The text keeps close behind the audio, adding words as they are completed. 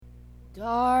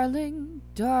Darling,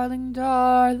 darling,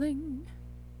 darling.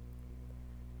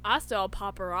 I still have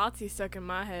paparazzi stuck in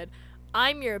my head.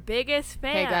 I'm your biggest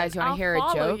fan. Hey guys, you want to hear a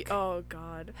follow joke? Oh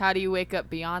God. How do you wake up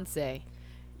Beyonce?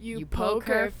 You poke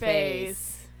her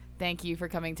face. Thank you for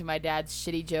coming to my dad's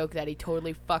shitty joke that he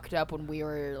totally fucked up when we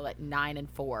were like 9 and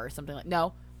 4 or something like.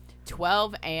 No,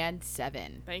 12 and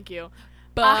 7. Thank you.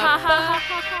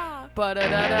 Ba-da-da-da.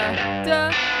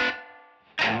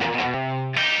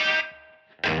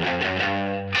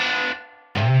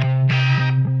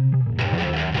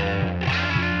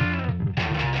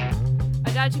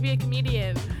 Our dad should be a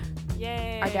comedian.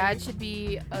 Yay. Our dad should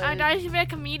be Our dad should be a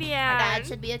comedian. Our dad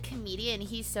should be a comedian.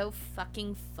 He's so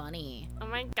fucking funny. Oh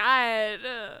my God.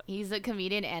 He's a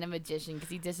comedian and a magician because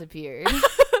he disappeared.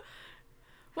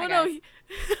 Well, Hi, no. guys.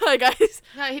 Hi guys.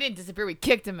 No, he didn't disappear. We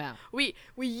kicked him out. He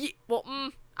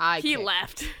Kicked.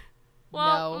 left.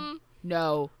 Well,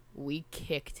 No, we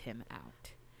kicked him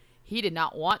out. He did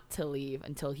not want to leave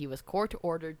until he was court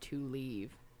ordered to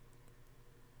leave.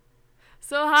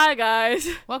 So hi guys.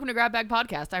 Welcome to Grab Bag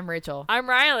Podcast. I'm Rachel. I'm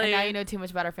Riley. And now you know too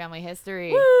much about our family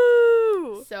history.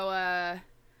 Woo! So,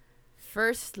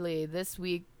 firstly, this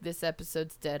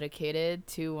episode's dedicated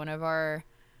to one of our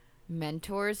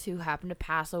mentors who happened to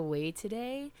pass away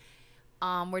today.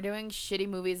 We're doing shitty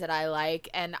movies that I like,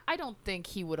 and I don't think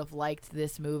he would have liked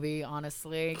this movie,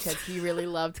 honestly, because he really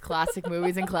loved classic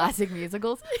movies and classic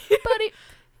musicals. But Rick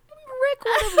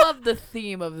would have loved the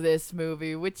theme of this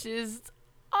movie, which is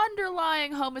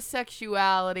underlying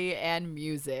homosexuality and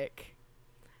music.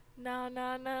 Na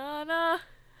na na na.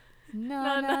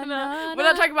 No, No, no. We're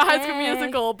not talking about High School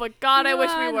Musical, but God, I wish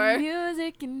we were.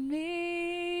 Music in me.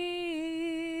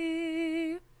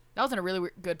 That was in a really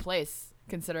good place,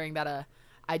 considering that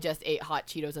I just ate hot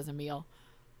Cheetos as a meal.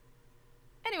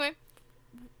 Anyway,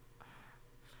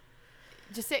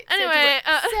 just say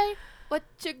what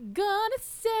you're gonna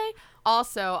say.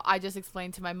 Also, I just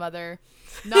explained to my mother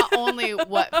not only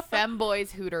what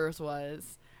Femboys Hooters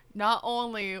was, not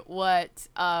only what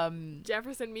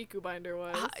Jefferson Miku binder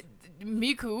was.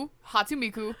 Hatu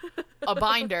Miku, a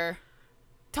binder,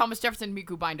 Thomas Jefferson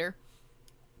Miku binder.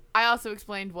 I also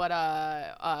explained what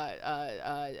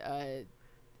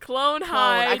Clone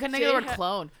High. I couldn't think of the word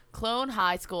clone. Clone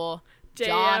High School.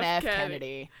 John F.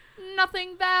 Kennedy.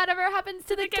 Nothing bad ever happens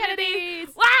to the Kennedys.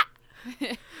 What?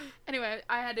 Anyway,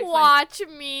 I had to explain. Watch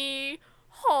me,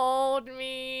 hold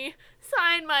me,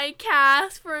 sign my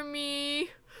cast for me,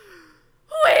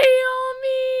 wheel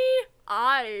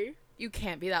me. You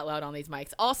can't be that loud on these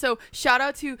mics. Also, shout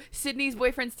out to Sydney's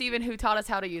boyfriend Steven who taught us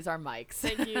how to use our mics.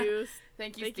 Thank you.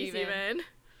 Thank you, Thank you, Steven. Steven.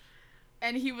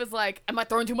 And he was like, am I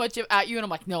throwing too much at you? And I'm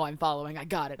like, no, I'm following. I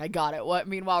got it. What?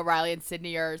 Meanwhile, Riley and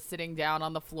Sydney are sitting down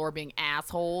on the floor being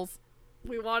assholes.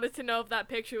 We wanted to know if that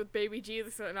picture with baby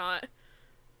Jesus or not.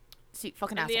 See,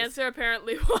 fucking And assholes. the answer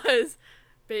apparently was,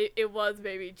 it was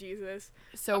baby Jesus.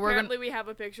 So apparently we have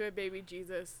a picture of baby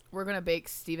Jesus. We're gonna bake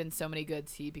Steven so many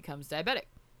goods he becomes diabetic.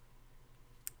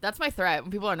 That's my threat.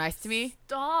 When people are nice to me,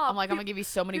 Stop. I'm like, I'm gonna give you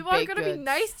so many People baked aren't goods. gonna be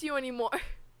nice to you anymore. I'm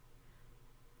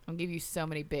gonna give you so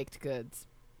many baked goods.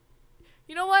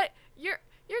 You know what? You're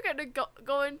gonna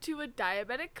go into a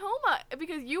diabetic coma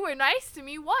because you were nice to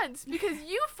me once because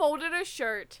you folded a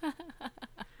shirt.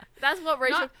 That's what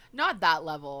Rachel. Not that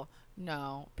level.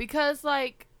 No, because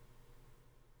like,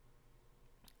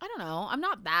 I don't know. I'm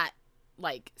not that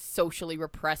like socially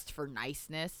repressed for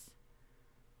niceness.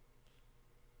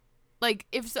 Like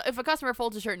if a customer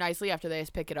folds a shirt nicely after they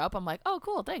just pick it up, I'm like, oh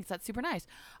cool, thanks, that's super nice.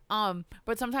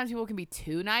 But sometimes people can be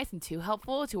too nice and too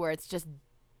helpful to where it's just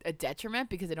a detriment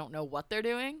because they don't know what they're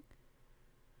doing.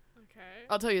 Okay.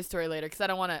 I'll tell you a story later because I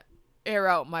don't want to air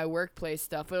out my workplace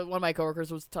stuff. But one of my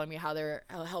coworkers was telling me how they're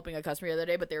helping a customer the other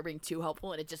day, but they were being too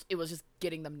helpful, and it was just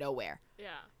getting them nowhere. Yeah.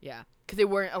 Yeah, because they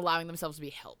weren't allowing themselves to be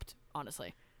helped.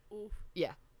 Honestly. Oof.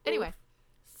 Yeah. Anyway,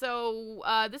 so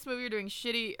this movie we're doing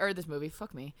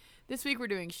This week we're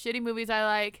doing shitty movies I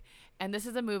like, and this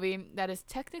is a movie that is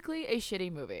technically a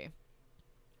shitty movie.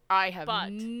 I have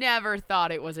never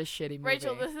thought it was a shitty movie.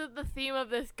 Rachel, this is the theme of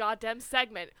this goddamn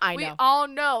segment. I know. We all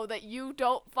know that you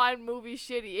don't find movies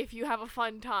shitty if you have a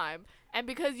fun time. And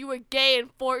because you were gay and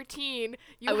 14,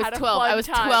 you had a 12. fun time. I was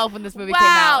 12 when this movie came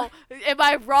out. Wow. Am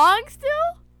I wrong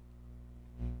still?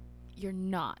 You're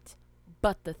not.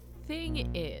 But the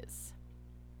thing is,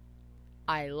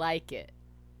 I like it.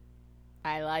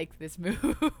 I like this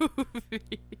movie.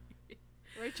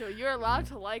 Rachel, you're allowed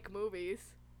to like movies.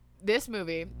 This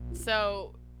movie,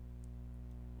 so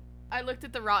I looked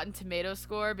at the Rotten Tomato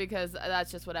score because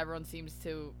that's just what everyone seems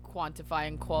to quantify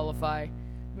and qualify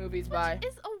movies by. Which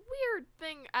is a weird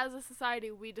thing as a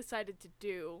society we decided to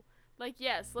do. Like,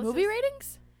 yes, let's movie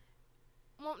ratings?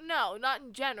 Well, no, not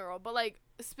in general, but like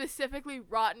specifically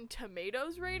Rotten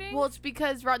Tomatoes rating. Well, it's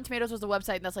because Rotten Tomatoes was a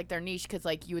website, and that's like their niche, because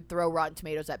like you would throw Rotten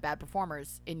Tomatoes at bad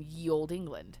performers in ye old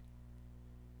England.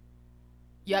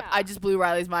 Yep, Yeah. I just blew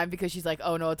Riley's mind because she's like,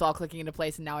 oh no, it's all clicking into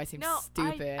place, and now I seem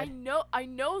stupid. I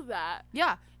know that.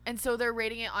 Yeah, and so they're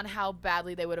rating it on how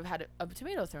badly they would have had a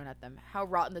tomato thrown at them, how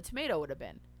rotten the tomato would have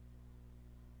been.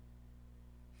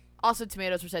 Also,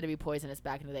 tomatoes were said to be poisonous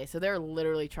back in the day, so they're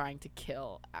literally trying to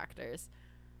kill actors.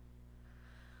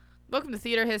 Welcome to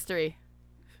theater history.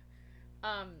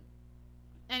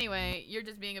 Anyway, you're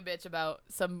just being a bitch about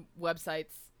some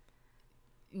website's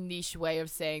niche way of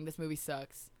saying this movie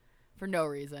sucks for no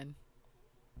reason.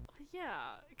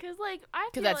 Yeah, because like I feel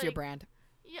Because that's like, your brand.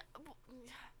 Yeah,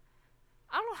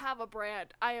 I don't have a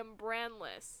brand. I am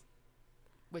brandless.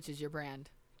 Which is your brand.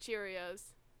 Cheerios.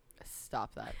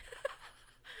 Stop that.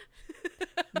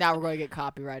 Now we're going to get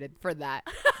copyrighted for that.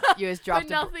 You just dropped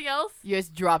For nothing else. You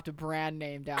just dropped a brand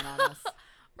name down on us.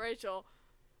 Rachel,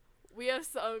 we have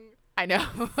sung I know.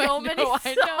 so many songs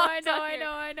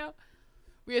I know.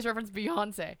 We just referenced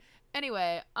Beyonce.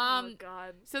 Anyway, oh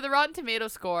God. so the Rotten Tomato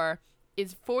score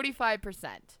is 45%, which not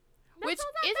that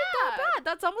isn't that bad.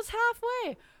 That's almost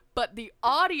halfway. But the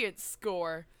audience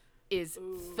score is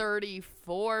 34%.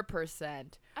 That's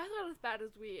not as bad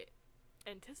as we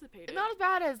anticipated. Not as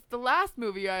bad as the last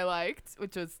movie I liked,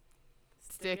 which was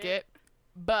Stick It.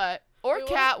 Or Wait,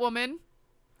 Catwoman.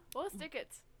 What was Stick It?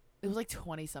 It was like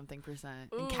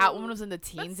 20-something%. Ooh. And Catwoman was in the But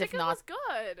teens, Stick if It not. was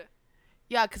good.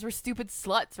 Yeah, because we're stupid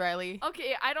sluts, Riley.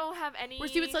 Okay, I don't have any. We're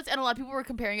stupid sluts, and a lot of people were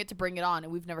comparing it to Bring It On,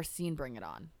 and we've never seen Bring It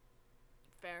On.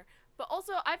 Fair. But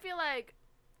also, I feel like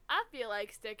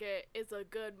Stick It is a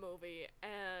good movie,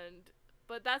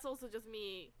 but that's also just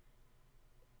me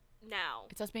now.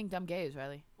 It's us being dumb gays,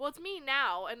 Riley. Well, it's me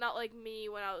now, and not like me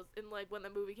when I was in like when the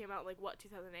movie came out, like what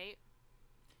 2008.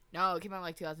 No, it came out in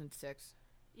like 2006.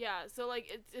 Yeah, so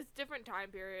like it's different time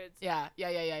periods. Yeah. Yeah,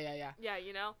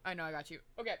 you know. I know, I got you.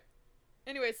 Okay.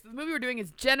 Anyways, the movie we're doing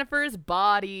is Jennifer's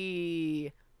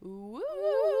Body. Woo!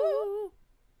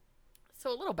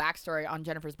 So a little backstory on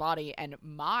Jennifer's Body and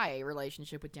my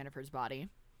relationship with Jennifer's Body.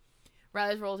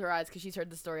 Riley rolls her eyes because she's heard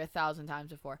the story 1,000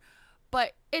 times before.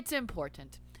 But it's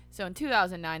important. So in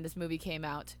 2009, this movie came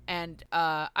out. And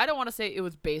I don't want to say it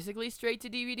was basically straight to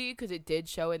DVD because it did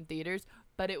show in theaters.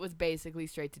 But it was basically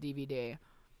straight to DVD.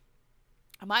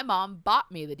 My mom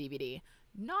bought me the DVD,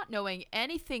 not knowing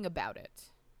anything about it.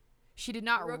 She did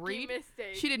not Rookie read.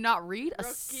 mistake. She did not read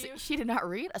Rookie. she did not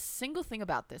read a single thing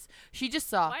about this. She just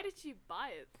saw. Why did she buy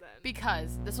it then?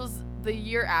 Because this was the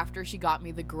year after she got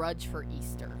me The Grudge for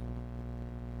Easter.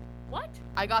 What?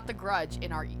 I got The Grudge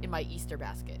in my Easter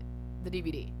basket, the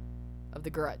DVD of The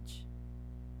Grudge.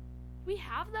 We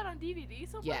have that on DVD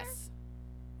somewhere? Yes,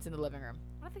 it's in the living room.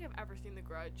 I don't think I've ever seen The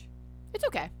Grudge. It's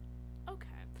okay. Okay.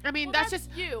 I mean, Well, that's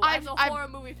just you I've- as a I've- horror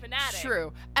movie fanatic.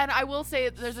 True. And I will say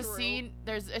there's a True.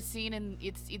 scene in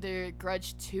it's either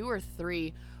Grudge 2 or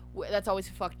 3 that's always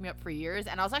fucked me up for years.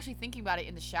 And I was actually thinking about it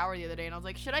in the shower the other day, and I was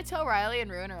like, should I tell Riley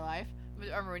and ruin her life?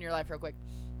 Or ruin your life real quick.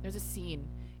 There's a scene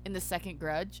in the second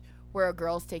Grudge where a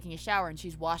girl's taking a shower and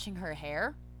she's washing her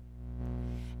hair,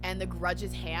 and the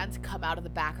Grudge's hands come out of the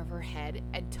back of her head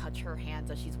and touch her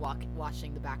hands as she's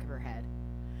washing the back of her head.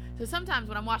 So sometimes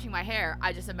when I'm washing my hair,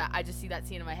 I just see that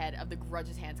scene in my head of the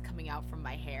Grudge's hands coming out from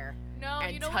my hair No,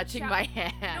 and you know touching what my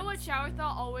hands. You know what shower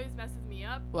thought always messes me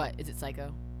up? What? Is it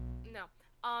Psycho? No.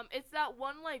 It's that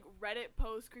one like Reddit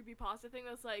post creepypasta thing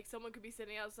that's like someone could be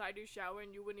sitting outside your shower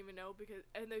and you wouldn't even know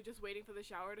and they're just waiting for the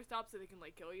shower to stop so they can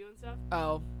like kill you and stuff.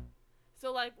 Oh.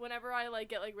 So like whenever I like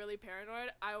get like really paranoid,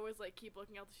 I always like keep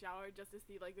looking out the shower just to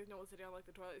see like there's no one sitting on like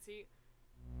the toilet seat.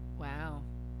 Wow.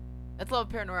 That's a level of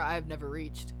paranoia I've never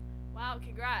reached. Wow,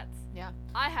 congrats. Yeah.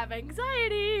 I have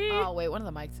anxiety. Oh, wait, one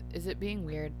of the mics. Is it being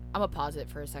weird? I'm gonna pause it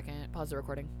for a second. Pause the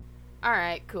recording.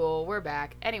 Alright, cool. We're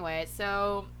back. Anyway,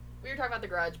 so we were talking about The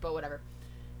Grudge, but whatever.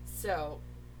 So,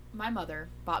 my mother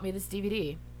bought me this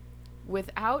DVD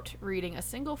without reading a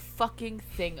single fucking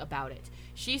thing about it.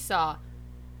 She saw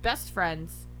Best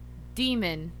Friends,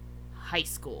 Demon, High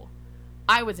School.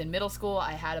 I was in middle school.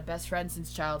 I had a best friend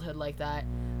since childhood like that.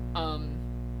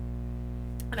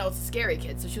 And I was a scary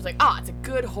kid, so she was like, it's a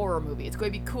good horror movie. It's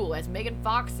going to be cool. It has Megan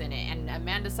Fox in it and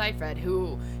Amanda Seyfried,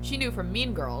 who she knew from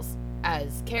Mean Girls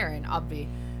as Karen, obvi.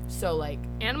 So, like...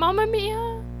 And Mamma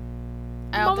Mia?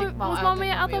 I don't think Mamma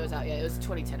Mia Mamma Mia was out yet. It was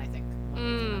 2010, I think.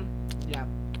 Yeah.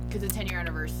 Because the 10-year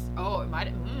anniversary... Oh, it might...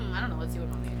 I don't know. Let's see what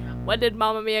Mamma Mia came out. When did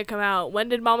Mamma Mia come out? When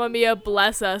did Mamma Mia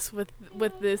bless us with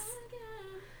this?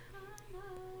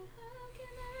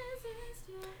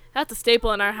 That's a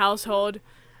staple in our household.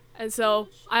 And so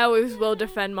I always will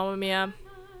defend Mamma Mia.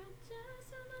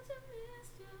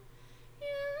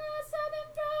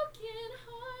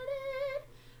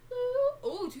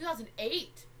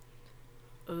 2008.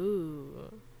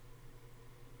 Ooh.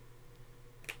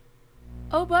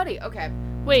 Oh, buddy. Okay.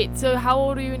 Wait, so how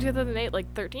old were you in 2008?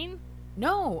 Like 13?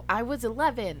 No, I was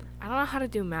 11. I don't know how to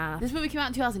do math. This movie came out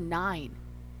in 2009.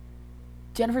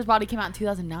 Jennifer's Body came out in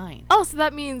 2009. Oh, so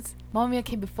that means... Mamma Mia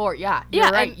came before. Yeah. Yeah,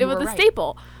 You're right. and it was You a were right.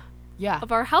 staple Yeah.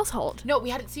 of our household. No, we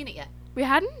hadn't seen it yet. We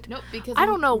hadn't? No, because I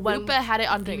don't know when Lupa had it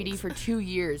on things. DVD for 2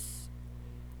 years.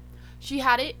 She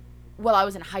had it while I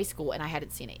was in high school, and I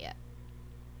hadn't seen it yet.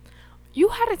 You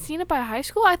hadn't seen it by high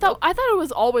school? I thought it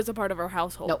was always a part of our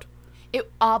household. Nope.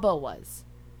 ABBA was.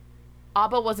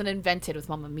 ABBA wasn't invented with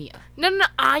Mamma Mia. No,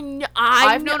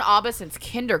 I've known ABBA since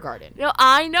kindergarten. No,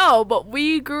 I know, but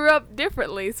we grew up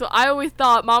differently, so I always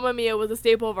thought Mamma Mia was a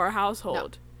staple of our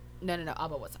household. No,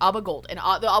 ABBA was. ABBA Gold. And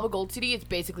the ABBA Gold CD is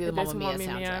basically the It is Mamma Mia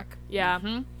Mamma Mia. soundtrack. Yeah.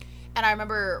 Mm-hmm. And I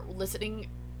remember listening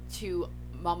to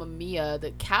Mamma Mia,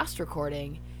 the cast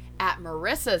recording, at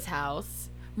Marissa's house.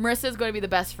 Marissa is going to be the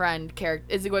best friend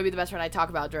is going to be the best friend I talk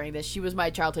about during this. She was my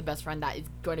childhood best friend. That is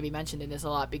going to be mentioned in this a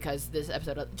lot because this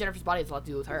episode of Jennifer's Body has a lot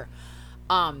to do with her.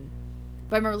 But I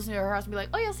remember listening to her house and be like,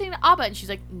 "Oh yeah, singing ABBA," and she's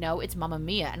like, "No, it's Mamma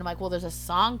Mia." And I'm like, "Well, there's a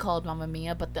song called Mamma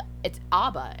Mia, but it's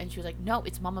ABBA." And she was like, "No,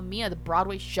 it's Mamma Mia, the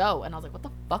Broadway show." And I was like, "What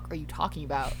the fuck are you talking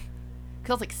about?"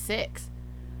 Because I was like 6.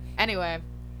 Anyway,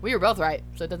 we were both right,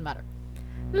 so it doesn't matter.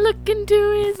 Look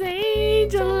into his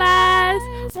angel eyes,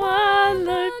 one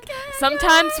look.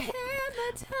 Sometimes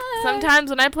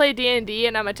when I play D&D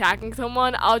and I'm attacking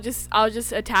someone, I'll just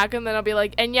attack them, then I'll be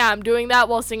like, and yeah, I'm doing that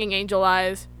while singing Angel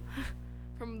Eyes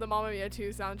from the Mamma Mia 2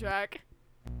 soundtrack.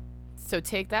 So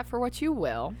take that for what you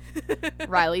will.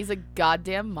 Riley's a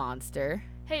goddamn monster.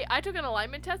 Hey, I took an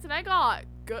alignment test and I got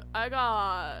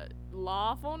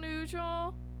lawful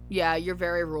neutral. Yeah, you're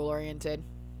very rule oriented.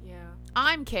 Yeah.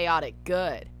 I'm chaotic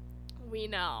good. We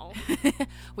know.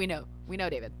 We know,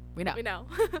 David. We know. We know.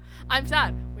 I'm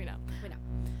sad. We know.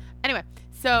 Anyway,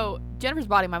 so Jennifer's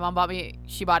Body, my mom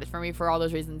she bought it for me for all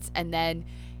those reasons, and then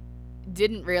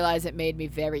didn't realize it made me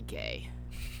very gay.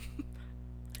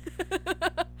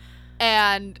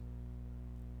 And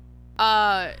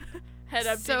head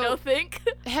up, do no think.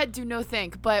 Head do no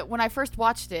think. But when I first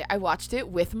watched it, I watched it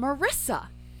with Marissa.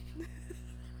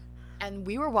 And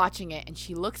we were watching it, and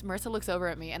Marissa looks over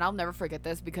at me, and I'll never forget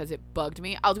this because it bugged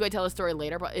me. I'll go tell the story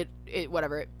later, but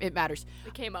it matters.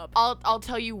 It came up. I'll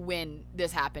tell you when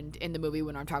this happened in the movie,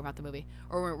 when I'm talking about the movie,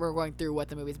 or when we're going through what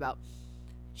the movie's about.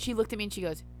 She looked at me and she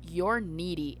goes, "You're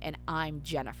needy, and I'm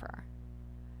Jennifer."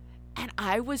 And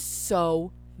I was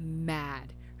so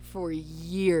mad for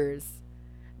years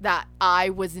that I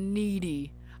was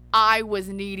needy. I was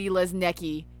Needy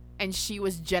Lesnicki, and she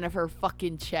was Jennifer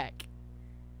fucking Check.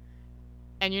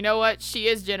 And you know what? She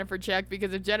is Jennifer Check,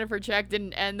 because if Jennifer Check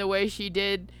didn't end the way she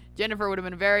did, Jennifer would have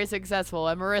been very successful.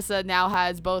 And Marissa now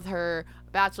has both her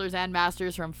bachelor's and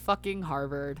master's from fucking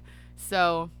Harvard.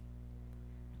 So,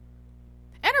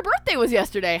 and her birthday was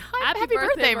yesterday. Happy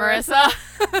birthday, Marissa.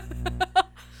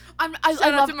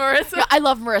 Shout out to Marissa. Yeah, I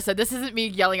love Marissa. This isn't me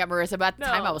yelling at Marissa, but at the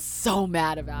No. time I was so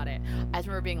mad about it. I just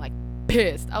remember being like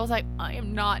pissed. I was like, I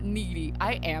am not needy.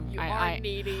 I am. You are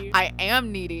needy. I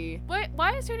am needy.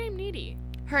 Why is her name Needy?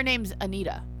 Her name's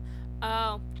Anita.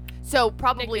 Oh. So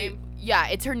probably, Nickname. yeah,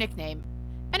 it's her nickname.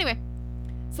 Anyway,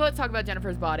 so let's talk about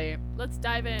Jennifer's Body. Let's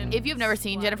dive in. If you've never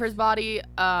seen Jennifer's Body,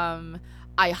 I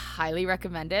highly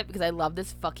recommend it because I love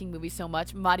this fucking movie so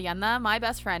much. Mariana, my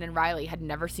best friend, and Riley had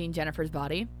never seen Jennifer's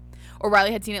Body. Or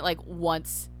Riley had seen it like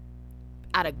once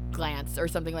at a glance or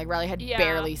something. Like Riley had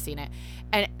barely seen it.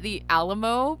 And the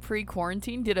Alamo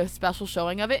pre-quarantine did a special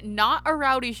showing of it. Not a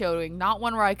rowdy showing, not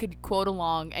one where I could quote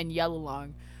along and yell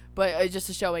along, but just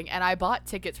a showing. And I bought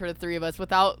tickets for the three of us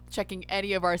without checking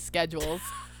any of our schedules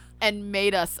and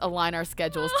made us align our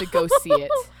schedules to go see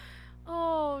it.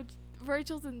 Oh,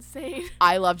 Rachel's insane.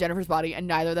 I love Jennifer's Body, and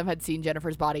neither of them had seen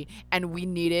Jennifer's Body, and we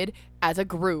needed, as a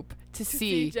group, to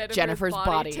see Jennifer's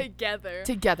Body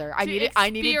together. I needed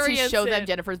to show them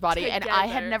Jennifer's Body, and I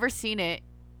had never seen it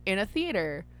in a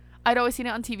theater. I'd always seen it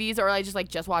on TVs, or I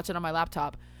just watch it on my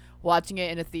laptop. Watching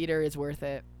it in a theater is worth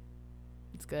it.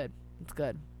 It's good. It's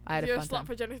good. I had a fun time.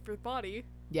 For Jennifer's Body.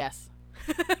 Yes.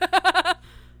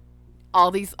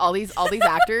 all these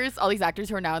actors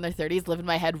who are now in their 30s live in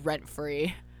my head rent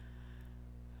free.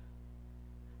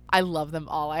 I love them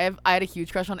all. I had a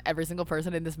huge crush on every single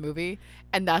person in this movie,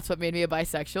 and that's what made me a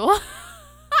bisexual.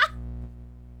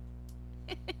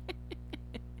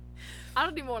 I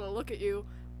don't even want to look at you.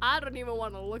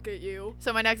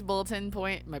 So my next bulletin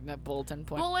point. My next bulletin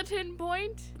point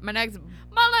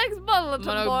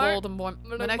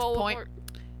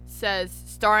says,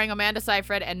 starring Amanda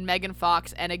Seyfried and Megan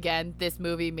Fox, and again, this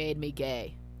movie made me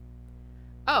gay.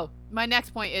 Oh, my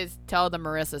next point is tell the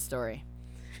Marissa story.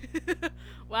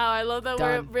 Wow, I love that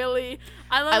Done. we're really.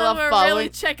 I love I that love we're following- really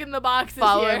checking the boxes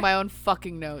Following here. my own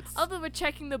fucking notes. I love that we're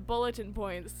checking the bulletin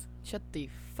points. Shut the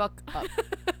fuck up.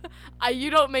 You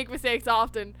don't make mistakes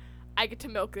often. I get to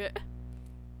milk it.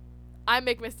 I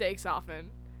make mistakes often.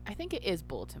 I think it is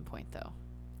bulletin point, though.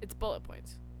 It's bullet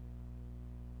points.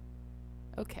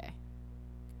 Okay.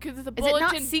 Because it's a Is it not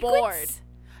bulletin sequence? board.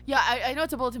 Yeah, I know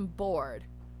it's a bulletin board.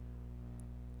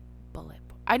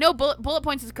 I know bullet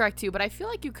points is correct, too, but I feel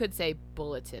like you could say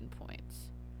bulletin points.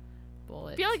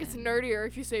 I feel like it's nerdier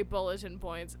if you say bulletin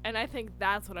points, and I think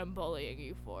that's what I'm bullying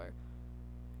you for.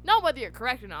 Not whether you're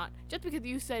correct or not, just because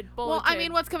you said bulletin. Well, I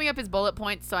mean, what's coming up is bullet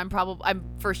points, so I'm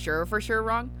for sure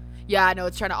wrong. Yeah, I know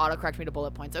it's trying to autocorrect me to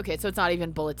bullet points. Okay, so it's not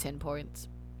even bulletin points.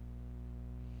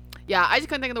 Yeah, I just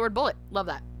couldn't think of the word bullet. Love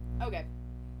that. Okay.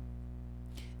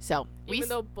 So, Even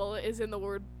though bullet is in the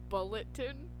word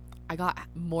bulletin. I got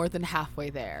more than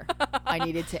halfway there. I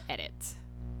needed to edit.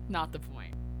 Not the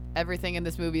point. Everything in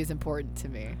this movie is important to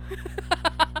me.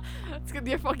 It's because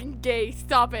you're fucking gay.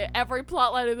 Stop it. Every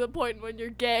plotline is important when you're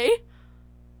gay.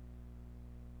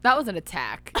 That was an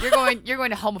attack. You're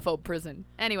going to homophobe prison.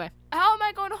 Anyway. How am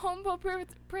I going to homophobe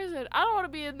prison? I don't want to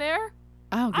be in there.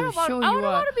 I don't give a shit what I you don't want.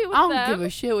 want to be with I don't them. give a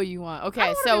shit what you want. I Okay, don't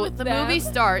wanna so be with the them. movie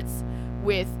starts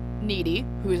with Needy,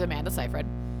 who is Amanda Seyfried,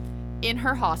 in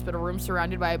her hospital room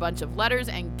surrounded by a bunch of letters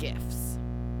and gifts.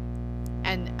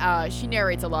 And she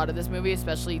narrates a lot of this movie,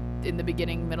 especially in the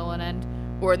beginning, middle, and end.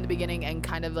 Or in the beginning and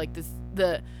kind of like this,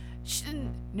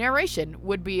 narration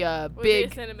would be a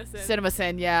big cinema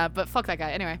sin, yeah, but fuck that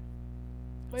guy. Anyway.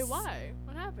 Wait, why?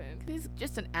 What happened? He's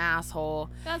just an asshole.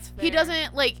 That's fair. He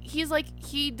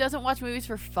doesn't watch movies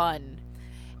for fun.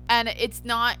 And it's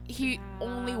not, he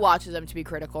only watches them to be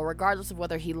critical, regardless of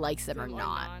whether he likes them or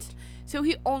not. So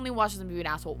he only watches them to be an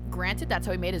asshole. Granted, that's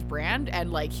how he made his brand,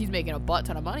 and like he's making a butt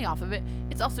ton of money off of it.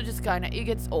 It's also just kind of, it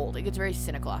gets old. It gets very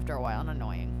cynical after a while and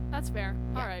annoying. That's fair.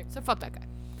 Yeah. All right. So fuck that guy.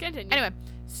 Continue. Anyway,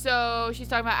 so she's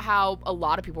talking about how a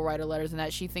lot of people write her letters and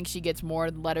that she thinks she gets more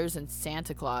letters than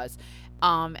Santa Claus.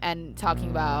 And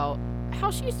talking about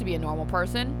how she used to be a normal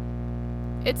person.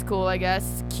 It's cool, I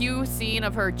guess. Cue scene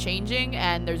of her changing,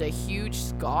 and there's a huge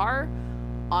scar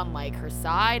on like her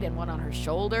side and one on her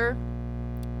shoulder.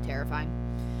 Terrifying.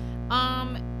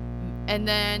 And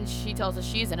then she tells us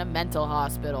she's in a mental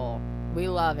hospital. We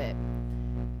love it.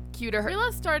 Cue to her. We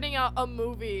love starting out a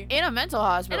movie. In a mental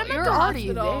hospital. In a mental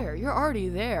hospital. There. You're already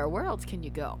there. Where else can you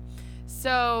go?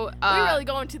 So, we really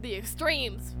going to the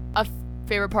extremes. A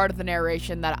favorite part of the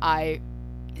narration that I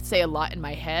say a lot in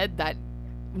my head that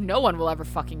no one will ever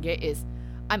fucking get is,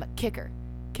 I'm a kicker.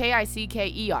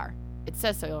 Kicker. It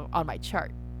says so on my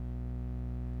chart.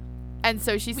 And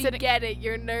so she's We sitting. get it.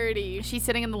 You're nerdy. She's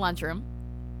sitting in the lunchroom.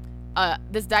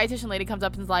 This dietitian lady comes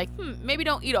up and is like, maybe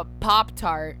don't eat a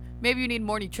Pop-Tart. Maybe you need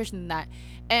more nutrition than that.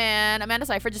 And Amanda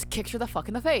Seyfried just kicks her the fuck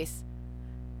in the face.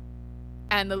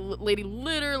 And the lady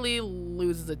literally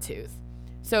loses a tooth.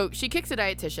 So she kicks the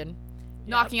dietitian,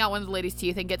 knocking out one of the lady's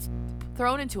teeth, and gets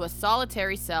thrown into a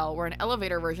solitary cell where an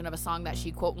elevator version of a song that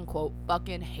she quote-unquote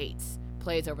fucking hates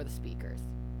plays over the speakers.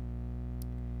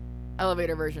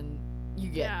 Elevator version, you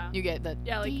get the...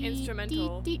 Yeah, like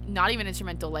instrumental. Not even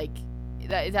instrumental, like,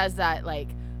 it has that, like,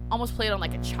 almost played on,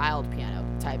 like, a child piano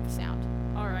type of sound.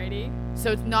 Alrighty.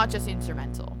 So it's not just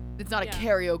instrumental. It's not Yeah. a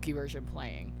karaoke version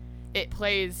playing. It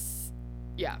plays,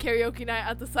 yeah. Karaoke night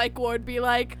at the psych ward. Be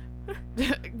like,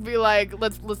 Be like,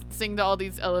 let's sing to all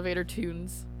these elevator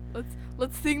tunes.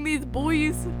 let's sing these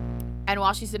boys. And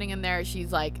while she's sitting in there,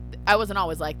 she's like, I wasn't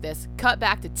always like this. Cut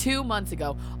back to 2 months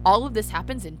ago. All of this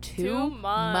happens in 2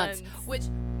 months. Which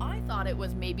I thought it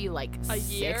was maybe like A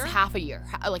year? half a year,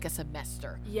 like a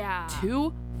semester. Yeah.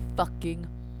 2 fucking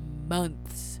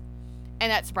months.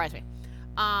 And that surprised me.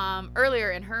 Earlier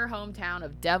in her hometown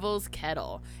of Devil's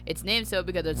Kettle. It's named so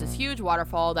because there's this huge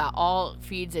waterfall that all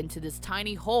feeds into this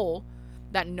tiny hole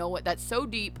that's so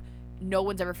deep no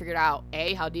one's ever figured out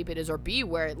A, how deep it is, or B,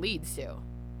 where it leads to.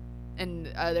 And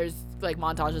there's like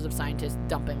montages of scientists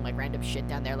dumping like random shit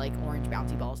down there, like orange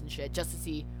bouncy balls and shit, just to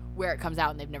see where it comes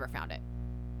out, and they've never found it.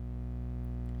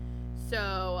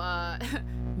 So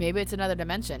maybe it's another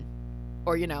dimension,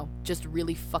 or just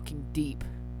really fucking deep.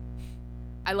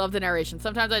 I love the narration.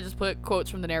 Sometimes I just put quotes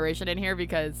from the narration in here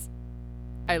because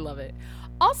I love it.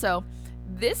 Also,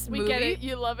 this movie... We get it.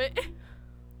 You love it.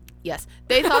 Yes.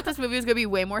 They thought this movie was going to be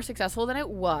way more successful than it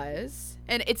was.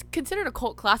 And it's considered a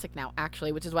cult classic now,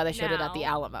 actually, which is why they showed it at the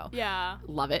Alamo. Yeah.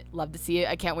 Love it. Love to see it.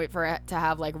 I can't wait for it to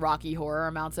have, like, Rocky Horror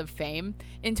amounts of fame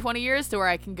in 20 years to where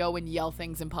I can go and yell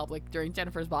things in public during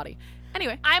Jennifer's Body.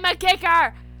 Anyway. I'm a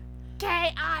kicker.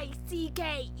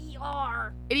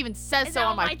 K-I-C-K-E-R. It even says It's so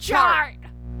on my chart.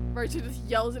 Rachel just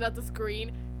yells it at the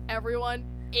screen. Everyone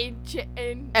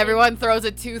Everyone throws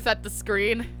a tooth at the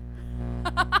screen.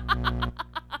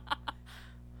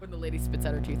 When the lady spits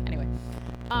out her tooth. Anyway.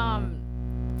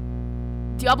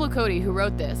 Diablo Cody, who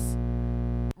wrote this,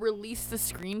 released the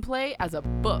screenplay as a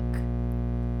book.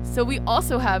 So we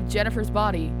also have Jennifer's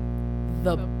Body,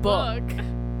 the book.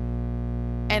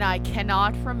 And I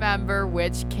cannot remember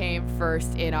which came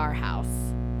first in our house.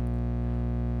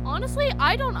 Honestly,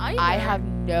 I don't either. I have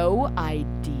no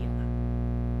idea.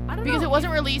 I don't Because know. it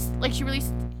wasn't released, like she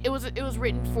released, it was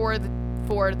written for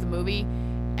the movie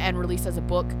and released as a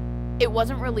book. It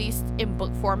wasn't released in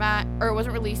book format, or it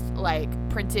wasn't released like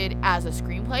printed as a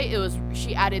screenplay. It was,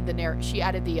 she added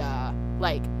the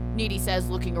like Needy says,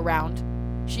 looking around.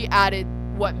 She added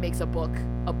what makes a book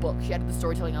a book. She added the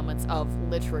storytelling elements of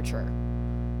literature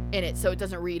in it, so it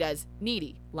doesn't read as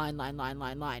Needy, line,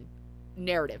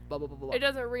 narrative, blah, blah, blah, blah, blah. It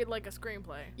doesn't read like a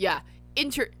screenplay. Yeah.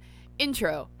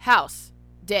 Intro, house,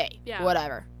 day, Yeah.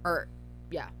 whatever. Or,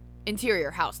 yeah.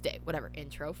 Interior, house, day, whatever.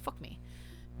 Intro, fuck me.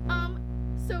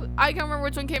 So I can't remember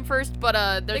which one came first, but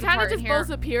They there's a kind part of in just here. both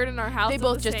appeared in our house. They at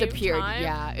both the just same appeared. time.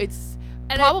 Yeah, it's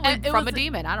And probably it from was a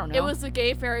demon. I don't know. It was the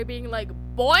gay fairy being like,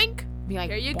 boink. Being like,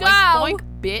 here you boink, go. boink,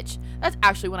 bitch. That's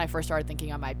actually when I first started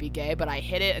thinking I might be gay, but I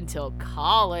hid it until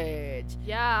college.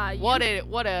 Yeah. What a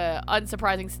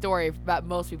unsurprising story that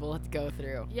most people have to go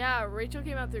through. Yeah, Rachel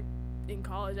came out in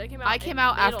college. I came out. I came in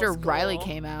out middle after school. Riley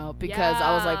came out because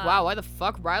I was like, Yeah. wow, why the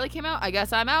fuck Riley came out? I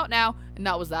guess I'm out now. And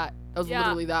that was that. That was Yeah.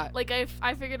 literally that. Like I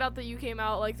figured out that you came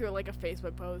out like through like a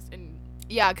Facebook post and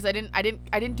Yeah, because I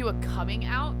didn't do a coming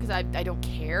out because I don't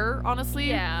care, honestly.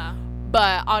 yeah.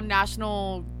 But on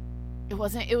national, it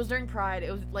was during Pride.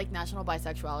 It was like National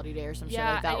Bisexuality Day or some shit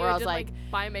like that, and where you I was did, like,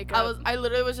 buy makeup. I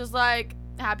literally was just like,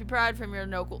 Happy Pride from your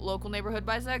local neighborhood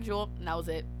bisexual, and that was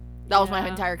it. That was my Yeah.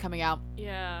 entire coming out.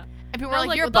 Yeah. And people I were was like,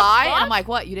 like, you're what the bi? I'm fuck? like,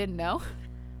 what? You didn't know?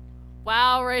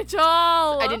 Wow, Rachel.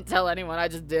 I didn't tell anyone. I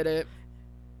just did it.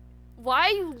 Why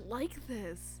you like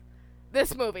this?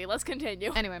 This movie. Let's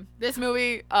continue. Anyway, this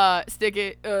movie, stick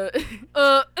it.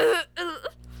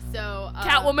 So,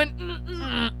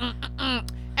 Catwoman.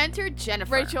 Enter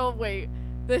Jennifer. Rachel, wait.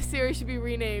 This series should be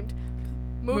renamed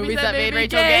Movies that made me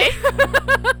Rachel gay.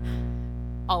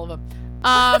 All of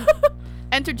them.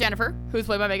 Enter Jennifer, who's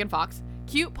played by Megan Fox.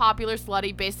 Cute, popular,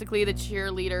 slutty, basically the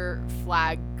cheerleader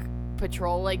flag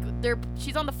patrol. Like,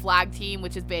 she's on the flag team,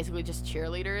 which is basically just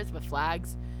cheerleaders with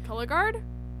flags. Color guard?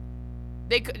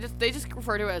 They just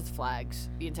refer to it as flags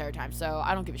the entire time. So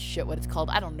I don't give a shit what it's called.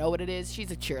 I don't know what it is. She's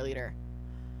a cheerleader.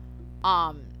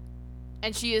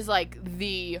 And she is like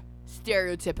the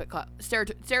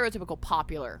stereotypical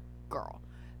popular girl.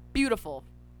 Beautiful,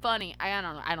 funny. I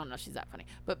don't know if she's that funny,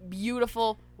 but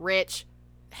beautiful, rich,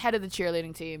 head of the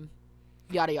cheerleading team.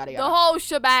 Yada yada yada. The whole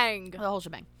shebang. The whole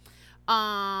shebang.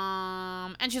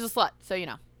 And she's a slut, so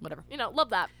whatever. Love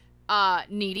that.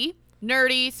 Needy,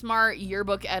 nerdy, smart,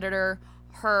 yearbook editor.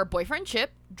 Her boyfriend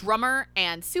Chip, drummer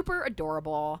and super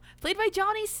adorable, played by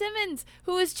Johnny Simmons,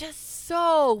 who is just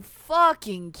so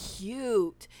fucking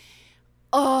cute.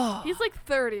 Oh, He's like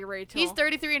 30, Rachel. he's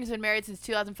 33 and has been married since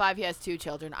 2005. He has 2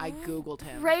 children. I googled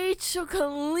him. Rachel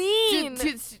Colleen.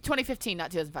 2015, not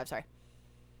 2005. Sorry.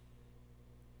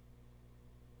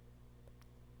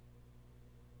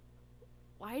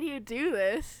 Why do you do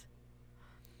this?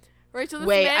 Rachel, this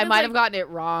Wait, man I is might like, have gotten it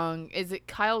wrong. Is it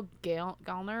Kyle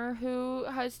Gallner who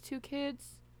has 2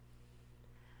 kids?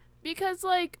 because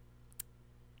like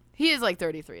He is like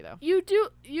 33 though. you do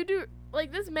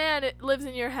like this man lives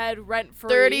in your head rent free.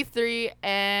 33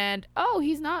 and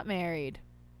he's not married.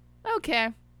 Okay.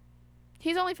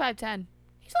 He's only 5'10".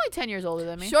 He's only 10 years older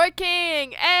than me. Short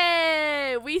King.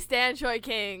 Hey, we stand Short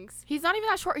Kings. He's not even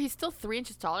that short. He's still 3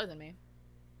 inches taller than me.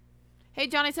 Hey,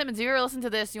 Johnny Simmons, if you ever listen to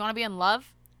this, you want to be in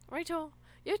love? Rachel,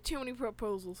 you have too many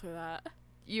proposals for that.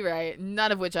 You're right.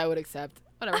 None of which I would accept.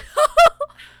 Whatever.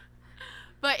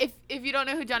 But if you don't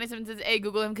know who Johnny Simmons is,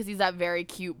 Google him because he's that very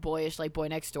cute, boyish, like boy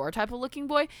next door type of looking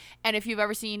boy. And if you've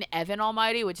ever seen Evan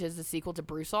Almighty, which is the sequel to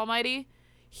Bruce Almighty,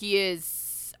 he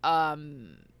is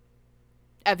Evan's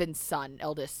son,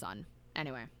 eldest son.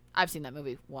 Anyway, I've seen that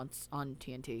movie once on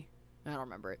TNT. I don't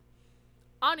remember it.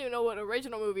 I don't even know what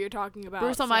original movie you're talking about.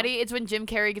 Bruce Almighty, it's when Jim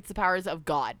Carrey gets the powers of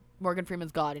God. Morgan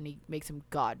Freeman's God, and he makes him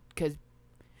God. Because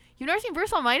you've never seen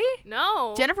Bruce Almighty?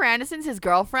 No. Jennifer Aniston's his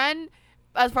girlfriend.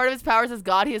 As part of his powers as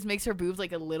God, he just makes her boobs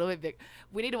like a little bit big.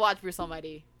 We need to watch Bruce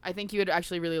Almighty. I think you would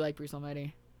actually really like Bruce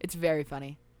Almighty. It's very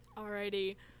funny.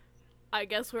 Alrighty. I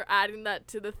guess we're adding that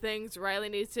to the things Riley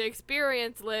needs to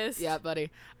experience list. Yeah, buddy.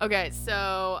 Okay,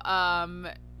 so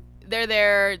they're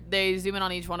there. They zoom in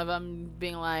on each one of them,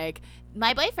 being like,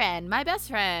 "My boyfriend, my best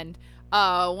friend."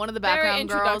 One of the background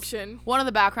girls. One of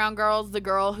the background girls, the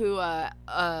girl who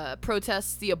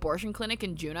protests the abortion clinic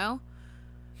in Juno,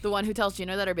 the one who tells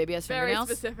Juno that her baby has fingernails.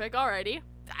 Very specific. Alrighty.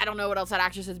 I don't know what else that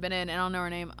actress has been in. I don't know her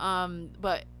name.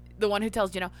 But the one who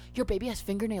tells Juno, "Your baby has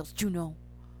fingernails, Juno."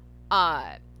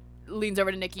 Leans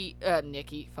over to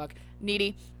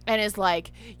Needy, and is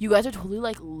like, "You guys are totally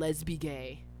like lesbi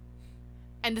gay."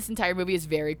 And this entire movie is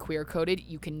very queer coded.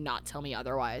 You cannot tell me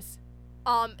otherwise.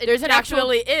 There's an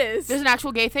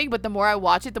actual gay thing, but the more I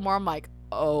watch it, the more I'm like,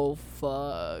 oh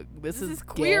fuck, this is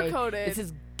queer coded.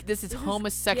 This is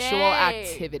homosexual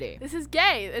activity. This is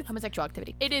gay. It's homosexual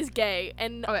activity. It is gay,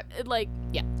 and okay.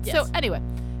 Yeah. Yes. So anyway,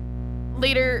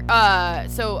 later,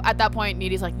 so at that point,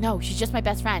 Needy's like, "No, she's just my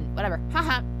best friend. Whatever."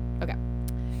 Haha. Okay.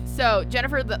 So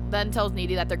Jennifer then tells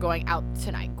Needy that they're going out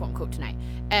tonight, quote unquote tonight,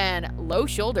 and Low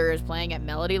Shoulder is playing at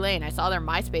Melody Lane. I saw their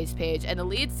MySpace page, and the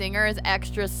lead singer is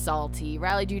extra salty.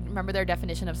 Riley, do you remember their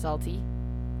definition of salty?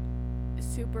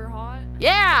 Super hot.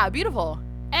 Yeah, beautiful.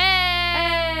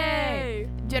 Hey!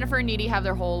 Jennifer and Needy have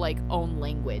their whole like own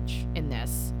language in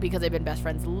this because they've been best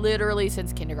friends literally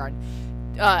since kindergarten.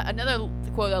 Another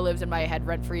quote that lives in my head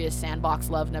rent free is "Sandbox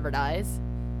love never dies,"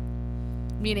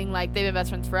 meaning like they've been best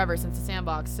friends forever since the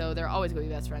Sandbox, so they're always going to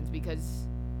be best friends because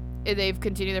if they've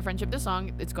continued their friendship this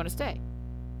long, it's going to stay.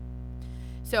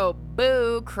 So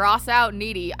boo, cross out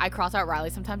Needy. I cross out Riley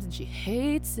sometimes and she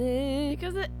hates it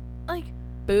because it like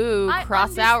boo,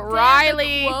 cross out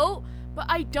Riley. The quote, but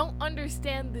I don't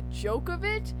understand the joke of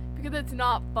it because it's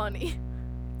not funny.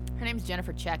 Her name's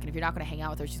Jennifer Check, and if you're not going to hang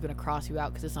out with her, she's going to cross you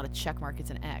out because it's not a check mark, it's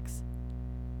an X.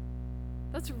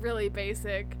 That's really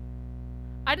basic.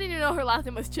 I didn't even know her last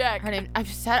name was Check. Her name, I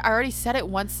already said it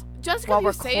once. Just while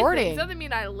because you recording. say things doesn't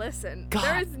mean I listen. God.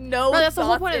 There is no. Bro, that's the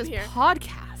whole thoughts point in of this here.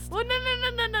 podcast. Well,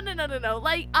 no.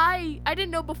 Like I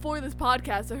didn't know before this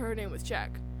podcast that her name was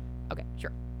Check. Okay,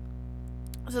 sure.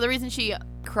 So the reason she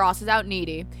crosses out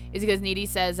Needy is because Needy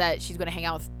says that she's going to hang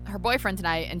out with her boyfriend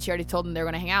tonight, and she already told them they're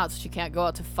going to hang out, so she can't go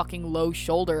out to fucking Low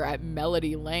Shoulder at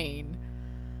Melody Lane.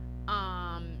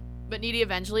 But Needy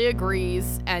eventually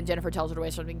agrees, and Jennifer tells her to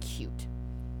wear something cute.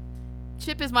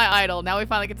 Chip is my idol. Now we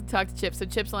finally get to talk to Chip. So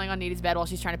Chip's laying on Needy's bed while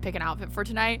she's trying to pick an outfit for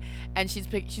tonight, and she's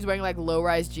wearing like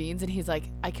low-rise jeans, and he's like,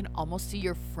 "I can almost see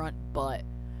your front butt,"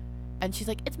 and she's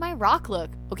like, "It's my rock look."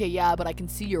 Okay, yeah, but I can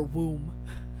see your womb.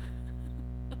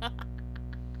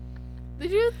 The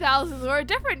 2000s were a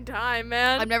different time,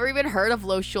 man. I've never even heard of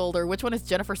Low Shoulder. Which one is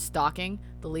Jennifer stalking?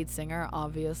 The lead singer,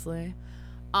 obviously.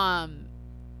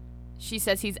 She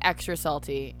says he's extra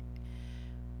salty.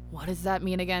 What does that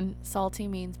mean again? Salty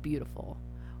means beautiful.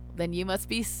 Then you must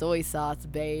be soy sauce,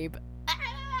 babe.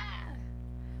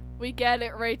 We get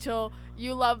it, Rachel.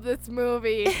 You love this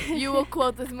movie. You will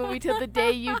quote this movie till the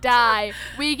day you die.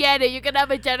 We get it. You can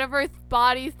have a Jennifer's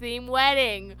Body theme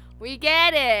wedding. We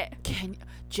get it.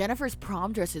 Jennifer's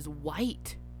prom dress is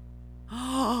white.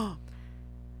 No.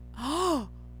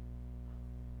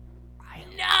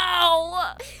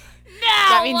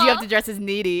 That means you have to dress as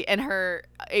Needy in her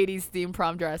 80s theme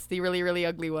prom dress. The really, really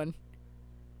ugly one.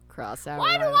 Cross out.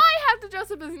 Why do I have to dress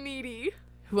up as Needy?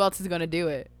 Who else is going to do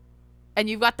it? And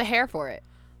you've got the hair for it.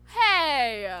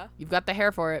 Hey. You've got the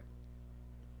hair for it.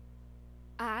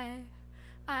 I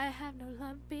have no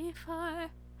love before.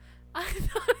 I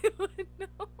thought I would know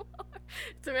more.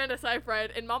 It's Amanda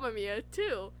Seyfried in Mamma Mia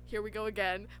 2. Here we go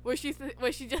again. Where she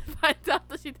just finds out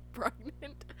that she's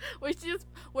pregnant. Where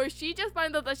she just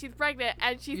finds out that she's pregnant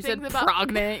and she thinks about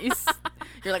pregnant.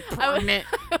 You're like pregnant.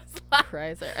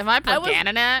 Christ. Am I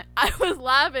pregnant? I was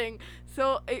laughing,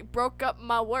 so it broke up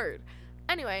my word.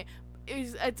 Anyway,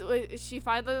 she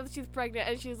finds out that she's pregnant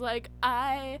and she's like,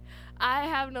 I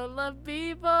have no love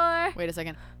before. Wait a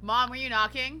second. Mom, were you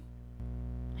knocking?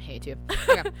 I hate you.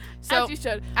 Okay. So, as you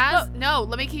should. No,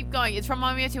 let me keep going. It's from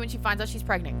Mamma Mia 2 when she finds out she's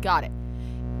pregnant. Got it.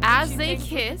 As they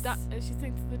kiss. And she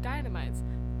thinks the Dynamites.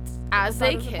 As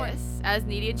they kiss, as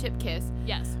Needy and Chip kiss.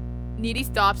 Yes. Needy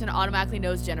stops and automatically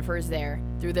knows Jennifer is there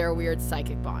through their weird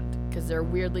psychic bond. Because they're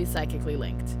weirdly psychically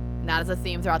linked. And that is a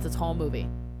theme throughout this whole movie.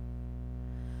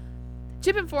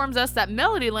 Chip informs us that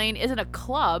Melody Lane isn't a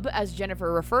club, as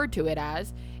Jennifer referred to it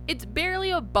as. It's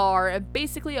barely a bar and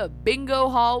basically a bingo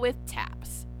hall with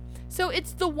taps. So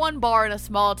it's the one bar in a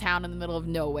small town in the middle of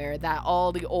nowhere that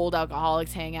all the old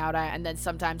alcoholics hang out at, and then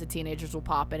sometimes the teenagers will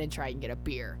pop in and try and get a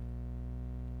beer.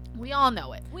 We all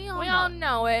know it. We all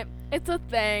know it. It's a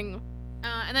thing.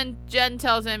 And then Jen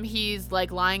tells him he's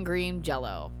like lime green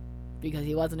Jell-O because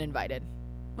he wasn't invited.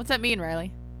 What's that mean,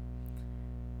 Riley?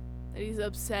 That he's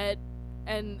upset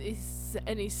and he's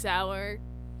sour.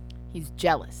 He's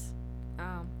jealous.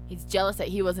 He's jealous that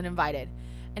he wasn't invited.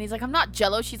 And he's like, I'm not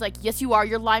Jello. She's like, yes, you are.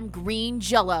 You're lime green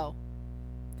Jello.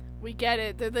 We get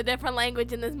it. There's a different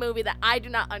language in this movie that I do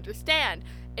not understand.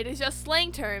 It is just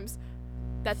slang terms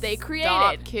that they created.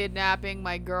 Stop kidnapping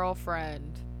my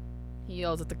girlfriend. He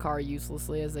yells at the car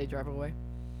uselessly as they drive away.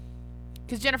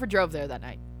 Because Jennifer drove there that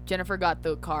night. Jennifer got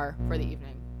the car for the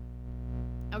evening.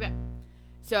 Okay.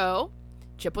 So,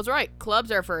 Chip was right.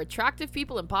 Clubs are for attractive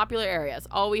people in popular areas.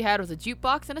 All we had was a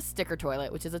jukebox and a sticker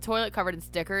toilet, which is a toilet covered in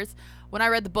stickers. When I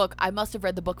read the book, I must have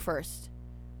read the book first.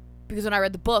 Because when I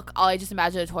read the book, I just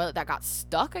imagined a toilet that got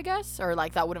stuck, I guess, or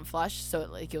like that wouldn't flush, so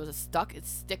it was a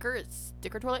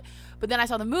sticker toilet. But then I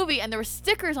saw the movie and there were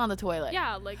stickers on the toilet.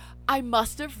 Yeah, like, I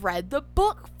must have read the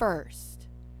book first.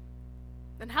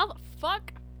 then how the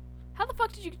fuck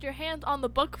did you get your hands on the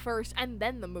book first and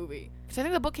then the movie? Because I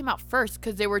think the book came out first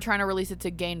because they were trying to release it to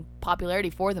gain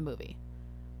popularity for the movie.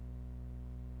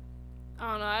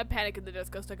 I don't know. I have Panic at the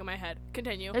Disco stuck in my head.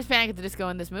 Continue. There's Panic at the Disco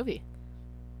in this movie.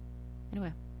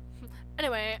 Anyway,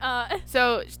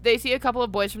 So they see a couple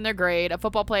of boys from their grade, a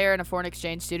football player and a foreign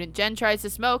exchange student. Jen tries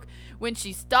to smoke when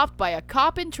she's stopped by a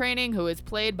cop in training who is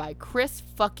played by Chris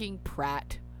fucking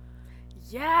Pratt.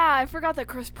 yeah, I forgot that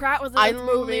Chris Pratt was in this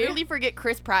movie. I literally forget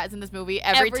Chris Pratt is in this movie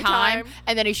every time,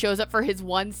 and then he shows up for his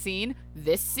one scene,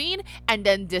 this scene, and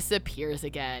then disappears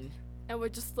again. And we're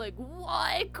just like,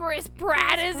 what? Chris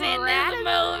Pratt is in this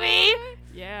movie?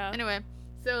 Yeah. Anyway,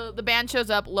 so the band shows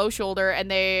up, low shoulder, and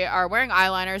they are wearing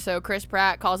eyeliner, so Chris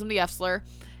Pratt calls him the F-slur.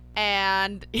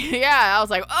 And, yeah, I was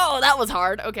like, oh, that was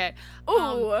hard. Okay. Ooh.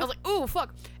 I was like, ooh,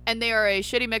 fuck. And they are a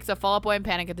shitty mix of Fall Out Boy and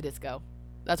Panic at the Disco.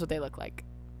 That's what they look like.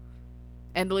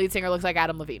 And the lead singer looks like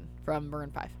Adam Levine from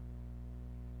Maroon 5.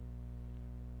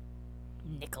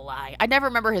 Nikolai. I never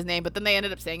remember his name, but then they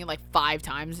ended up saying it like 5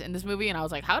 times in this movie, and I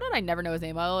was like, how did I never know his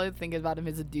name? All I think about him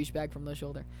is a douchebag from Low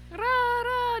Shoulder.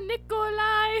 Rara,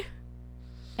 Nikolai.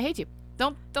 I hate you.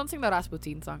 Don't sing the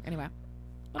Rasputin song. Anyway.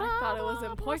 I thought it was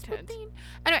important. Rasputin.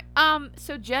 Anyway,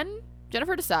 so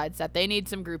Jennifer decides that they need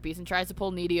some groupies and tries to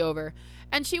pull Needy over.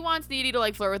 And she wants Needy to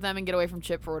like flirt with them and get away from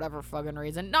Chip for whatever fucking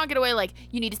reason. Not get away like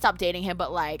you need to stop dating him,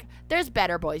 but like there's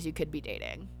better boys you could be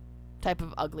dating. Type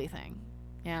of ugly thing.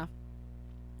 Yeah.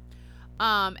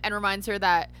 And reminds her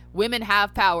that women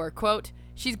have power. Quote,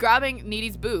 she's grabbing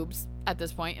Needy's boobs at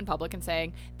this point in public and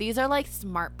saying, these are like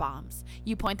smart bombs.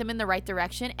 You point them in the right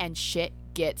direction and shit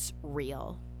gets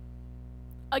real.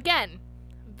 Again,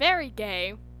 very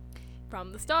gay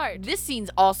from the start. This scene's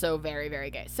also very,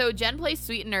 very gay. So Jen plays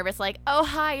sweet and nervous, like, oh,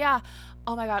 hi, yeah.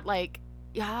 Oh, my God, like,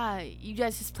 yeah, you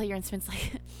guys just play your instruments,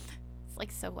 like, it's,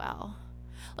 like, so well.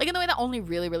 Like, in the way that only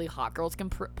really, really hot girls can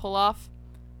pull off.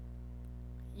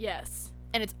 Yes.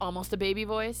 And it's almost a baby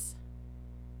voice.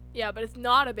 Yeah, but it's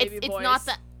not a baby voice. It's not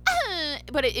the,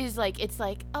 but it is, like, it's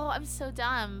like, oh, I'm so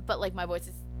dumb. But, like, my voice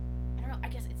is, I don't know, I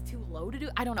guess it's too low to do.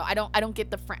 I don't know. I don't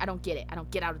get I don't get it. I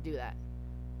don't get how to do that.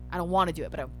 I don't want to do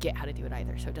it, but I don't get how to do it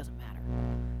either, so it doesn't matter.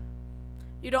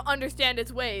 You don't understand its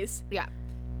ways. Yeah.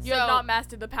 You have not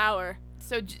mastered the power.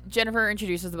 So Jennifer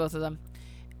introduces the both of them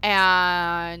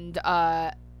and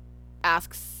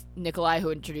asks Nikolai,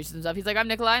 who introduces himself. He's like, I'm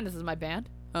Nikolai, and this is my band.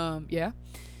 Yeah.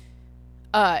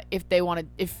 If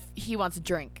he wants a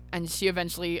drink. And she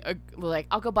eventually, like,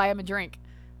 I'll go buy him a drink.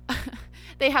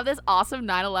 They have this awesome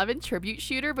 9/11 tribute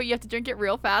shooter, but you have to drink it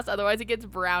real fast, otherwise it gets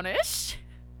brownish.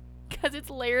 Because it's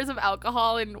layers of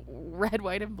alcohol in red,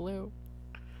 white, and blue.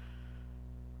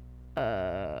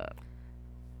 Oh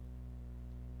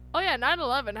yeah,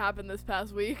 9/11 happened this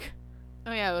past week.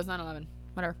 Oh yeah, it was 9/11.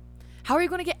 Whatever. How are you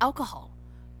going to get alcohol?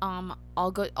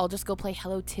 I'll just go play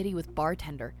Hello Titty with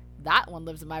Bartender. That one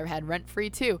lives in my head rent free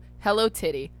too. Hello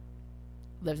Titty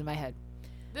lives in my head.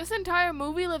 This entire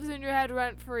movie lives in your head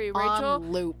rent free, Rachel.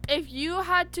 On loop. If you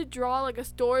had to draw like a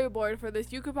storyboard for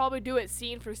this, you could probably do it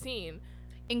scene for scene.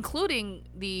 Including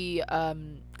the,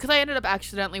 because I ended up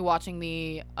accidentally watching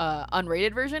the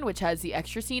unrated version, which has the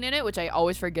extra scene in it, which I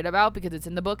always forget about because it's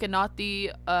in the book and not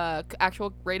the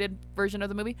actual rated version of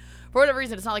the movie. For whatever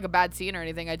reason, it's not like a bad scene or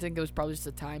anything. I think it was probably just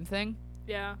a time thing.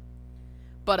 Yeah.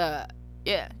 But,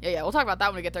 yeah. We'll talk about that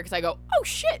when we get there because I go, oh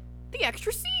shit, the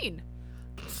extra scene.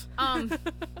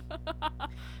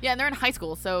 Yeah, and they're in high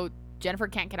school, so Jennifer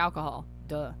can't get alcohol.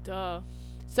 Duh.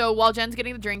 So while Jen's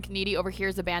getting the drink, Needy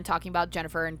overhears the band talking about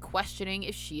Jennifer and questioning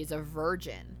if she is a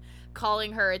virgin,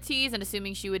 calling her a tease and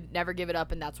assuming she would never give it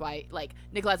up, and that's why, like,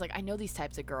 Nikolai's like, I know these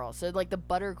types of girls. So, like, the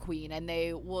butter queen, and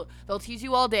they'll tease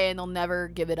you all day, and they'll never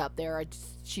give it up.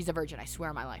 She's a virgin, I swear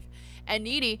on my life. And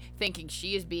Needy, thinking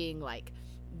she is being, like,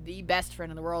 the best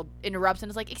friend in the world, interrupts and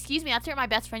is like, excuse me, that's not my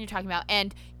best friend you're talking about.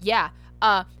 And, yeah,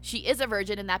 she is a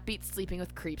virgin, and that beats sleeping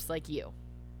with creeps like you.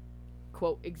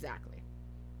 Quote, exactly.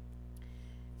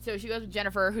 So she goes with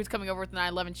Jennifer, who's coming over with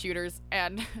 9/11 shooters,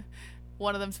 and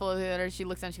one of them's full of the other. She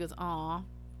looks down and she goes, "Aw,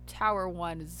 Tower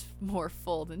 1 is more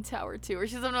full than Tower 2." Or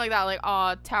she's something like that, like,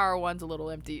 "Aw, Tower 1's a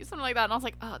little empty." Something like that. And I was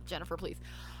like, "Oh, Jennifer, please."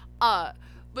 But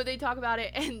they talk about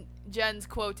it, and Jen's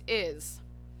quote is,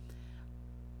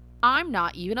 "I'm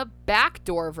not even a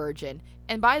backdoor virgin."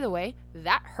 And by the way,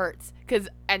 that hurts.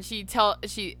 And she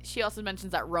also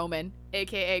mentions that Roman,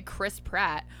 a.k.a. Chris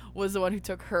Pratt, was the one who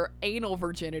took her anal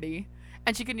virginity.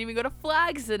 And she couldn't even go to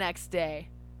Flags the next day.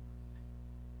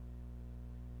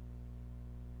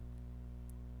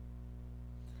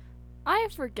 I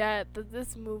forget that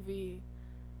this movie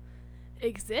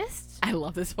exists. I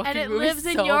love this fucking and it movie lives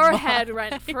in so your much. head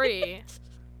rent free.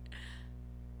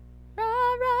 Rah,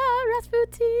 rah,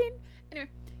 Rasputin. Anyway,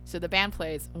 so the band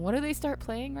plays. What do they start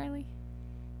playing, Riley?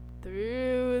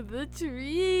 Through the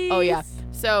trees. Oh, yeah.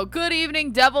 So, Good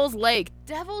Evening, Devil's Lake.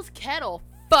 Devil's Kettle.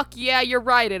 Fuck yeah, you're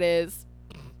right, it is.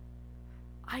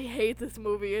 I hate this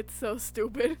movie. It's so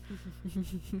stupid.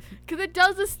 Because it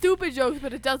does the stupid jokes,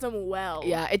 but it does them well.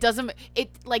 Yeah, it doesn't.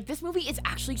 This movie is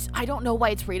actually. I don't know why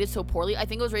it's rated so poorly. I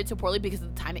think it was rated so poorly because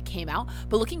of the time it came out.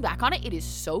 But looking back on it, it is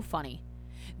so funny.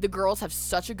 The girls have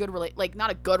such a good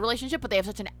not a good relationship, but they have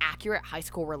such an accurate high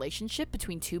school relationship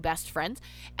between two best friends,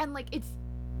 and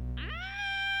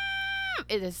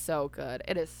it is so good.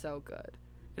 It is so good.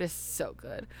 It is so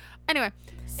good. Anyway,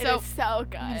 so it is so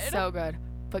good. It's so good.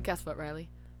 But guess what, Riley?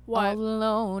 What? All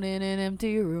alone in an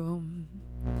empty room.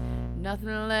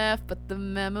 Nothing left but the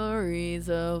memories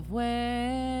of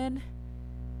when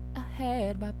I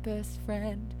had my best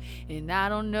friend. And I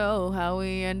don't know how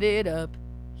we ended up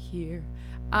here.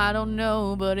 I don't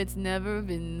know, but it's never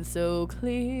been so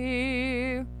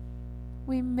clear.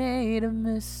 We made a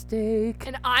mistake.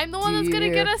 And I'm the one that's gonna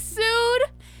get us sued?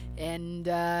 And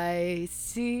I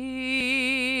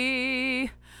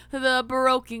see the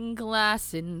broken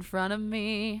glass in front of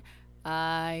me.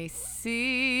 I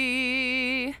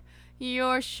see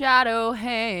your shadow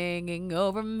hanging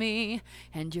over me,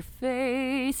 and your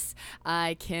face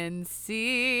I can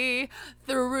see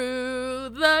through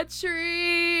the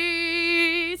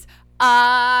trees.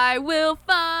 I will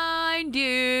find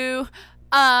you.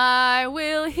 I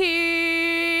will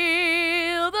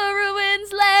heal the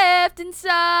ruins left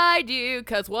inside you.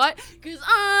 'Cause what? 'Cause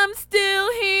I'm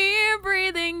still here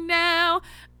breathing now.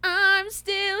 I'm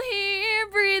still here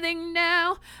breathing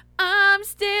now. I'm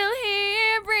still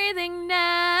here breathing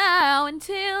now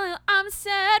until I'm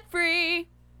set free.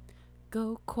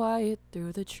 Go quiet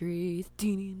through the trees.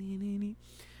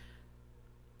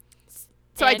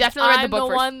 So I definitely read the book I'm the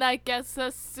first. one that gets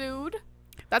us sued.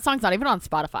 That song's not even on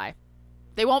Spotify.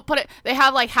 They won't put it. They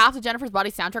have like half the Jennifer's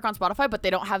Body soundtrack on Spotify, but they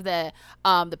don't have the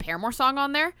Paramore song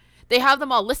on there. They have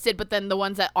them all listed, but then the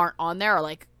ones that aren't on there are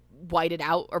like whited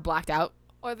out or blacked out.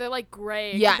 Or they're like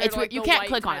gray. Yeah, compared it's to, like, you the can't white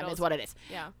click on titles. them. Is what it is.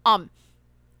 Yeah.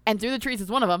 And Through the Trees is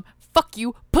one of them. Fuck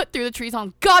you. Put Through the Trees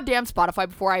on goddamn Spotify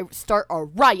before I start a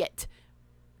riot.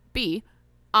 B.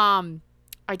 I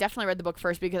definitely read the book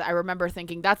first because I remember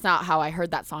thinking that's not how I heard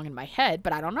that song in my head,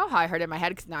 but I don't know how I heard it in my head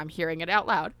because now I'm hearing it out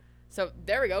loud. So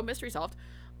there we go, mystery solved.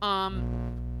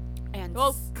 And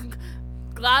Well,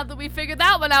 glad that we figured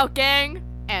that one out, gang.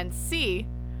 And C,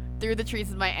 Through the Trees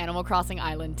is my Animal Crossing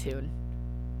Island tune.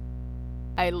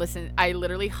 I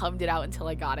literally hummed it out until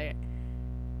I got it.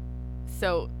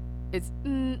 So it's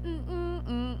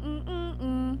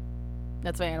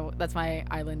that's my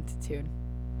island tune.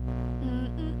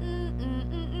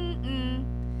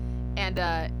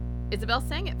 And Isabel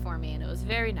sang it for me, and it was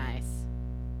very nice.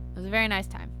 It was a very nice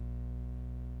time.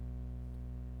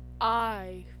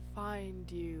 I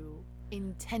find you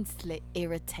Intensely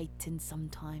irritating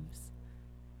sometimes.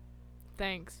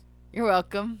 Thanks. You're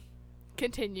welcome.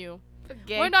 Continue.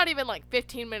 Okay. We're not even like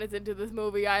 15 minutes into this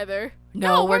movie either.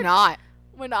 No, we're not.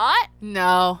 We're not?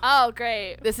 No. Oh,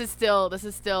 great. This is still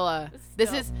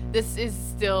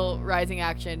rising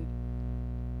action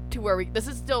to where this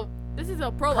is still This is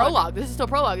a prologue. This is still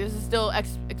prologue. This is still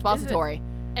expository.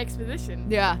 Exposition.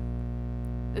 Yeah.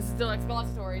 This is still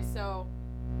expository. So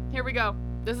here we go.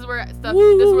 This is where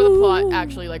the plot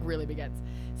actually like really begins.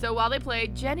 So while they play,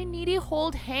 Jen and Needy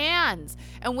hold hands.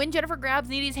 And when Jennifer grabs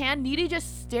Needy's hand, Needy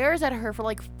just stares at her for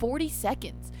like 40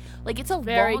 seconds. Like, it's a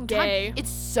Very long gay. time.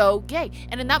 It's so gay.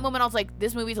 And in that moment, I was like,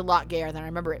 this movie's a lot gayer than I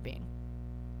remember it being.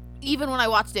 Even when I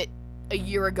watched it a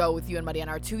year ago with you and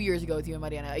Mariana, or 2 years ago with you and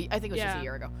Mariana. I think it was just a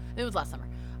year ago. It was last summer.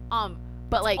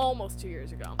 But like almost 2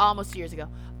 years ago. Almost 2 years ago.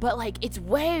 But like, it's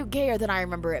way gayer than I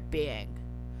remember it being.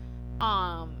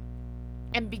 And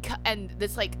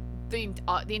this like the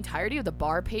entirety of the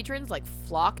bar patrons like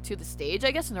flock to the stage,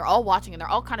 I guess, and they're all watching and they're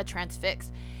all kind of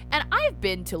transfixed. And I've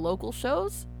been to local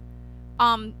shows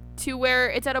to where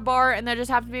it's at a bar and there just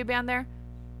happens to be a band there.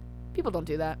 People don't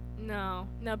do that. No,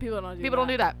 people don't do that. People don't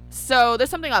do that. So there's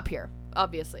something up here,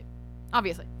 obviously.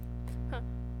 Obvious.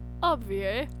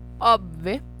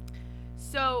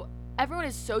 So everyone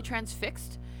is so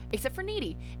transfixed except for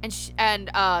Needy,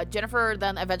 and Jennifer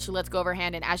then eventually lets go of her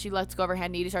hand, and as she lets go of her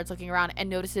hand, Needy starts looking around and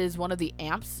notices one of the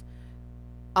amps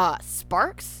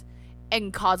sparks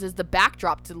and causes the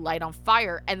backdrop to light on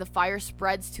fire, and the fire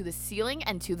spreads to the ceiling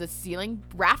and to the ceiling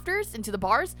rafters and to the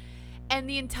bars, and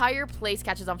the entire place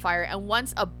catches on fire. And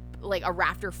once a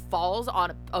rafter falls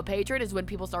on a patron is when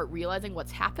people start realizing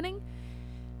what's happening,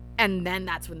 and then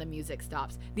that's when the music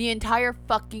stops. The entire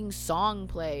fucking song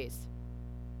plays.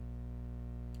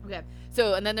 Okay,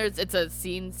 so and then it's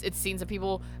scenes of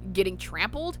people getting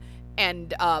trampled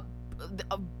and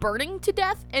burning to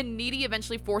death, and Needy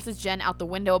eventually forces Jen out the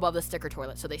window above the sticker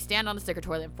toilet. So they stand on the sticker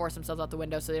toilet and force themselves out the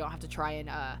window so they don't have to try and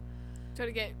try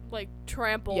to get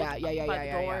trampled by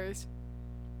the doors.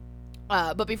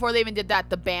 But before they even did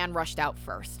that, the band rushed out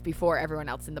first before everyone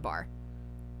else in the bar.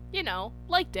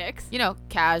 Like dicks.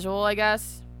 Casual, I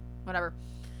guess. Whatever.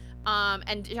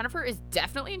 And Jennifer is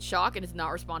definitely in shock and is not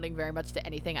responding very much to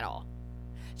anything at all.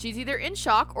 She's either in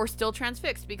shock or still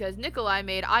transfixed because Nikolai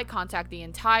made eye contact the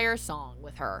entire song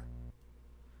with her.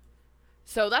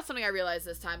 So that's something I realized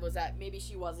this time, was that maybe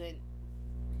she wasn't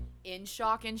in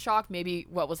shock. Maybe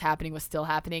what was happening was still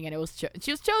happening, and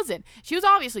she was chosen. She was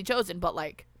obviously chosen, but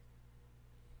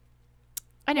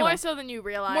anyway. More so than you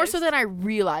realized. More so than I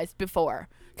realized before.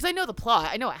 Because I know the plot.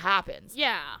 I know what happens.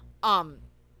 Yeah.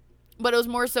 But it was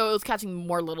more so, it was catching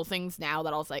more little things now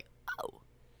that I was like, oh.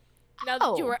 Now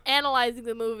that you were analyzing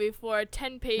the movie for a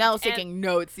 10-page... Now I was taking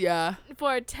notes, yeah.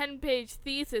 For a 10-page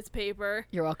thesis paper.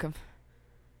 You're welcome.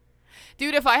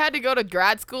 Dude, if I had to go to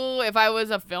grad school, if I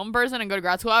was a film person and go to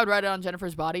grad school, I would write it on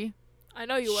Jennifer's body. I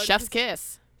know you would. Chef's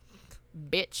kiss.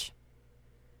 Bitch.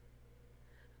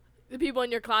 The people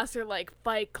in your class are like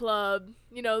Fight Club,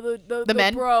 the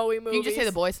men? bro-y movies. You can just say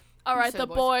the boys. All right, the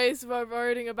boys were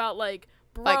writing about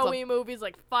bro-y movies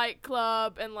like Fight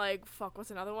Club and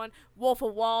what's another one? Wolf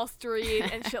of Wall Street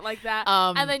and shit like that.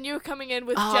 And then you're coming in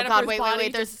with Jennifer's body.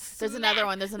 Wait. There's another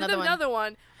one. There's another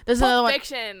one. There's another one.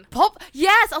 Fiction.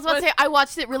 Yes, I was about to say, I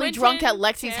watched it really Quentin drunk at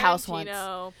Lexi's house once.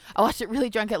 Tarantino. I watched it really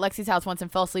drunk at Lexi's house once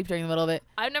and fell asleep during the middle of it.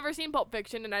 I've never seen Pulp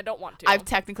Fiction and I don't want to. I've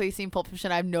technically seen Pulp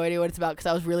Fiction. I have no idea what it's about because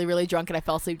I was really, really drunk and I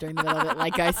fell asleep during the middle of it,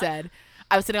 like I said.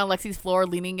 I was sitting on Lexi's floor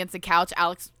leaning against the couch.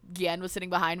 Alex Guillen was sitting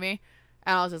behind me.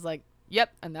 And I was just like,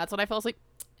 yep. And that's when I fell asleep.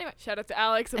 Anyway, shout out to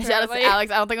Alex. Apparently. Shout out to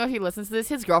Alex. I don't think if he listens to this,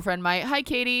 his girlfriend might. Hi,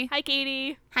 Katie. Hi,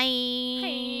 Katie.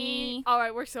 Hi. All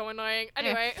right, we're so annoying.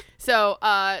 Anyway. So,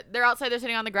 they're outside. They're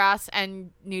sitting on the grass,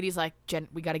 and Needy's like, Jen,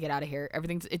 we got to get out of here.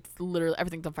 Everything's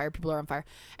on fire. People are on fire.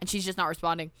 And she's just not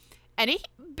responding. And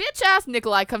bitch-ass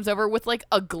Nikolai comes over with,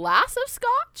 a glass of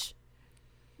scotch.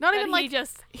 Not even, he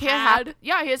just had.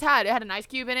 Yeah, he just had. It had an ice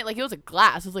cube in it. It was a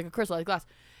glass. It was like a crystallized glass.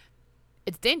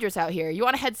 It's dangerous out here. You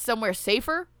want to head somewhere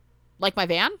safer? Like my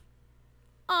van?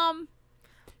 No.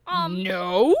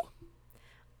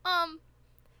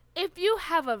 If you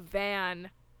have a van.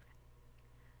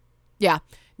 Yeah.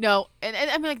 No. And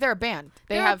I mean, they're a band.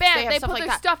 They put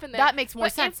their stuff in there. That makes more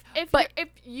sense. If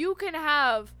you can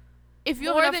have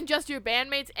more than just your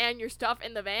bandmates and your stuff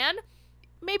in the van,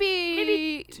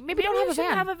 maybe don't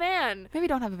have a van. Maybe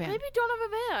don't have a van. Maybe don't have a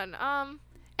van.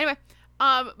 Anyway.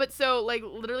 But so,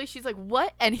 literally, she's like,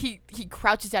 what? And he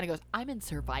crouches down and goes, I'm in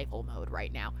survival mode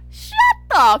right now. Shut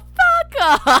the fuck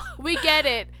up! We get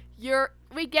it.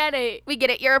 We get it.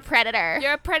 You're a predator.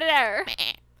 You're a predator.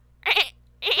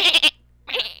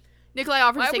 Nikolai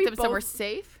offers to take them somewhere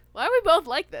safe. Why are we both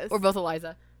like this? We're both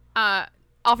Eliza.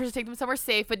 Offers to take them somewhere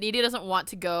safe, but Needy doesn't want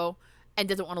to go and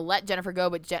doesn't want to let Jennifer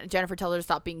go, but Jennifer tells her to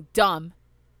stop being dumb,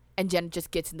 and Jen just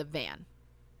gets in the van.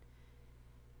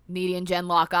 Needy and Jen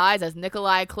lock eyes as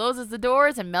Nikolai closes the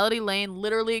doors and Melody Lane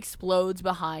literally explodes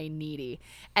behind Needy.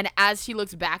 And as she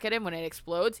looks back at him when it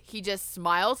explodes, he just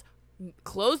smiles,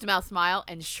 closed mouth smile,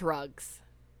 and shrugs.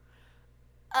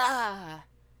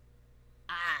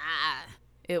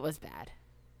 It was bad.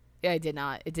 Yeah,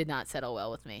 it did not settle well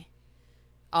with me.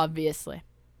 Obviously.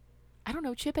 I don't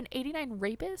know, Chip, an 89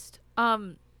 rapist?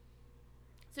 So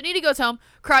Needy goes home,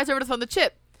 cries over the phone to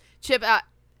Chip. Chip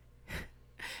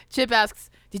asks,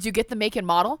 did you get the make and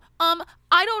model?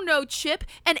 I don't know, Chip.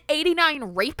 An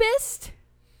 89 rapist?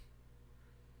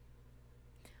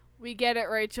 We get it,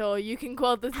 Rachel. You can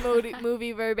quote this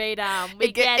movie verbatim.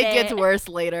 It gets worse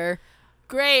later.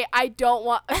 Great. I don't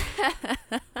want...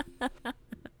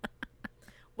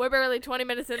 we're barely 20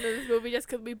 minutes into this movie just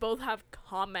because we both have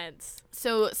comments.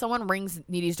 So someone rings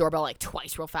Needy's doorbell like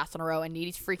twice real fast in a row, and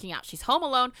Needy's freaking out. She's home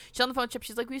alone. She's on the phone with Chip.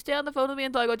 She's like, will you stay on the phone with me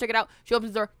until I go check it out? She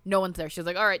opens the door. No one's there. She's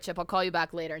like, all right, Chip, I'll call you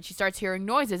back later. And she starts hearing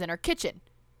noises in her kitchen.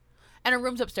 And her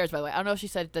room's upstairs, by the way. I don't know if she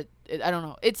said that. I don't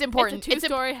know. It's important. It's a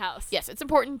two-story house. Yes, it's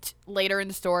important later in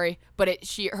the story, but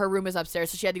her room is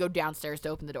upstairs, so she had to go downstairs to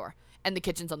open the door. And the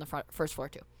kitchen's on the first floor,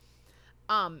 too.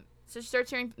 So she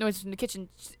starts hearing noises from the kitchen.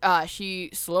 She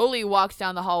slowly walks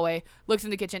down the hallway, looks in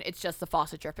the kitchen. It's just the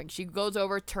faucet dripping. She goes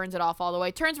over, turns it off all the way,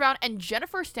 turns around, and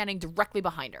Jennifer's standing directly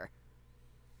behind her.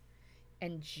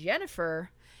 And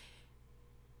Jennifer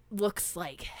looks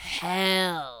like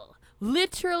hell.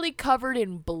 Literally covered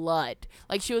in blood.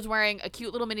 Like she was wearing a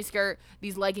cute little mini skirt,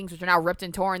 these leggings, which are now ripped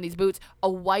and torn, these boots, a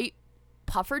white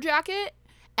puffer jacket,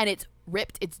 and it's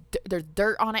ripped. There's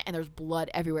dirt on it, and there's blood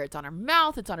everywhere. It's on her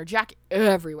mouth, it's on her jacket,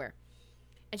 everywhere.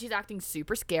 And she's acting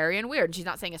super scary and weird. And she's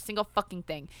not saying a single fucking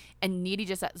thing. And Needy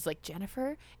just is like,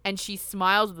 Jennifer? And she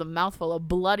smiles with a mouthful of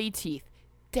bloody teeth.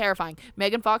 Terrifying.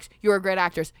 Megan Fox, you're a great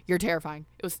actress. You're terrifying.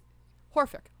 It was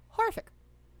horrific. Horrific.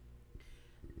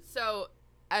 So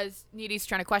as Needy's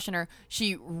trying to question her,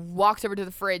 she walks over to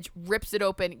the fridge, rips it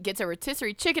open, gets a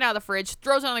rotisserie chicken out of the fridge,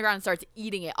 throws it on the ground, and starts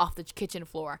eating it off the kitchen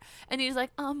floor. And Needy's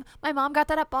like, my mom got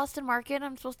that at Boston Market.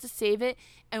 I'm supposed to save it.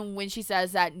 And when she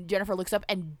says that, Jennifer looks up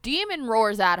and demon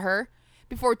roars at her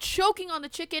before choking on the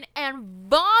chicken and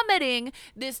vomiting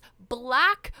this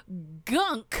black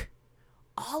gunk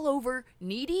all over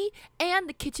Needy and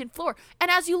the kitchen floor.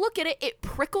 And as you look at it, it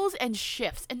prickles and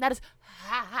shifts. And that is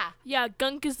Yeah,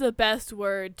 gunk is the best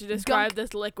word to describe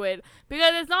this liquid,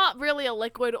 because it's not really a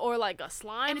liquid or like a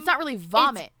slime, and it's not really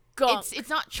vomit. It's gunk. It's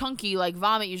not chunky like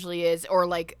vomit usually is, or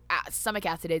like stomach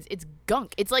acid is. It's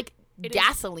gunk. It's like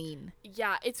gasoline.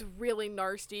 Yeah, it's really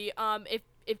nasty.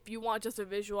 If you want just a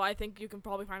visual, I think you can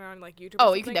probably find it on like YouTube.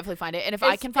 Oh, you can definitely find it, and if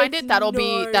I can find it, that'll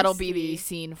be the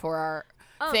scene for our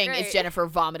thing. Great. Is Jennifer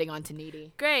vomiting onto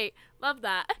Needy. Great, love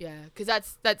that. Yeah, because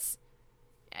that's.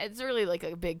 It's really like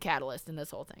a big catalyst in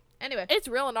this whole thing. Anyway. It's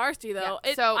real nasty, though.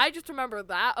 Yeah, so I just remember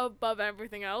that above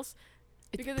everything else.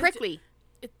 It's prickly.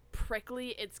 It's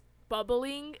prickly. It's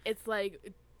bubbling. It's like...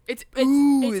 It's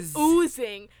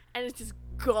oozing. And it's just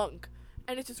gunk.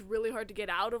 And it's just really hard to get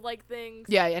out of, like, things.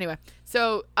 Yeah, anyway.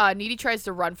 So, Needy tries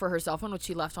to run for her cell phone, which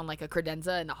she left on, like, a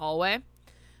credenza in the hallway.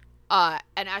 And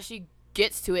as she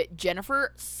gets to it,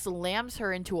 Jennifer slams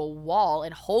her into a wall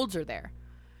and holds her there.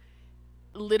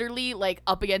 Literally, like,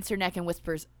 up against her neck and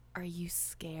whispers, "Are you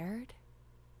scared?"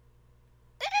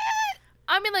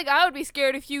 I mean, like, I would be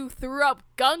scared if you threw up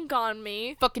gunk on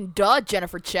me. Fucking duh,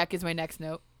 Jennifer Check is my next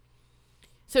note.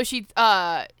 So she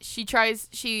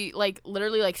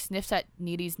literally, like, sniffs at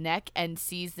Needy's neck and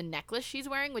sees the necklace she's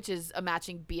wearing, which is a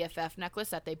matching BFF necklace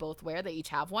that they both wear. They each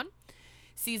have one.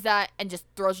 Sees that and just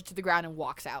throws her to the ground and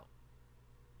walks out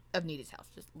of Needy's house.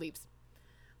 Just leaves.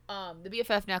 The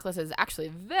BFF necklace is actually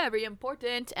very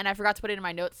important, and I forgot to put it in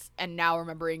my notes, and now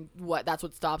remembering that's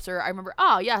what stops her. I remember,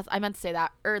 oh, yes, I meant to say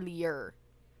that earlier.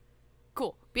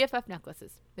 Cool. BFF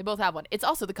necklaces. They both have one. It's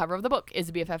also the cover of the book, is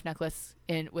a BFF necklace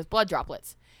with blood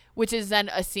droplets, which is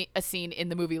then a scene in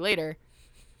the movie later.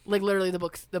 Like, literally the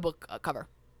book cover.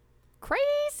 Crazy!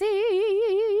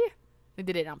 They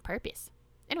did it on purpose.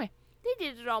 Anyway. They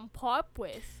did it on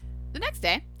purpose. The next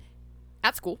day,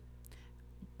 at school,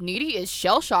 Needy is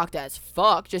shell-shocked as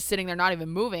fuck, just sitting there not even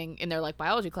moving in their, like,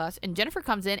 biology class. And Jennifer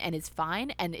comes in and is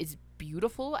fine and is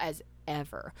beautiful as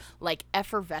ever. Like,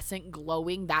 effervescent,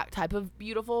 glowing, that type of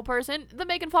beautiful person. The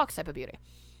Megan Fox type of beauty.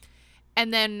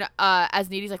 And then,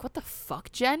 as Needy's like, what the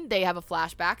fuck, Jen? They have a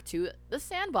flashback to the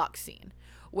sandbox scene.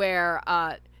 Where,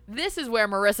 this is where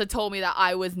Marissa told me that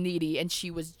I was Needy and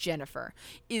she was Jennifer.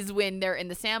 Is when they're in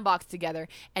the sandbox together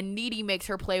and Needy makes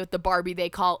her play with the Barbie they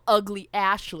call Ugly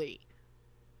Ashley.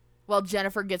 While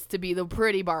Jennifer gets to be the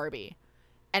pretty Barbie.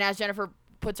 And as Jennifer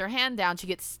puts her hand down, she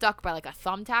gets stuck by, like, a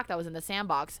thumbtack that was in the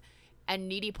sandbox. And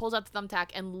Needy pulls out the thumbtack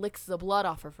and licks the blood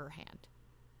off of her hand.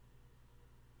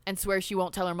 And swears she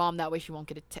won't tell her mom, that way she won't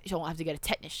have to get a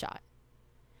tetanus shot.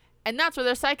 And that's where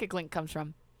their psychic link comes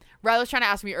from. Riley was trying to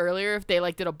ask me earlier if they,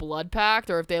 like, did a blood pact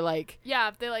or if they, like... Yeah,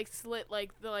 if they, like, slit,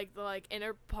 like, the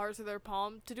inner parts of their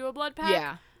palm to do a blood pact.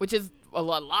 Yeah, which is a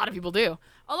lot of people do.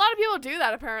 A lot of people do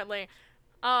that, apparently.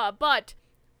 But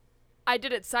I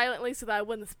did it silently so that I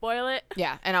wouldn't spoil it.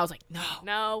 Yeah, and I was like, no.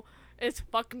 No, it's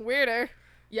fucking weirder.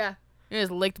 Yeah. It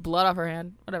just licked blood off her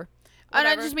hand. Whatever. And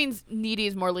that just means Needy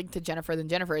is more linked to Jennifer than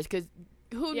Jennifer is, because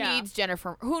who needs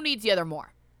Jennifer? Who needs the other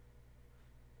more?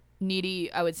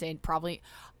 Needy, I would say, probably.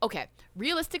 Okay,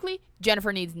 realistically,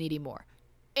 Jennifer needs Needy more.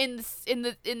 in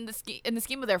the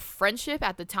scheme of their friendship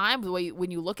at the time, the way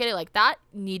when you look at it like that,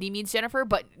 Needy means Jennifer,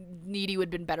 but Needy would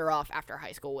have been better off after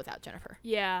high school without Jennifer.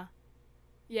 Yeah.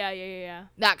 Yeah.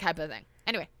 That type of thing.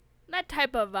 Anyway, That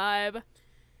type of vibe.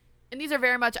 and these are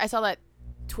very much. I saw that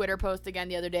Twitter post again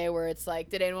the other day where it's like,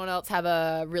 did anyone else have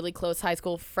a really close high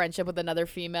school friendship with another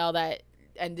female that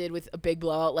ended with a big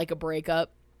blowout, like a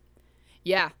breakup?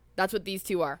 Yeah, that's what these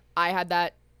two are. I had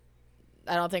that.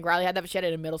 I don't think Riley had that, but she had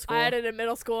it in middle school. I had it in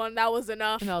middle school, and that was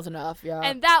enough. And that was enough, yeah.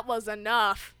 And that was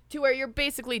enough. To where you're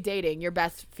basically dating your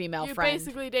best female friend. You're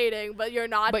basically dating, but you're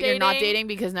not But dating. you're not dating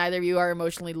because neither of you are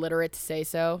emotionally literate to say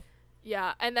so.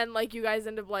 Yeah, and then, like, you guys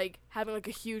end up, like, having, like,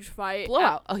 a huge fight.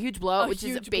 Blowout. A huge blowout, which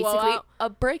is basically a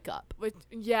breakup.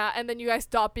 Yeah, and then you guys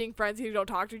stop being friends and you don't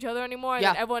talk to each other anymore. And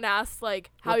Yeah. then everyone asks,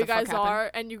 like, how What you the fuck guys are,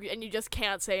 and you just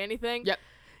can't say anything. Yep.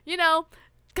 You know,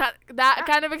 that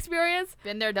kind of experience.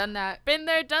 Been there, done that. Been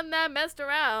there, done that, messed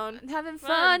around. Having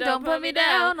fun, don't put me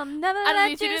down. I'll never I don't let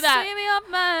need to you do that. see me off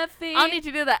my feet. I don't need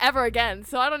to do that ever again.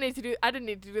 So I didn't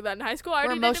need to do that in high school. I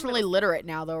We're already did it in emotionally middle- literate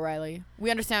now, though, Riley. We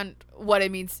understand what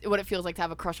it means, what it feels like to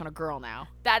have a crush on a girl now.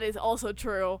 That is also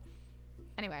true.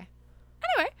 Anyway,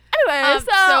 Anyway,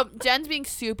 so Jen's being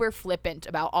super flippant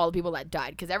about all the people that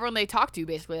died because everyone they talked to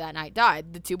basically that night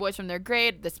died. The 2 boys from their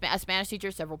grade, a Spanish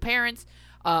teacher, several parents,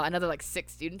 another like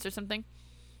 6 students or something.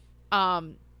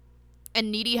 And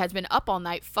Needy has been up all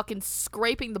night fucking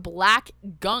scraping the black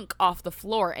gunk off the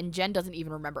floor, and Jen doesn't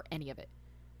even remember any of it.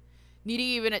 Needy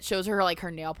even, it shows her like her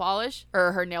nails,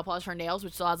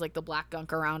 which still has like the black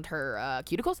gunk around her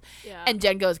cuticles. yeah. And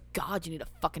Jen goes, God, you need a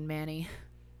fucking Manny.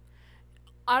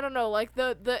 I don't know, like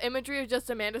the imagery of just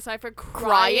Amanda Seyfried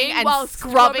Crying and while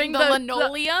scrubbing the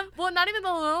linoleum. well, not even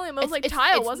the linoleum. It was like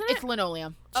tile, wasn't it? It's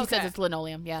linoleum. She says Okay. it's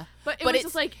linoleum, yeah. But it but was it's-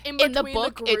 just like in In the between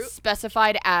book, group. it's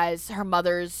specified as her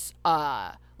mother's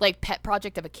like pet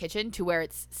project of a kitchen, to where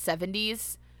it's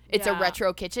 70s. It's a Yeah.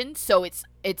 retro kitchen, so it's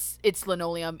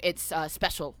linoleum. It's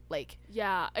special, like.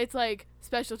 Yeah, it's like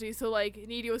specialty. So like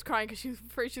Needy was crying because she was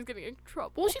afraid she was getting in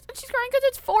trouble. Well, she's crying because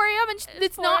it's 4 a.m. and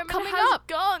it's 4 not a.m. and it coming has up.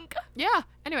 Gunk. Yeah.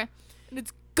 Anyway, And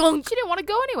it's gunk. she didn't want to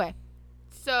go anyway.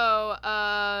 So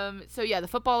yeah, the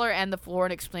footballer and the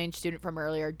Florida exchange student from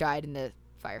earlier died in the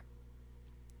fire.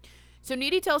 So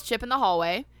Needy tells Chip in the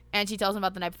hallway, and she tells him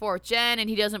about the night before with Jen, and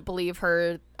he doesn't believe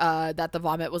her that the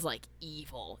vomit was like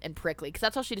evil and prickly, because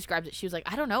that's how she describes it. She was like,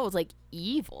 I don't know, it was like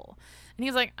evil. And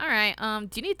he's like, all right,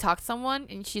 do you need to talk to someone?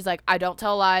 And she's like, I don't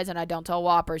tell lies and I don't tell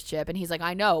whoppers, Chip. And he's like,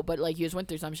 I know, but like you just went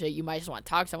through some shit. You might just want to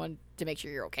talk to someone to make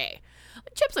sure you're okay.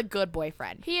 Chip's a good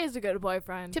boyfriend. He is a good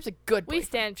boyfriend. Chip's a good We boyfriend.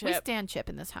 stand Chip. We stand Chip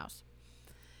in this house.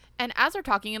 And as they're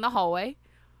talking in the hallway,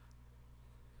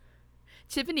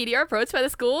 Chip and Needy are approached by the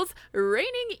school's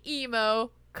reigning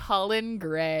emo, Colin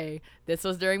Gray. This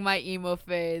was during my emo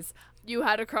phase. You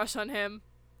had a crush on him.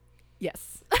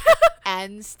 Yes.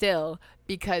 And still,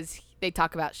 because they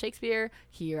talk about Shakespeare,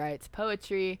 he writes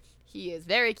poetry, he is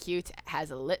very cute,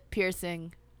 has a lip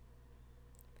piercing.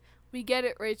 We get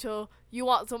it, Rachel. You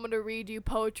want someone to read you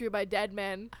poetry by dead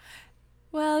men.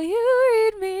 Well,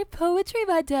 you read me poetry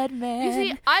by dead man. You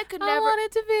see, I could never. I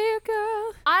wanted to be a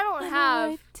girl. I don't in a have.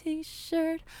 white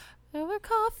t-shirt over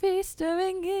coffee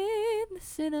stirring in the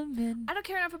cinnamon. I don't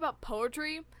care enough about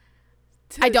poetry.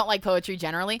 I don't like poetry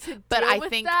generally, To but deal I with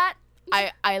think that.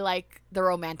 I like the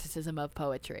romanticism of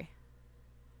poetry.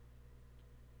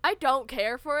 I don't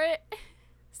care for it.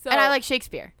 So And I like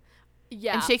Shakespeare.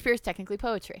 yeah. And Shakespeare is technically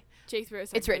poetry. Shakespeare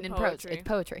is It's written in prose. poetry. It's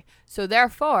poetry. So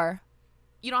therefore,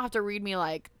 you don't have to read me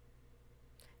like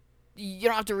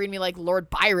Lord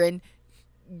Byron.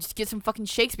 Just get some fucking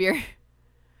Shakespeare.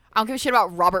 I don't give a shit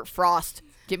about Robert Frost.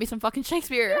 Give me some fucking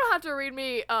Shakespeare. You don't have to read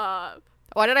me.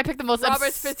 Why did I pick the most Robert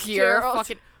obscure Fitzgerald.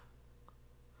 fucking...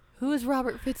 Who is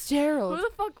Robert Fitzgerald? Who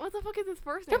the fuck? What the fuck is his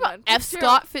first Talk name? about then? F.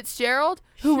 Scott Fitzgerald,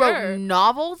 who Sure. wrote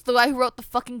novels, the guy who wrote the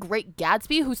fucking Great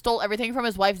Gatsby, who stole everything from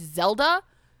his wife Zelda.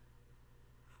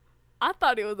 I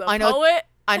thought he was a I know- poet.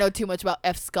 I know too much about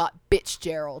F. Scott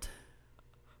Fitzgerald.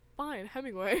 Fine,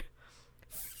 Hemingway.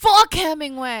 Fuck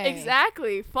Hemingway.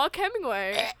 Exactly. Fuck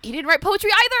Hemingway. He didn't write poetry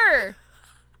either.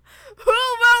 Who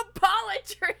wrote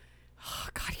poetry? Oh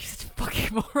God, you're such a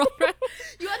fucking moron.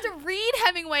 You had to read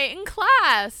Hemingway in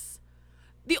class.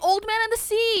 The Old Man and the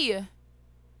Sea.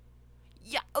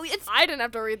 Yeah, it's I didn't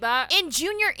have to read that. in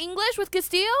junior English with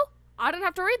Castillo. I didn't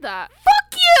have to read that.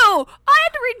 Fuck you! I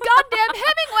had to read goddamn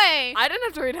Hemingway. I didn't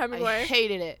have to read I Hemingway.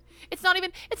 hated it. It's not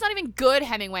even good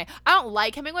Hemingway. I don't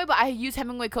like Hemingway, but I use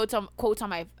Hemingway quotes on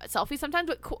my selfies sometimes.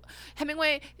 But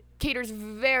Hemingway caters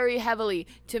very heavily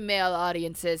to male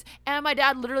audiences, and my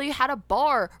dad literally had a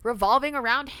bar revolving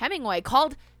around Hemingway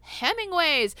called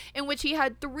Hemingway's, in which he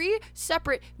had 3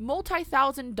 separate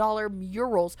multi-$1,000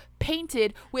 murals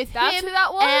painted with That's him who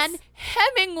that was? and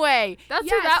Hemingway. That's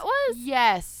who that was?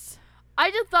 Yes. I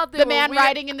just thought they The were man weird.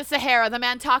 riding in the Sahara, the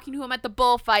man talking to him at the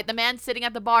bullfight, the man sitting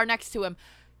at the bar next to him.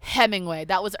 Hemingway.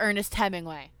 That was Ernest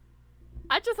Hemingway.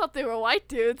 I just thought they were white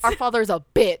dudes. Our father's a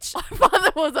bitch. Our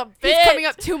father was a bitch. He's coming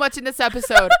up too much in this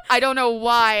episode. I don't know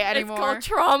why anymore. It's called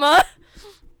trauma.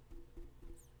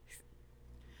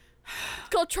 It's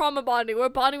called trauma bonding. We're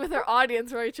bonding with our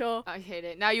audience, Rachel. I hate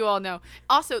it. Now you all know.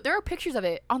 Also, there are pictures of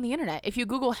it on the internet. If you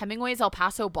Google Hemingway's El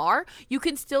Paso bar, you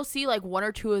can still see like 1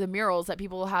 or 2 of the murals that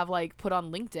people have like put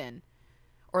on LinkedIn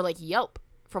or like Yelp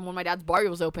from when my dad's bar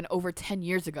was open over 10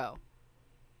 years ago.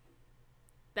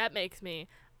 That makes me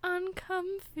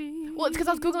uncomfy. Well, it's because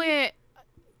I was Googling it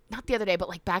not the other day, but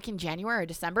like back in January or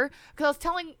December, because I was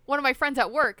telling one of my friends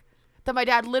at work that my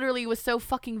dad literally was so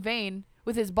fucking vain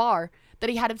with his bar that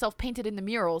he had himself painted in the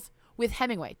murals with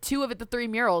Hemingway. 2 of the 3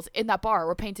 murals in that bar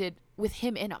were painted with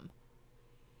him in them.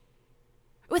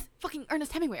 With fucking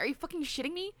Ernest Hemingway. Are you fucking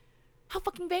shitting me? How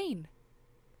fucking vain.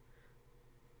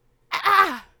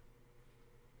 Ah!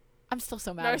 I'm still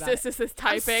so mad about it. Narcissist is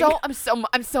typing. I'm so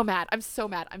mad. I'm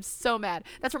so mad.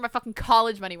 That's where my fucking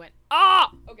college money went.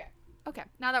 Ah! Okay.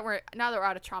 Now that we're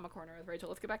out of trauma corner with Rachel,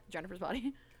 let's get back to Jennifer's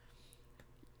body.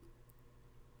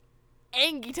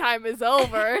 Angie time is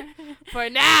over for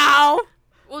now.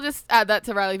 We'll just add that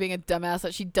to Riley being a dumbass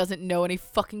that she doesn't know any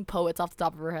fucking poets off the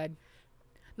top of her head.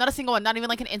 Not a single one. Not even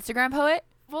like an Instagram poet.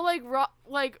 Well, like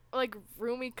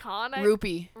Rumi Khan.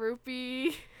 Rupi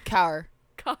Kaur.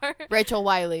 Kaur. Rachel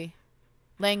Wiley.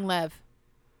 Lang Lev.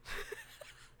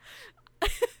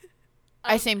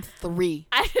 I named 3.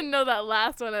 I didn't know that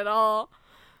last one at all.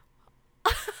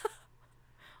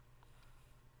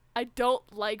 I don't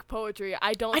like poetry.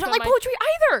 I don't like poetry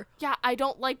either. Yeah, I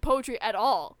don't like poetry at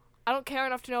all. I don't care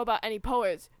enough to know about any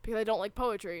poets because I don't like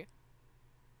poetry.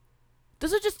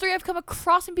 Those are just 3 I've come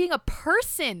across in being a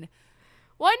person.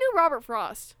 Well, I knew Robert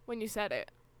Frost when you said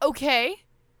it. Okay.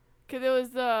 Cause it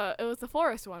was the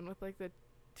forest one with like the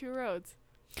 2 roads.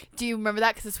 Do you remember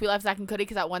that? Because the Sweet Life Zach and Cody,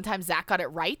 because at one time Zach got it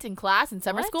right in class in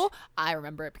summer What? school. I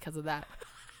remember it because of that.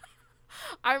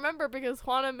 I remember because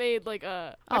Juana made like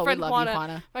a We love you,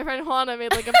 Juana. My friend Juana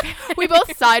made like a We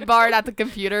both sidebarred at the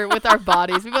computer with our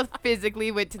bodies. We both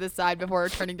physically went to the side before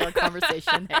returning to our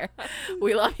conversation there.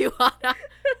 We love you, Juana.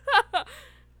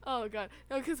 Oh god.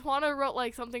 No, because Juana wrote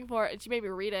like something for it and she made me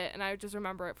read it and I just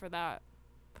remember it for that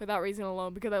reason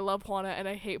alone because I love Juana and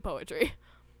I hate poetry.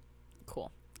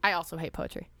 Cool. I also hate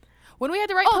poetry. When we had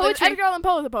to write there's poetry. Edgar Allan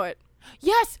Poe is a poet.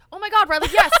 Yes. Oh my god, Riley.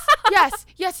 Yes.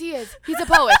 Yes, he is. He's a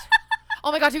poet.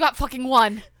 Oh my god, you got fucking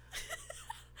 1.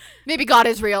 Maybe God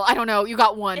is real. I don't know. You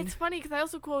got 1. It's funny because I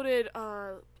also quoted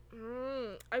I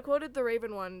quoted the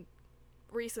Raven one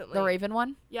recently. The Raven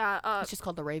one? Yeah. It's just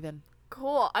called The Raven.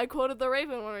 Cool. I quoted the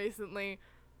Raven one recently.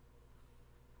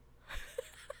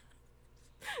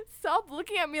 Stop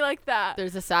looking at me like that.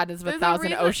 There's a sadness of There's a a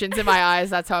thousand reason- oceans in my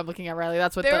eyes. That's how I'm looking at Riley.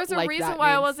 That's what There's a like reason that why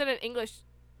I means. wasn't an English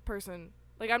person.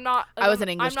 Like I'm not. Like, I was an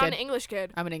English I'm not kid. an English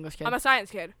kid. I'm an English kid. I'm a science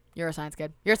kid. You're a science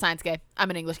kid. You're a science gay. I'm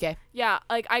an English gay. Yeah,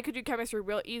 like I could do chemistry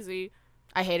real easy.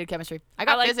 I hated chemistry. I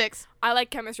got like- physics. I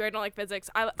like chemistry. I don't like physics.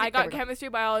 I There got we go. chemistry,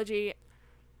 biology.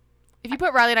 If you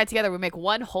put Riley and I together, we make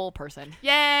one whole person.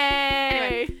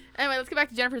 Yay! Anyway, let's get back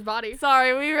to Jennifer's body.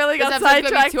 Sorry, we really This got episode's gonna be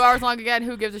sidetracked. 2 hours long again.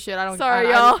 Who gives a shit? I don't. Sorry,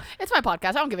 I- y'all. It's my podcast.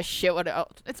 I don't give a shit what.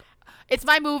 It's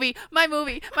my movie. My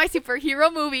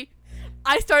superhero movie.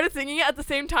 I started singing it at the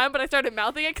same time, but I started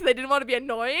mouthing it because I didn't want to be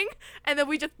annoying. And then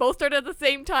we just both started at the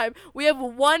same time. We have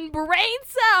one brain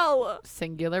cell.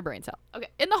 Singular brain cell. Okay.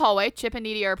 In the hallway, Chip and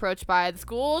Needy are approached by the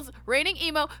school's reigning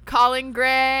emo, Colin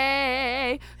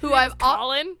Gray, who I've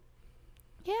Colin.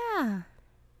 Yeah.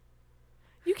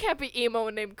 You can't be emo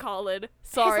and named Colin.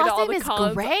 Sorry His to last all name the is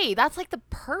Collins. Gray. That's like the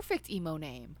perfect emo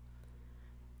name.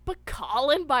 But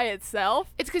Colin by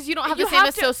itself? It's because you don't have You the same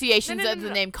have to- associations no, as the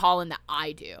no. name Colin that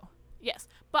I do. Yes.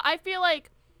 But I feel like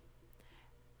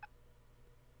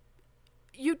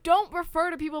you don't refer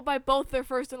to people by both their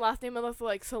first and last name unless they're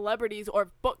like celebrities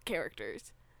or book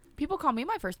characters. People call me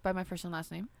by my first and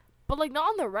last name. But like not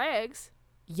on the regs.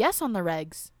 Yes, on the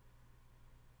regs.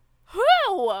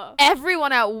 Who?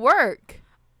 Everyone at work.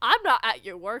 I'm not at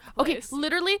your Okay, workplace.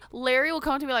 literally, Larry will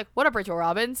come to me like, "What up, Rachel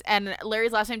Robbins?" And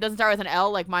Larry's last name doesn't start with an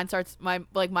L. Like mine starts. My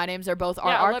names are both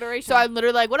Yeah, RR. alliteration. So I'm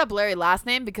literally like, "What up, Larry?" Last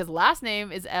name because last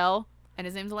name is L and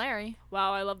his name's Larry.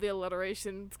 Wow, I love the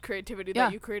alliteration creativity Yeah.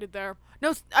 that you created there.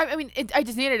 No, I mean, I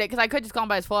just needed it because I could just call him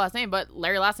by his full last name, but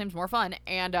Larry last name's more fun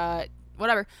and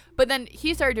whatever. But then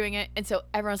he started doing it, and so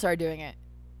everyone started doing it.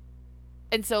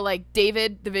 And so like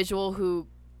David, the visual who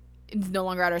is no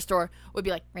longer at our store, would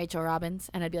be like Rachel Robbins,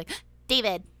 and I'd be like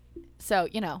David. So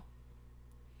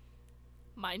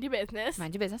Mind your business.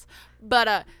 mind your business.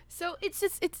 But so it's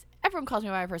everyone calls me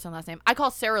by my first and last name. I call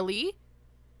Sarah Lee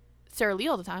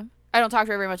all the time. I don't talk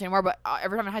to her very much anymore, but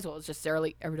every time in high school, it's just Sarah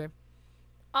Lee every day.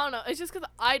 I don't know. It's just because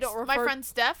I don't refer. My friend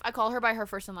Steph, I call her by her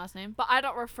first and last name. But I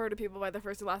don't refer to people by their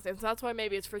first and last name, so that's why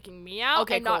maybe it's freaking me out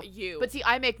Okay, and cool. not you. But see,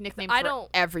 I make nicknames for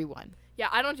everyone. Yeah,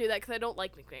 I don't do that because I don't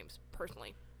like nicknames,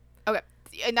 personally. Okay.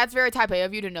 And that's very type A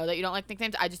of you to know that you don't like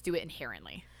nicknames. I just do it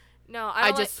inherently. No,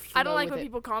 I don't flow like with when it.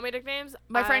 people call me nicknames.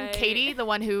 My friend Katie, the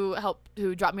one who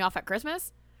dropped me off at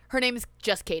Christmas, her name is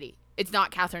just Katie. It's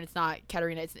not Catherine. It's not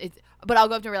Katerina. But I'll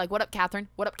go up to her like, what up, Catherine?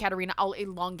 What up, Katerina? I'll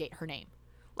elongate her name.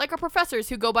 Like our professors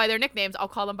who go by their nicknames, I'll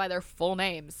call them by their full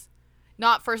names.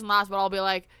 Not first and last, but I'll be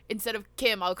like, instead of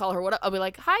Kim, I'll call her what up. I'll be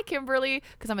like, hi, Kimberly,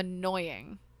 because I'm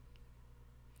annoying.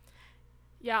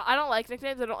 Yeah, I don't like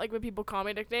nicknames. I don't like when people call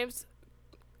me nicknames.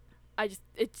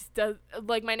 It just does,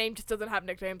 like, my name just doesn't have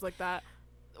nicknames like that.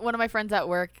 One of my friends at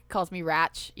work calls me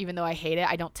Ratch, even though I hate it.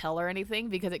 I don't tell her anything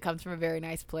because it comes from a very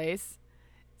nice place.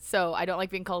 So I don't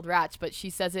like being called Ratch, but she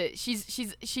says it.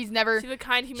 She's never. She's a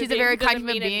kind human. She's being a very who kind doesn't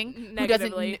human mean being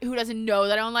it who doesn't know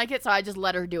that I don't like it. So I just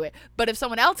let her do it. But if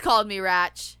someone else called me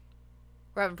Ratch,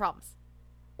 we're having problems.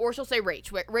 Or she'll say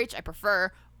Rach. Rach I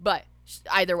prefer, but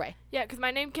either way. Yeah, because my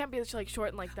name can't be like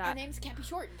shortened like that. Our names can't be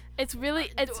shortened. It's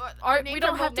really Our names we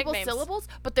don't are have multiple nicknames. syllables,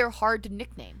 but they're hard to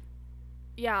nickname.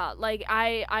 Yeah, like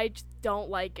I just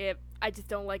don't like it. I just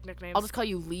don't like nicknames. I'll just call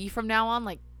you Lee from now on.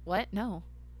 Like what? No.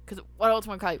 Because what else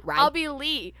am I call you? Right? I'll be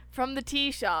Lee from the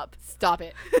tea shop. Stop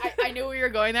it. I knew we were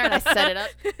going there, and I set it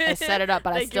up.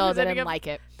 But I still didn't like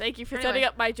it. Thank you for Anyway, setting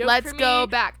up my joke let's for me. go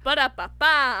back.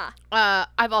 Ba-da-ba-ba.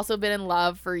 I've also been in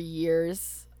love for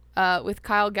years with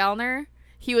Kyle Gallner.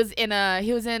 He was in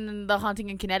The Haunting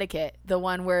in Connecticut, the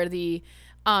one where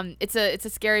it's a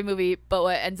scary movie, but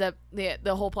what ends up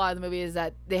the whole plot of the movie is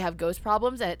that they have ghost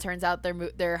problems, and it turns out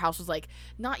their house was like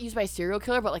not used by a serial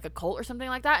killer, but like a cult or something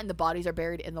like that, and the bodies are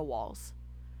buried in the walls.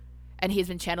 And he's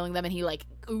been channeling them, and he like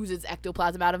oozes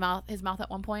ectoplasm out of his mouth at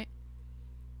one point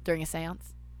during a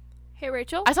seance. Hey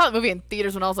Rachel. I saw the movie in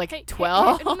theaters when I was like Hey,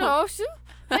 12. Hey, no,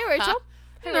 hey Rachel.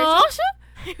 Hey No, Rachel.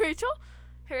 Hey Rachel.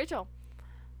 Hey Rachel.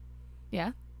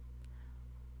 Yeah.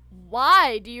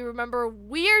 Why do you remember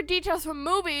weird details from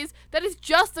movies that is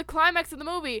just the climax of the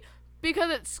movie?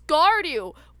 Because it scarred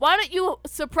you. Why don't you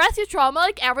suppress your trauma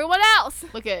like everyone else?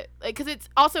 Look at because it's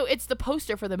the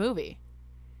poster for the movie.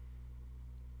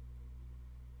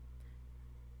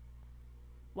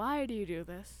 Why do you do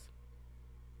this?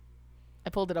 I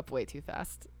pulled it up way too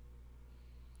fast.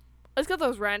 It's because I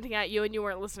was ranting at you and you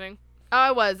weren't listening. Oh,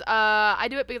 I was. I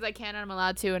do it because I can and I'm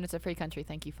allowed to, and it's a free country.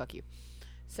 Thank you. Fuck you.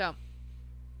 So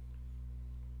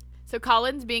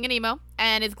Colin's being an emo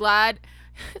and is glad.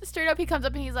 Straight up, he comes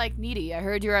up and he's like, Needy, I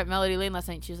heard you were at Melody Lane last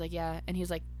night. She's like, yeah. And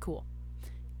he's like, cool.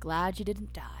 Glad you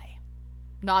didn't die.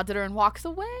 Nods at her and walks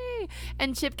away.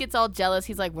 And Chip gets all jealous.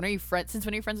 He's like, when are you friends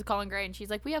with Colin Gray? And she's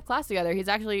like, we have class together.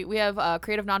 We have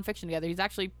creative nonfiction together. He's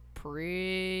actually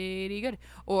pretty good.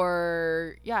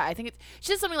 Or yeah, I think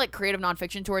she says something like creative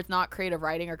nonfiction to where it's not creative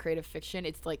writing or creative fiction.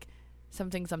 It's like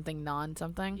something non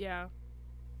something. Yeah.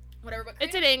 Whatever. But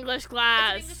It's an English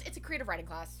class. It's a creative writing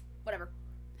class. Whatever.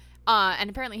 And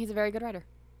apparently he's a very good writer.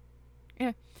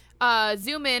 Yeah.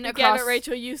 Zoom in across. Get it,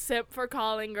 Rachel. You simp for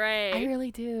Colin Gray. I really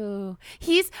do.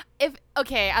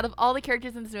 Out of all the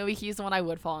characters in this movie, he's the one I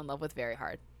would fall in love with very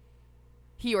hard.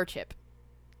 He or Chip.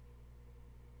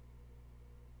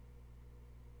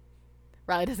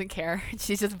 Riley doesn't care.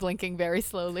 She's just blinking very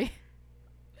slowly.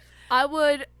 I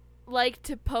would like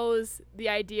to pose the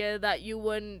idea that you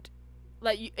wouldn't,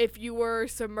 if you were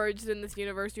submerged in this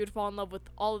universe, you would fall in love with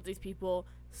all of these people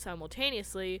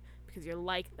simultaneously because you're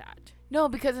like that. No,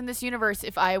 because in this universe,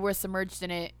 if I were submerged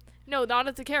in it... No, not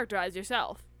as a character, as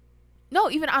yourself. No,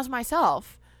 even as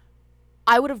myself.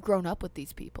 I would have grown up with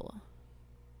these people.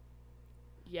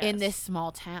 Yes. In this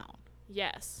small town.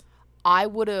 Yes. I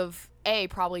would have,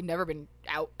 probably never been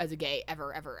out as a gay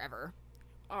ever, ever, ever.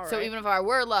 All right. So even if I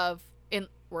were in love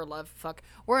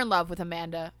with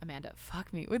Amanda,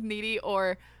 fuck me, with Needy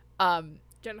or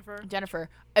Jennifer,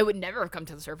 it would never have come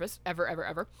to the surface, ever, ever,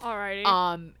 ever.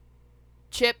 Alrighty.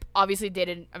 Chip obviously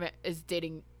is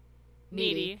dating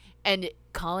Needy, and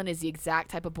Colin is the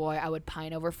exact type of boy I would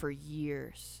pine over for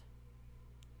years.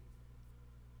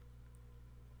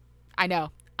 I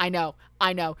know.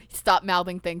 Stop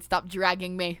mouthing things. Stop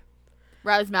dragging me.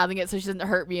 Riley's mouthing it so she doesn't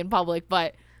hurt me in public,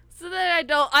 but... So then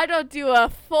I don't do a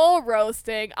full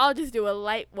roasting. I'll just do a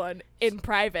light one in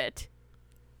private.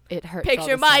 It hurts.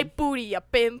 Picture my booty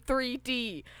up in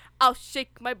 3D. I'll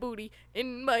shake my booty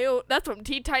in my own. That's from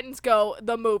Teen Titans Go,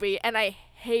 the movie, and I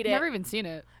hate it. Never even seen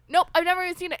it. Nope, I've never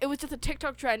even seen it. It was just a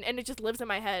TikTok trend, and it just lives in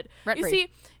my head. You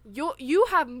see, you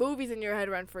have movies in your head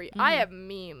rent free. I have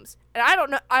memes, and I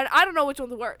don't know. I don't know which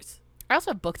one's worse. I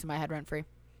also have books in my head rent free.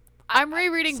 I'm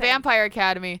rereading same. Vampire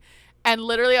Academy, and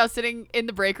literally I was sitting in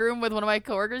the break room with one of my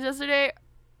coworkers yesterday,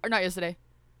 or not yesterday.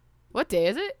 What day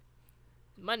is it?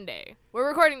 Monday. We're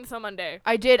recording this on Monday.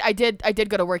 I did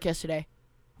go to work yesterday.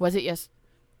 Was it yes?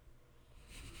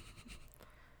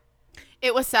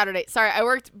 It was Saturday. Sorry, I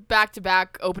worked back to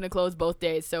back, open and close both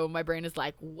days, so my brain is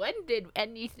like, when did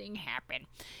anything happen?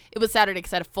 It was Saturday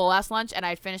because I had a full ass lunch and I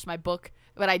had finished my book,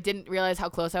 but I didn't realize how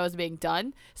close I was being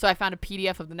done, so I found a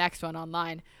PDF of the next one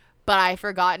online, but I had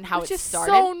forgotten how it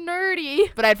started. So nerdy.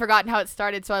 But I'd forgotten how it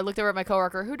started, so I looked over at my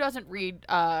coworker who doesn't read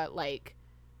not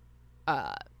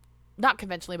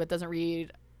conventionally, but doesn't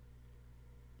read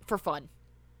for fun.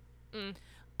 And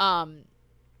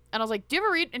I was like, do you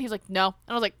ever read? And he's like, no. And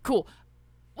I was like, cool.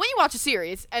 When you watch a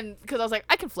series, and because I was like,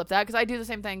 I can flip that because I do the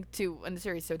same thing too in the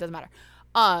series, so it doesn't matter.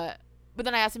 But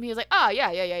then I asked him, he was like, oh,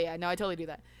 yeah. No, I totally do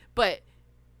that. But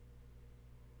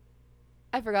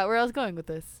I forgot where I was going with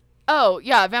this. Oh,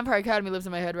 yeah, Vampire Academy lives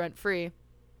in my head rent free.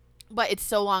 But it's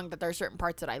so long that there are certain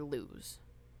parts that I lose.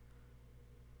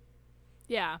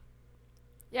 Yeah.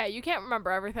 Yeah, you can't remember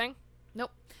everything.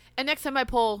 Nope. And next time I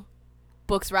pull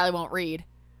books Riley won't read,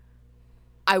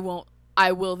 I will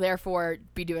therefore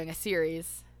be doing a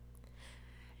series.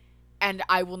 And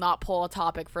I will not pull a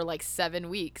topic for like 7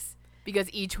 weeks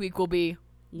because each week will be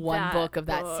one book of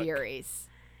that series.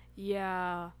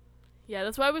 Yeah. Yeah,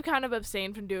 that's why we've kind of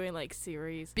abstained from doing like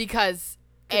series. Because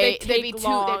they'd be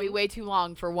way too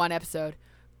long for one episode.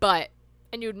 But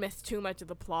and you'd miss too much of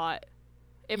the plot.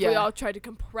 If we all tried to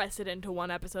compress it into one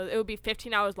episode, it would be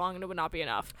 15 hours long and it would not be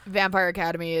enough. Vampire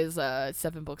Academy is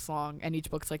 7 books long and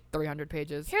each book's like 300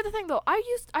 pages. Here's the thing though, I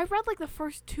read like the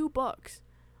first 2 books.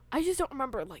 I just don't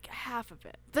remember like half of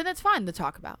it. Then it's fine to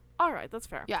talk about. All right, that's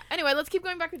fair. Yeah. Anyway, let's keep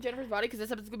going back to Jennifer's Body because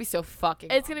this episode's gonna be so fucking.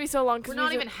 It's gonna be so long because we're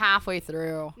not even halfway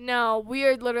through. No, we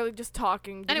are literally just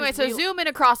talking. Anyway, so zoom in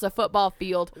across the football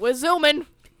field. We're zooming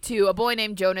to a boy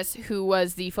named Jonas, who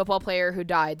was the football player who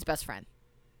died's best friend.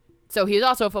 So he's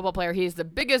also a football player. He's the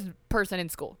biggest person in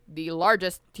school, the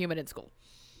largest human in school.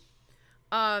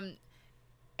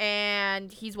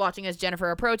 And he's watching as Jennifer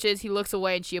approaches. He looks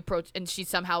away and she's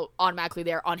somehow automatically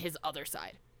there on his other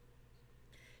side.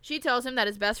 She tells him that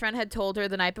his best friend had told her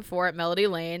the night before at Melody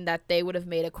Lane that they would have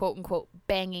made a quote-unquote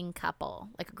banging couple,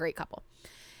 like a great couple.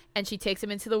 And she takes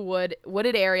him into the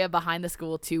wooded area behind the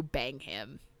school to bang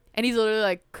him. And he's literally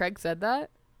like, Craig said that?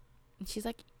 And she's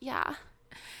like, yeah,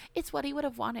 it's what he would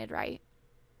have wanted, right?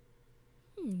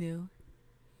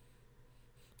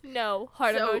 No,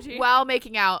 heart emoji. While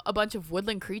making out, a bunch of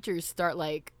woodland creatures start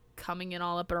like coming in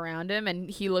all up and around him, and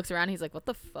he looks around. He's like, "What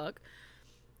the fuck?"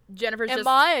 Am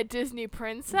I a Disney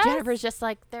princess? Jennifer's just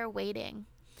like, "They're waiting,"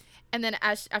 and then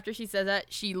after she says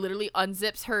that, she literally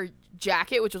unzips her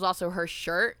jacket, which was also her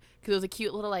shirt, because it was a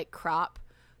cute little like crop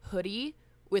hoodie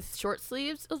with short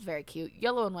sleeves. It was very cute,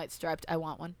 yellow and white striped. I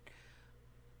want one.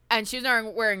 And she's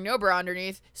wearing no bra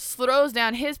underneath, throws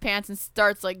down his pants and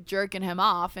starts, like, jerking him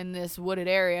off in this wooded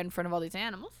area in front of all these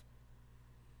animals.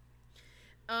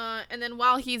 And then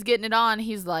while he's getting it on,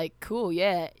 he's like, cool,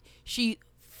 yeah. She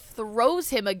throws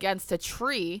him against a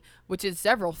tree, which is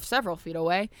several feet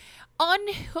away,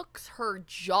 unhooks her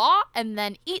jaw, and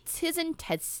then eats his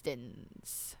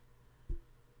intestines.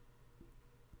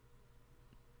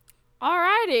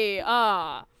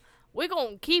 Alrighty, we're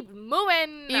gonna keep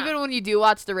moving. Even when you do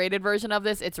watch the rated version of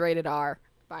this, it's rated R,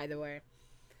 by the way.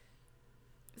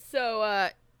 So,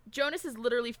 Jonas is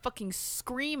literally fucking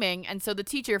screaming, and so the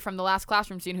teacher from the last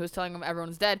classroom scene who was telling him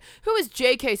everyone's dead, who is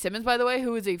J.K. Simmons, by the way,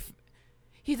 who is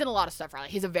he's in a lot of stuff, Riley.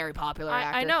 He's a very popular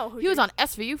actor. I know. He was on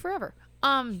SVU forever.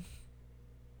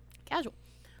 Casual.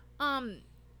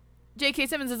 J.K.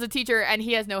 Simmons is a teacher, and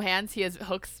he has no hands. He has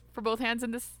hooks for both hands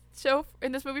in this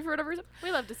movie for whatever reason.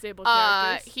 We love disabled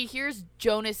characters. He hears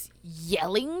Jonas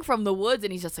yelling from the woods,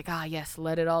 and he's just like, yes,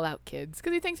 let it all out, kids.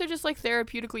 Because he thinks they're just, like,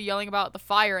 therapeutically yelling about the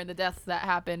fire and the deaths that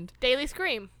happened. Daily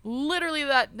Scream. Literally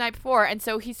that night before. And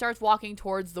so he starts walking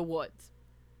towards the woods.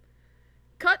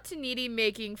 Cut to Needy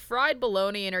making fried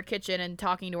bologna in her kitchen and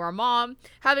talking to her mom,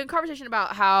 having a conversation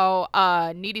about how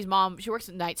Needy's mom, she works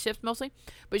at night shifts mostly,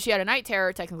 but she had a night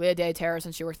terror, technically a day terror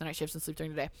since she works the night shifts and sleeps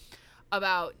during the day,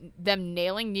 about them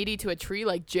nailing Needy to a tree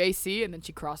like JC, and then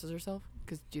she crosses herself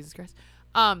because Jesus Christ.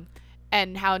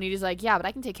 And how Needy's like, yeah, but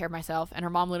I can take care of myself. And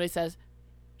her mom literally says,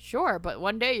 sure, but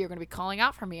one day you're going to be calling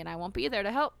out for me and I won't be there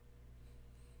to help.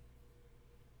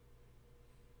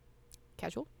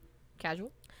 Casual.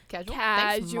 Casual.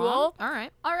 Casual. Thanks, Mom. All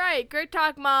right. All right, great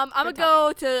talk, Mom. I'm Good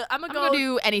gonna gonna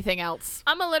do anything else.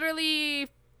 I'm gonna literally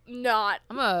not.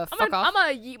 I'm gonna fuck off. I'm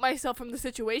gonna yeet myself from the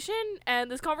situation and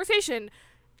this conversation.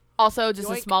 Also, just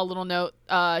a Yoink. small little note.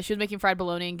 She was making fried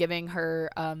bologna and giving her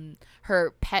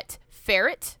her pet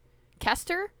ferret,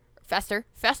 Fester,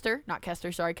 not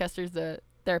Kester. Sorry, Kester's the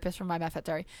therapist from My Math Pet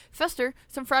Diary. Fester,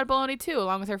 some fried bologna too,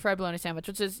 along with her fried bologna sandwich,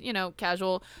 which is, you know,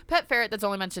 casual. Pet ferret that's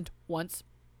only mentioned once.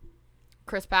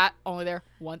 Chris Pat, only there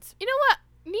once. You know what?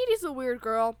 Needy's a weird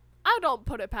girl. I don't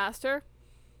put it past her.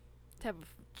 To have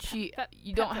a You pet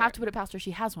don't have ferret. to put it past her.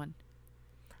 She has one.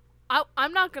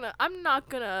 I'm not gonna You're not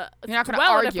gonna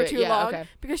dwell on it argue for it. too Yeah, long okay.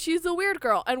 because she's a weird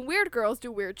girl and weird girls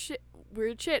do weird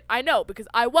shit. I know because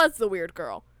I was the weird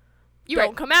girl. You're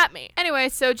Don't come at me. Anyway,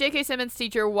 so J.K. Simmons'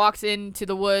 teacher walks into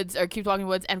the woods, or keeps walking in the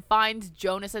woods, and finds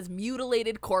Jonas's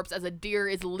mutilated corpse as a deer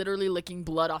is literally licking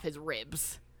blood off his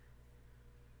ribs.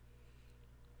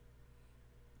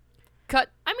 Cut.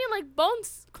 I mean, like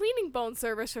cleaning bone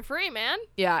service for free, man.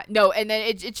 Yeah, no, and then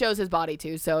it shows his body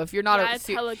too. So if you're not Yeah, a it's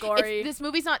hella gory. this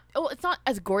movie's not. Oh, it's not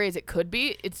as gory as it could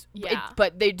be. Yeah.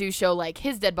 But they do show like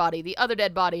his dead body, the other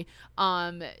dead body.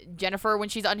 Jennifer, when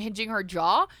she's unhinging her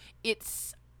jaw,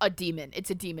 it's a demon.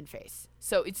 It's a demon face.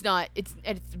 So it's not. It's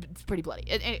pretty bloody.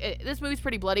 This movie's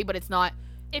pretty bloody, but it's not.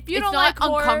 If you It's don't not like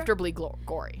horror, uncomfortably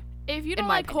gory. if you in don't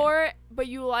my like opinion. horror but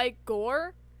you like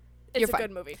gore, it's You're a fine.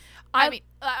 good movie. I mean-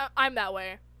 I'm that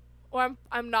way. Or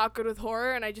I'm not good with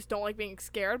horror and I just don't like being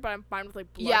scared, but I'm fine with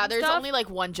like blood. Yeah, and there's stuff. only like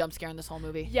one jump scare in this whole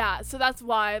movie. Yeah, so that's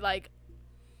why like.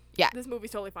 Yeah. This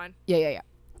movie's totally fine. Yeah.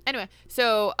 Anyway,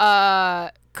 so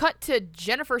cut to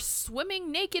Jennifer swimming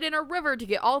naked in a river to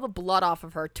get all the blood off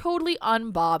of her, totally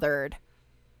unbothered.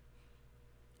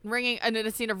 And in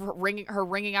a scene of her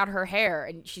wringing out her hair,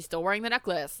 and she's still wearing the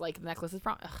necklace. Like the necklace is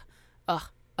from. Ugh.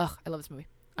 I love this movie.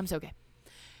 I'm so gay.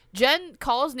 Jen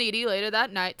calls Needy later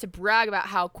that night to brag about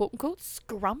how quote unquote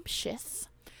scrumptious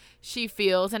she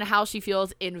feels and how she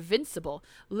feels invincible,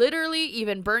 literally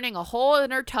even burning a hole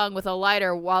in her tongue with a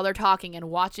lighter while they're talking and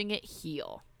watching it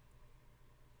heal.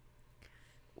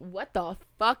 What the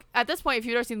fuck? At this point, if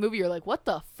you've never seen the movie, you're like, what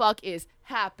the fuck is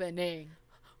happening?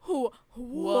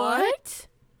 What?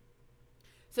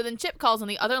 So then Chip calls on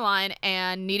the other line,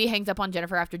 and Needy hangs up on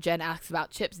Jennifer after Jen asks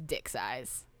about Chip's dick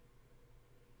size,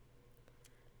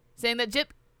 saying that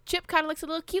Chip kind of looks a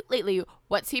little cute lately.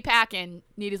 What's he packing?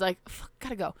 Needy's like, fuck,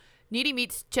 gotta go. Needy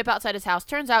meets Chip outside his house.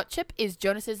 Turns out Chip is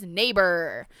Jonas's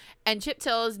neighbor. And Chip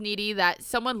tells Needy that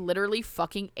someone literally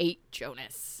fucking ate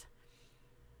Jonas.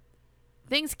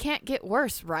 Things can't get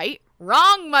worse, right?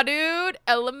 Wrong, my dude.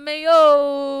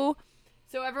 LMAO.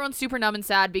 So everyone's super numb and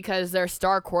sad because their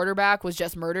star quarterback was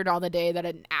just murdered on the day that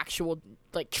an actual,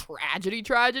 like, tragedy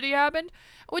happened.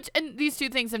 And these two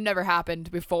things have never happened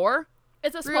before.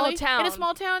 It's a small Really? town. In a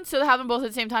small town, so to have them both at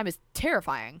the same time is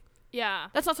terrifying. Yeah.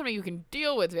 That's not something you can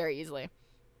deal with very easily.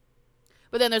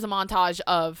 But then there's a montage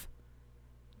of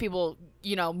people,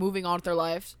 you know, moving on with their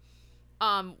lives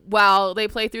while they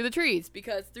play Through the Trees,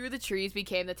 because Through the Trees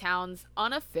became the town's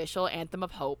unofficial anthem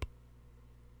of hope.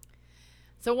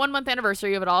 So 1 month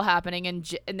anniversary of it all happening,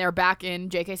 and they're back in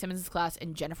J.K. Simmons' class,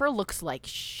 and Jennifer looks like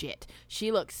shit.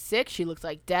 She looks sick. She looks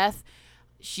like death.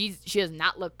 She does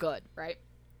not look good, right?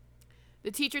 The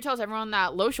teacher tells everyone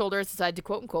that Low Shoulders decided to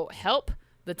quote unquote help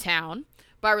the town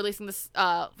by releasing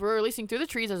Through the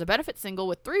Trees as a benefit single,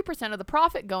 with 3% of the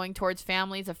profit going towards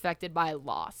families affected by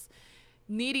loss.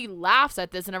 Needy laughs at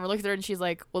this, and everyone looks at her and she's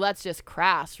like, well, that's just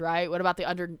crass, right? What about the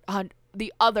other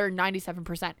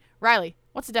 97%? Riley,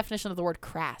 what's the definition of the word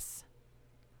crass?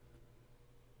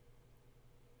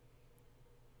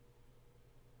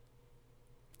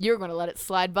 You're going to let it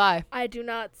slide by. I do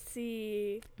not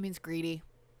see. It means greedy.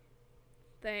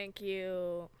 Thank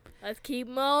you. Let's keep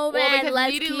moving. Well, because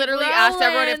Let's Needy keep literally asked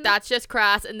everyone if rolling. that's just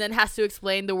crass, and then has to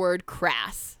explain the word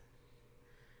crass.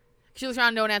 She looks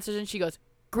around, no one answers, and she goes,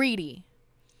 greedy.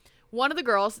 One of the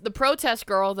girls, the protest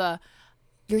girl, the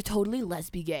you're totally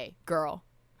lesbian gay girl,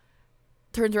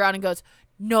 turns around and goes,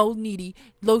 no, Needy,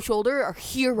 Low Shoulder are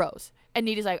heroes. And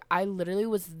Needy's like, I literally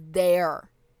was there.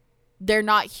 They're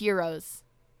not heroes.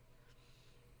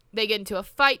 They get into a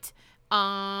fight.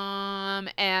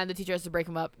 And the teacher has to break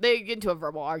them up. They get into a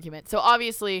verbal argument. So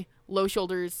obviously, Low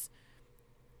Shoulders,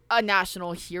 a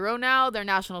national hero now. Their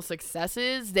national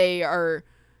successes, they are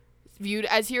viewed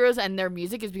as heroes, and their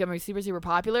music is becoming super, super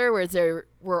popular, whereas they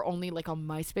were only like on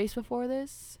MySpace before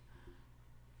this.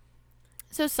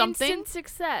 So something Instant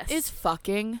success is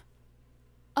fucking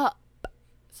up.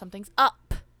 Something's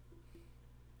up.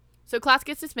 So class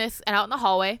gets dismissed, and out in the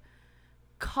hallway,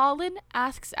 Colin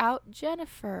asks out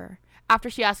Jennifer after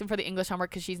she asks him for the English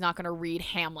homework because she's not going to read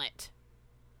Hamlet.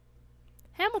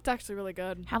 Hamlet's actually really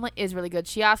good. Hamlet is really good.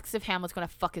 She asks if Hamlet's gonna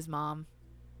fuck his mom.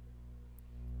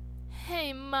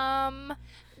 Hey, Mom.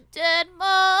 Dead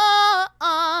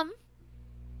mom.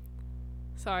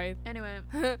 Sorry. Anyway,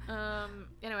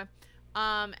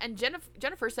 and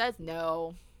Jennifer says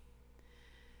no.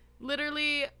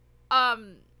 Literally,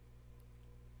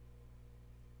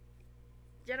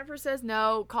 Jennifer says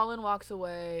no. Colin walks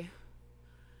away.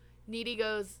 Needy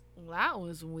goes, well, that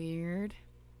was weird.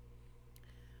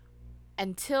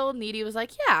 Until Needy was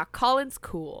like, yeah, Colin's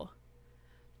cool.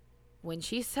 When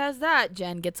she says that,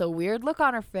 Jen gets a weird look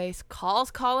on her face, calls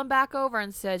Colin back over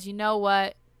and says, you know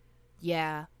what?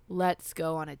 Yeah, let's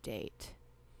go on a date.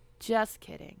 Just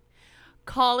kidding.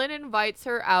 Colin invites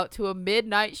her out to a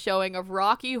midnight showing of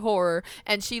Rocky Horror,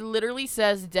 and she literally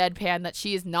says deadpan that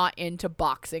she is not into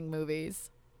boxing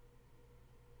movies.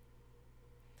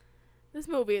 This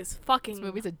movie is fucking This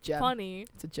movie's a gem. funny.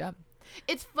 It's a gem.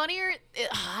 It's funnier.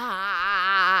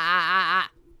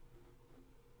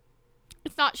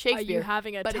 It's not Shakespeare. Are you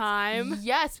having a but time?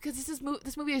 Yes, because this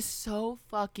movie is so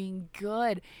fucking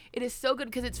good. It is so good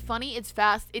because it's funny, it's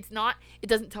fast, it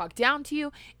doesn't talk down to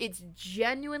you. It's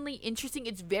genuinely interesting.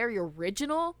 It's very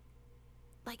original.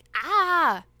 Like,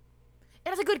 it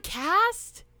has a good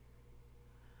cast.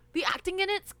 The acting in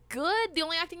it's good. The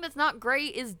only acting that's not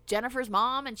great is Jennifer's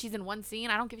mom, and she's in one scene.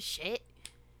 I don't give a shit.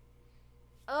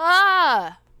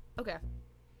 Okay.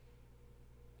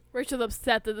 Rachel's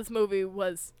upset that this movie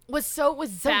was so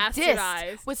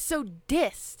bastardized.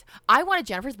 Dissed. I want a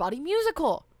Jennifer's Body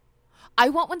musical. I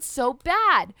want one so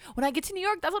bad. When I get to New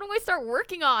York, that's what I'm going to start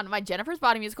working on. My Jennifer's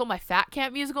Body musical, my Fat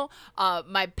Camp musical,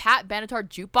 my Pat Benatar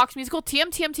jukebox musical,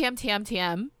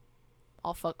 TM.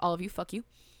 All of you, fuck you.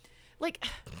 Like,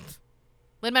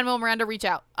 Lin-Manuel Miranda, reach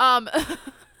out.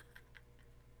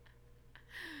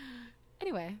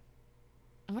 Anyway,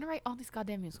 I'm going to write all these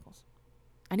goddamn musicals.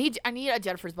 I need a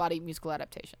Jennifer's Body musical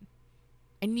adaptation.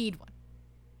 I need one.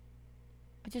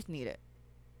 I just need it.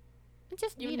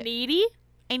 Needy?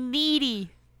 I'm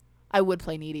needy. I would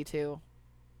play Needy too.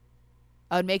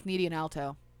 I would make Needy an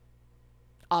alto.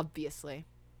 Obviously.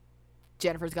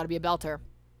 Jennifer's got to be a belter.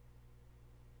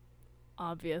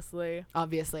 Obviously.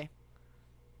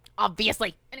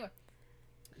 Anyway.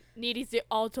 Needy's the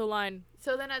alto line.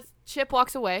 So then as Chip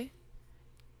walks away,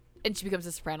 and she becomes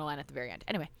a soprano line at the very end.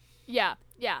 Anyway. Yeah.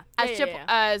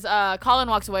 As Colin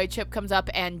walks away, Chip comes up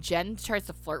and Jen tries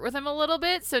to flirt with him a little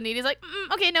bit. So Needy's like,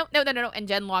 okay, no. And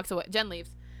Jen walks away. Jen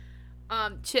leaves.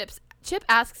 Chip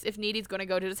asks if Needy's going to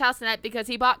go to his house tonight because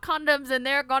he bought condoms and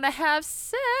they're going to have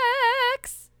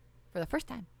sex for the first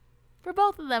time. For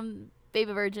both of them,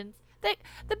 baby virgins.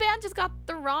 The band just got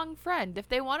the wrong friend. If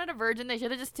they wanted a virgin, they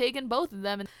should have just taken both of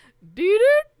them. And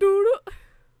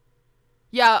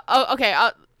yeah, okay.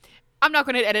 I'm not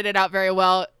going to edit it out very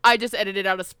well. I just edited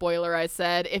out a spoiler, I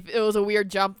said. If it was a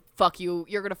weird jump, fuck you.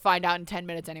 You're going to find out in 10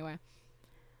 minutes anyway.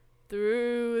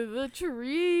 Through the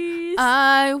trees.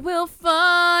 I will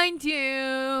find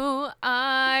you.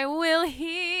 I will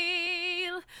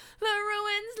heal the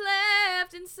ruins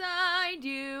left inside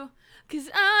you. 'Cause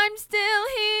I'm still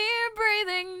here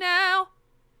breathing now.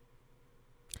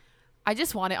 I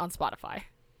just want it on Spotify.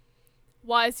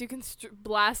 Why? So you can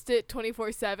blast it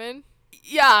 24/7?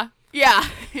 Yeah. You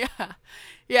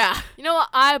know what?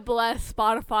 I bless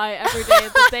Spotify every day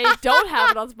that they don't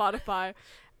have it on Spotify.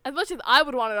 As much as I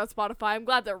would want it on Spotify, I'm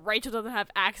glad that Rachel doesn't have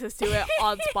access to it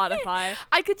on Spotify.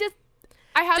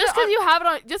 Just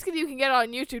because you can get it on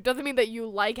YouTube doesn't mean that you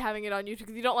like having it on YouTube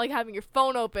because you don't like having your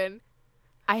phone open.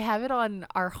 I have it on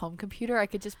our home computer. I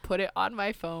could just put it on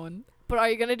my phone. But are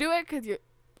you going to do it?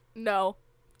 No,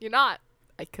 you're not.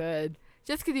 I could.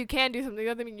 Just because you can do something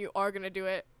doesn't mean you are going to do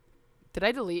it. Did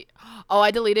I delete? Oh,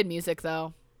 I deleted music,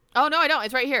 though. Oh, no, I don't.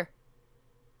 It's right here.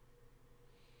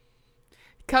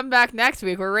 Come back next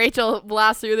week where Rachel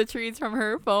blasts through the trees from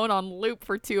her phone on loop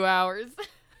for 2 hours.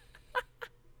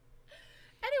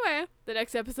 Anyway, the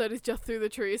next episode is just Through the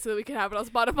Trees so that we can have it on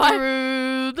Spotify.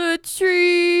 Through the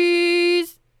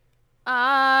trees,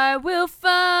 I will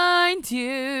find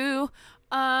you.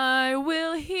 I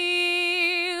will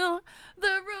heal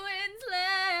the ruins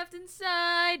left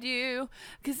inside you.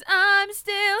 'Cause I'm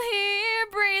still here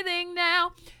breathing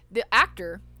now. The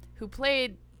actor who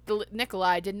played the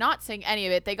Nikolai did not sing any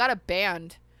of it. They got a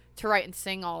band to write and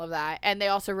sing all of that. And they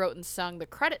also wrote and sung the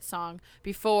credit song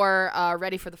before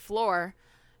Ready for the Floor.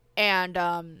 And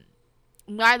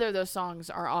neither of those songs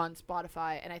are on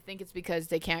Spotify. And I think it's because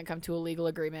they can't come to a legal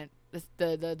agreement.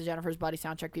 The Jennifer's Body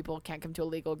soundtrack people can't come to a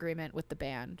legal agreement with the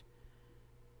band.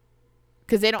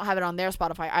 Because they don't have it on their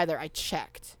Spotify either. I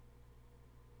checked.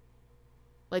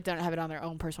 Like, they don't have it on their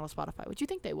own personal Spotify. Which you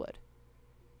think they would.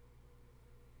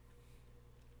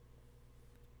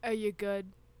 Are you good?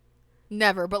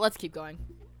 Never, but let's keep going.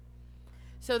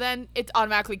 So then it's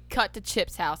automatically cut to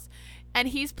Chip's house, and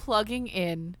he's plugging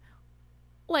in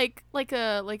like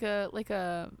a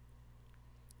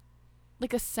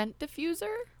scent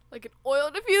diffuser, Like an oil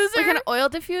diffuser? like an oil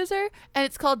diffuser, and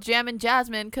it's called Jam and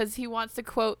Jasmine because he wants to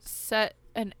quote set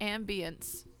an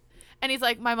ambience, and he's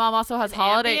like, my mom also has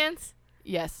holiday. Ambience?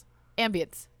 Yes,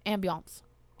 ambience. Ambiance.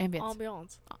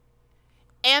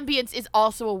 Ambience is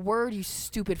also a word, you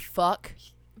stupid fuck.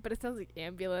 But it sounds like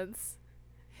ambulance.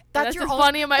 That's your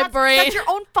funny in my that's, brain. That's your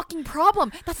own fucking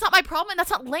problem. That's not my problem, and that's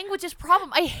not language's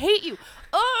problem. I hate you.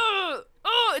 Oh,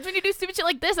 it's when you do stupid shit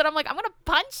like this, and I'm like, I'm gonna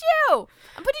punch you.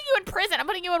 I'm putting you in prison. I'm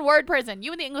putting you in word prison.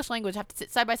 You and the English language have to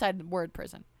sit side by side in word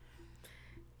prison.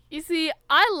 You see,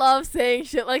 I love saying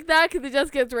shit like that because it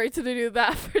just gets Rachel to do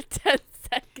that for 10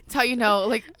 seconds. That's how you know,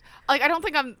 like I don't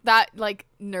think I'm that like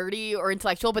nerdy or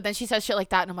intellectual, but then she says shit like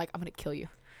that, and I'm like, I'm gonna kill you.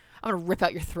 I'm gonna rip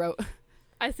out your throat.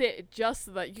 I say it just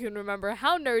so that you can remember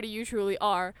how nerdy you truly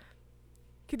are.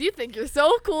 Because you think you're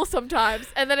so cool sometimes.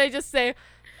 And then I just say,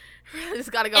 I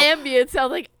just gotta go. ambience sounds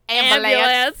like Ambulance.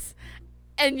 ambulance.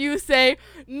 And you say,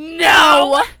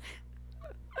 no!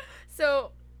 So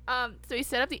he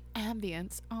set up the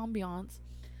ambience,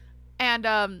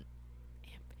 and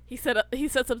He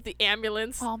sets up the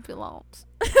ambulance. ambulance.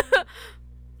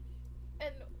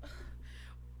 And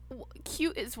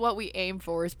cute is what we aim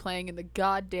for, is playing in the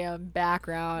goddamn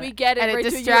background. We get it, and it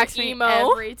Rachel, distracts you're me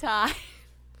emo. every time.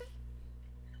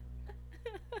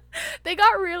 They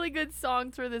got really good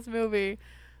songs for this movie.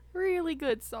 Really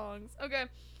good songs. Okay.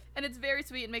 And it's very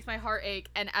sweet. It makes my heart ache.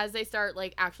 And as they start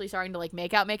like actually starting to like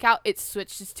make out, it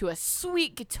switches to a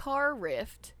sweet guitar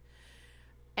riff.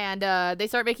 And they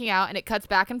start making out, and it cuts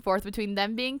back and forth between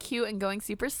them being cute and going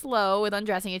super slow with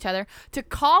undressing each other to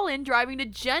Colin driving to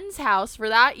Jen's house for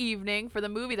that evening for the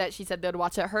movie that she said they would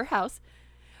watch at her house,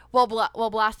 while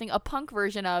blasting a punk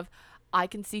version of I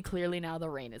Can See Clearly Now the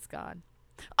Rain Is Gone.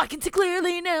 I can see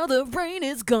clearly now the rain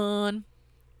is gone.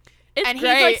 It's And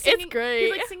great. he's like singing, it's great.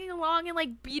 He's like singing along and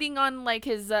like beating on like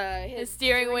his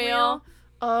steering wheel.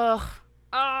 Ugh.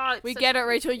 We get it,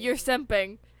 Rachel. You're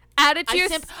simping. Add it to your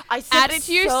I simp add it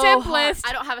to your so simp hard. list.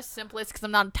 I don't have a simp list because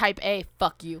I'm not type A.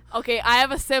 Fuck you. Okay, I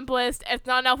have a simp list. It's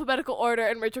not in alphabetical order,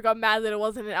 and Rachel got mad that it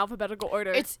wasn't in alphabetical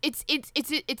order. It's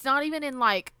not even in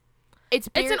like it's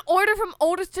an order from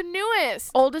oldest to newest.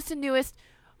 Oldest to newest.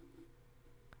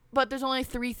 But there's only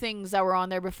 3 things that were on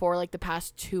there before like the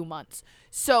past 2 months.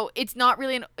 So it's not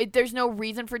really there's no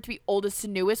reason for it to be oldest to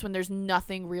newest when there's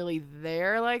nothing really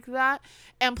there like that.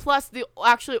 And plus the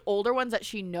actually older ones that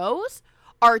she knows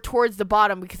are towards the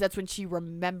bottom because that's when she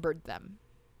remembered them.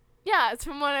 Yeah, it's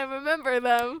from when I remember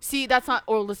them. See, that's not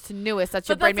oldest to newest. That's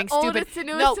your But brain that's being stupid. oldest to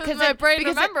newest No, with because my brain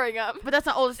remembering them. But that's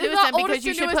not oldest to It's newest not then oldest because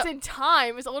you to should newest put. in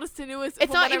time. It's oldest to newest It's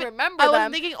from not when even. I remember I them.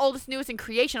 wasn't thinking oldest to newest in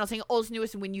creation. I was thinking oldest to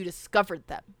newest when you discovered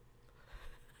them.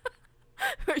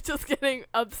 We're just getting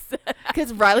upset.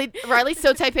 Because Riley's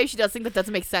so type A, she does think that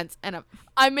doesn't make sense. And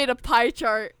I made a pie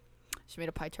chart. she made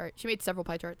a pie chart. She made several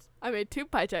pie charts. I made 2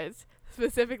 pie charts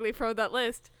specifically from that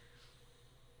list.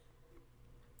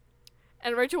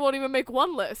 And Rachel won't even make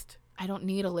one list. I don't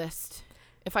need a list.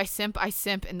 If I simp, I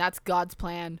simp, and that's God's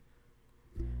plan.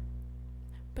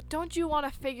 But don't you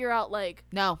want to figure out, like,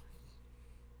 No,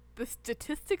 the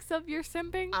statistics of your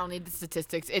simping? I don't need the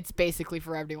statistics. It's basically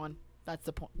for everyone. That's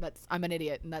the point. I'm an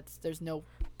idiot, and there's no.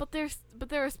 But there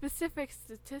are specific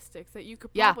statistics that you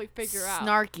could Yeah, probably figure out.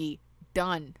 snarky.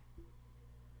 Done.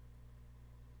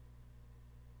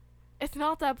 It's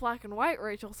not that black and white,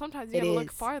 Rachel. Sometimes you It gotta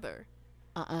look is. farther.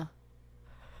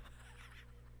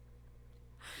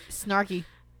 Snarky.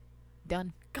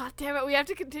 Done. God damn it, we have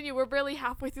to continue. We're barely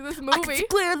halfway through this I movie. can see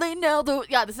clearly now the.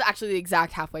 Yeah, this is actually the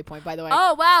exact halfway point, by the way.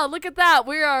 Oh, wow, look at that.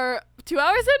 We are 2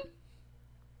 hours in?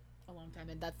 A long time,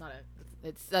 and that's not a.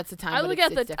 That's the time. I but was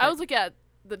it's different. looking at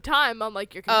the time on,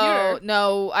 like, your computer. Oh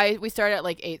no! We started at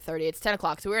like 8:30. It's 10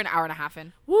 o'clock, so we're an hour and a half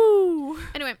in. Woo!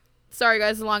 Anyway, sorry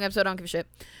guys, it's a long episode. I don't give a shit.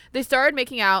 They started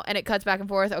making out, and it cuts back and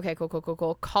forth. Okay,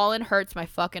 cool. Colin hurts my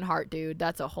fucking heart, dude.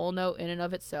 That's a whole note in and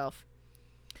of itself.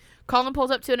 Colin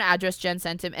pulls up to an address Jen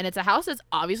sent him, and it's a house that's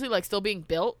obviously like still being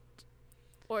built,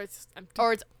 Or it's empty.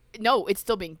 or it's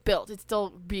still being built. It's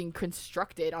still being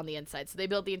constructed on the inside. So they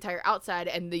built the entire outside,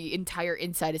 and the entire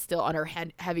inside is still under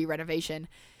heavy renovation,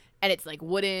 and it's like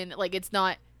wooden. Like it's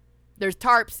not. There's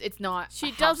tarps. It's not. She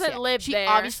a house doesn't yet. live she there.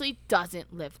 She obviously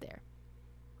doesn't live there.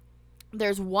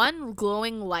 There's one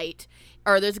glowing light,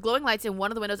 or there's glowing lights in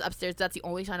one of the windows upstairs. That's the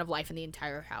only sign of life in the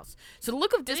entire house. So the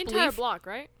look of the disbelief. entire block,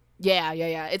 right? Yeah.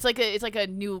 It's like a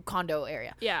new condo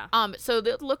area. Yeah. So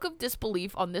the look of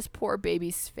disbelief on this poor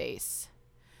baby's face.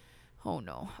 Oh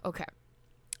no. Okay.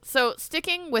 So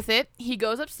sticking with it, he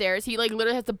goes upstairs. He like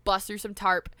literally has to bust through some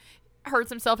tarp, hurts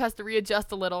himself, has to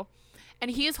readjust a little. And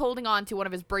he is holding on to one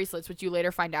of his bracelets, which you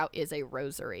later find out is a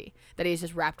rosary that he's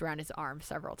just wrapped around his arm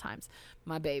several times.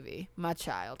 My baby, my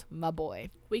child, my boy.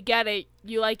 We get it.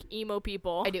 You like emo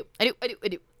people. I do.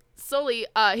 Slowly,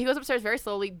 he goes upstairs very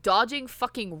slowly, dodging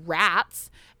fucking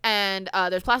rats. And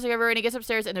there's plastic everywhere. And he gets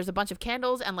upstairs, and there's a bunch of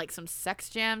candles and like some sex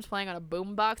jams playing on a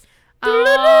boombox. I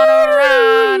wanna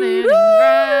run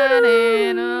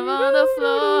and on the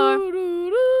floor.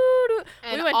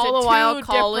 And We went all to the while, two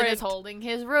Colin is different- holding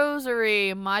his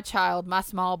rosary. My child, my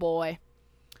small boy.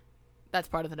 That's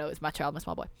part of the note. Is my child, my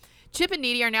small boy. Chip and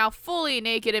Needy are now fully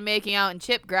naked and making out, and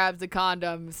Chip grabs the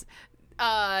condoms.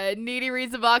 Needy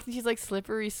reads the box, and she's like,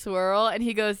 slippery swirl. And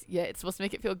he goes, yeah, it's supposed to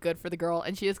make it feel good for the girl.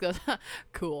 And she just goes,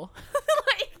 cool.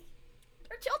 Like,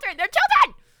 they're children. They're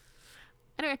children.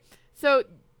 Anyway, so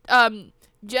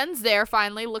Jen's there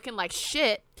finally looking like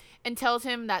shit and tells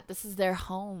him that this is their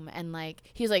home. And like,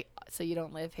 he's like, so you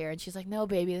don't live here? And she's like, no,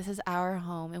 baby, this is our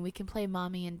home and we can play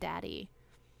mommy and daddy.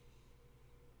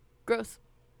 Gross.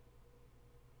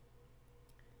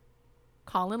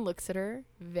 Colin looks at her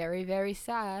very, very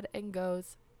sad and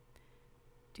goes,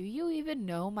 do you even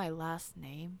know my last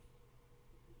name?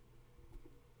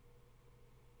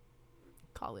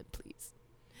 Colin, please.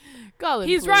 Colin,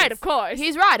 He's please. right, of course.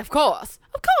 He's right, of course.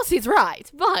 Of course he's right.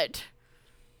 But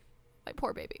my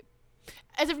poor baby.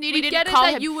 As if Needy We didn't get it call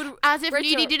that him. you would. As if Rachel-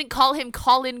 Needy didn't call him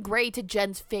Colin Gray to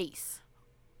Jen's face.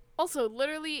 Also,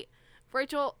 literally,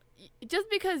 Rachel, just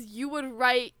because you would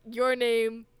write your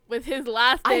name with his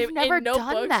last name I've never in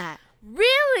notebooks. done that.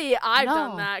 Really? I've No.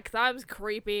 done that because I'm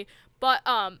creepy. But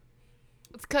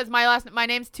It's because my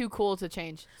name's too cool to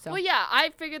change. So well, yeah,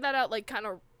 I figured that out like kind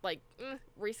of like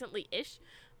recently-ish.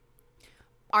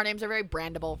 our names are very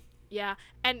brandable. Yeah,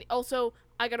 and also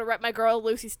I gotta rep my girl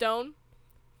Lucy Stone,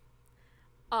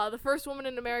 the first woman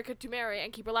in America to marry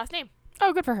and keep her last name.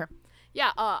 Oh, good for her.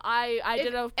 Yeah, I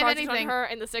did a project on anything- her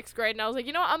in the 6th grade, and I was like,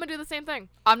 you know what, I'm gonna do the same thing.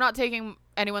 I'm not taking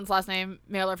anyone's last name,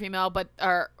 male or female,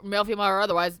 or male, female, or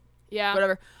otherwise, Yeah,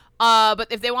 whatever. But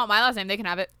if they want my last name, they can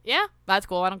have it. yeah. That's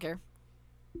cool. I don't care.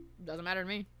 Doesn't matter to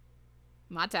me.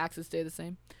 My taxes stay the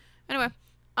same. Anyway,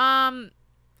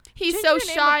 he's Change so your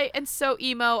name shy and so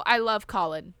emo. I love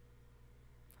Colin.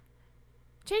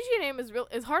 Changing your name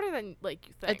is harder than like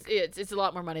you think. It's a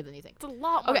lot more money than you think. It's a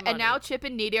lot more Okay, money. and now Chip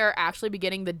and Needy are actually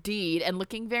beginning the deed and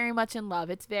looking very much in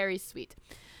love. It's very sweet.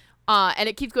 And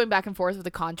it keeps going back and forth with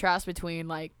the contrast between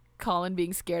like Colin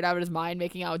being scared out of his mind,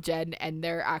 making out with Jen, and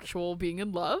their actual being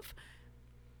in love.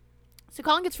 So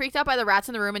Colin gets freaked out by the rats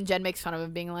in the room, and Jen makes fun of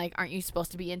him, being like, aren't you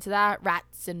supposed to be into that?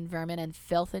 Rats and vermin and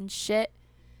filth and shit.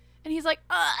 And he's like,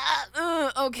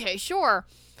 okay, sure.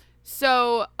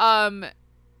 So,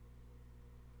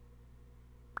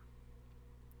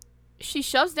 she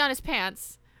shoves down his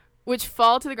pants, which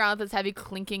fall to the ground with this heavy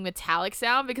clinking metallic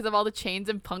sound because of all the chains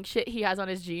and punk shit he has on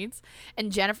his jeans.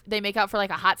 And Jennifer, they make out for like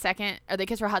a hot second, or they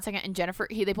kiss for a hot second, and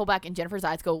they pull back, and Jennifer's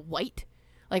eyes go white,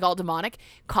 like all demonic.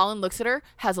 Colin looks at her,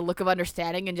 has a look of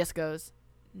understanding, and just goes,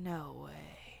 no way.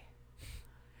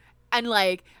 And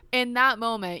like, in that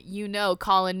moment, you know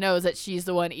Colin knows that she's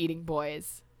the one eating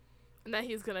boys. and that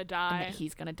he's gonna And die. that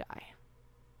he's gonna die.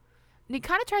 And he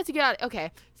kind of tries to get out.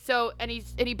 Okay, so and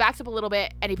he backs up a little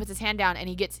bit, and he puts his hand down, and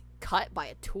he gets cut by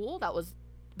a tool that was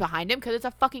behind him because it's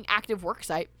a fucking active work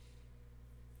site.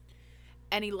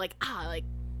 And he like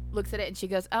looks at it, and she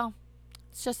goes, "Oh,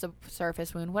 it's just a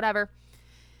surface wound, whatever."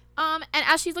 And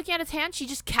as she's looking at his hand, she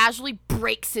just casually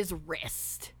breaks his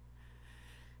wrist.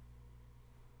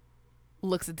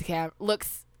 Looks at the camera,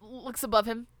 looks above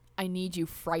him. I need you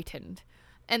frightened.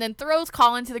 And then throws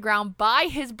Colin to the ground by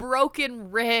his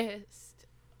broken wrist.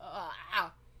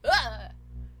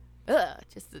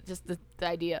 Just the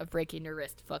idea of breaking your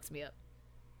wrist fucks me up.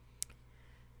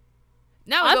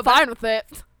 Now I'm fine with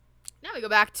it. Now we go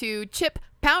back to Chip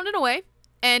pounding away,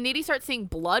 and Needy starts seeing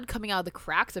blood coming out of the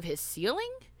cracks of his ceiling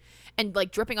and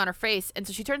like dripping on her face. And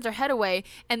so she turns her head away,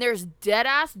 and there's dead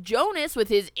ass Jonas with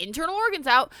his internal organs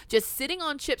out, just sitting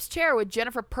on Chip's chair with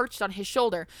Jennifer perched on his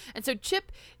shoulder. And so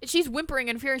Chip, she's whimpering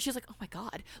in fear, and she's like, oh my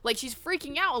God, like she's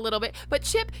freaking out a little bit. But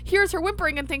Chip hears her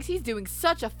whimpering and thinks he's doing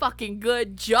such a fucking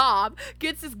good job,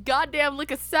 gets this goddamn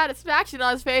look of satisfaction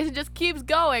on his face, and just keeps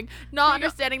going, not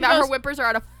understanding he that her goes- whimpers are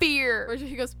out of fear. Or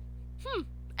he goes,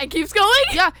 and keeps going.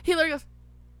 Yeah, he literally goes,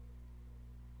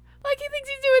 like he thinks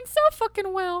he's doing so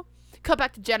fucking well. Cut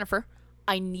back to Jennifer.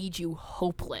 I need you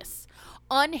hopeless.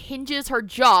 Unhinges her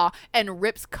jaw and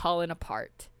rips Colin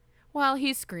apart while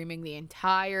he's screaming the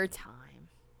entire time.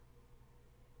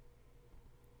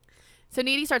 So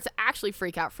Needy starts to actually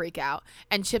freak out.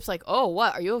 And Chip's like, oh,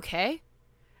 what? Are you okay?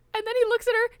 And then he looks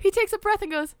at her, he takes a breath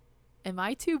and goes, am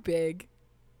I too big?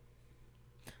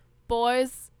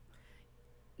 Boys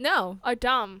No. are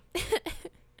dumb.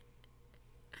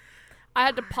 I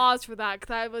had to pause for that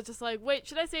because I was just like, wait,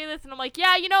 should I say this? And I'm like,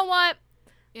 yeah, you know what?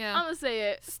 Yeah. I'm going to say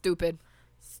it. Stupid.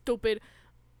 Stupid.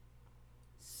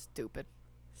 Stupid.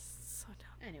 So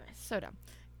dumb. Anyway, so dumb.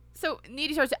 So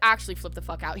Needy starts to actually flip the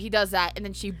fuck out. He does that, and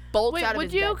then she bolts Wait, out of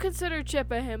would his you bed. consider Chip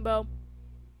a himbo?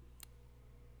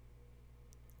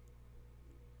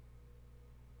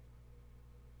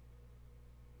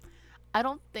 I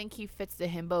don't think he fits the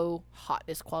himbo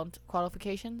hotness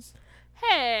qualifications.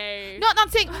 Hey. No,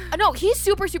 not saying. No, he's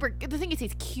super. The thing is,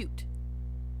 he's cute.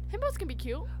 Himbos can be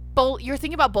cute. You're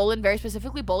thinking about Bolin very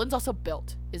specifically. Bolin's also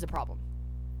built, is a problem.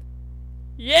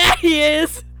 Yeah, he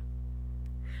is.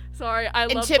 Sorry, I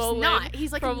And love Chip's Bolin not.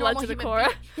 He's like a from normal Legend of human Korra.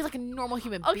 being. He's like a normal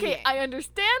human being. Okay, I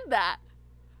understand that.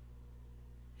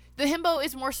 The himbo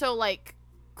is more so like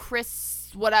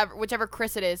Chris, whichever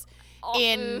Chris it is.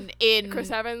 In Chris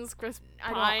Evans, Chris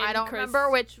Pine, I don't remember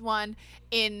which one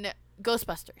in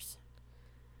Ghostbusters.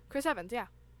 Chris Evans, yeah.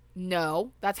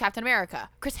 No, that's Captain America.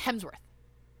 Chris Hemsworth.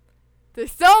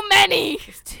 There's so many.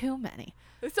 There's too many.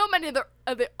 There's so many.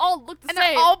 They all look the And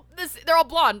same. they're all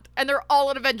blonde and they're all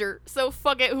an Avenger. So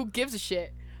fuck it, who gives a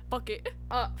shit? Fuck it.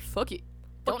 Fuck it.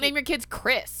 Fuck Don't it. name your kids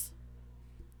Chris.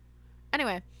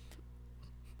 Anyway,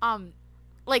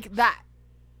 like that.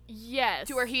 Yes.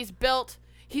 To where he's built,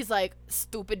 he's like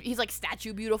stupid. He's like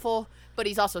statue beautiful, but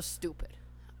he's also stupid.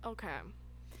 Okay.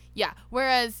 Yeah.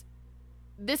 Whereas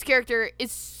this character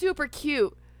is super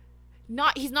cute.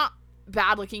 He's not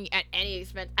bad looking at any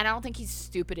expense, and I don't think he's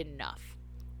stupid enough.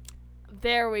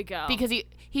 There we go. Because he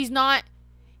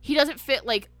doesn't fit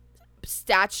like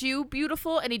statue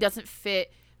beautiful, and he doesn't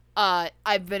fit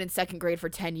I've been in second grade for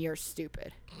 10 years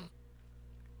stupid.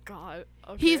 God.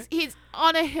 Okay. He is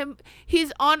not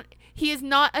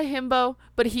a himbo,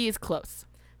 but he is close.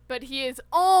 But he is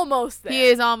almost there. He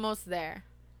is almost there.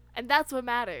 And that's what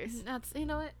matters.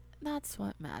 That's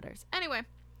what matters. Anyway,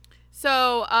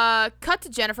 so cut to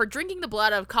Jennifer drinking the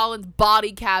blood out of Colin's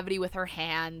body cavity with her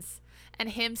hands, and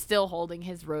him still holding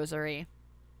his rosary.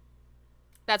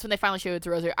 That's when they finally show it's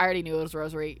a rosary. I already knew it was a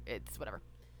rosary. It's whatever.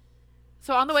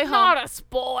 So on the way home, Not a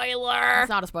spoiler. it's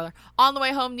not a spoiler. On the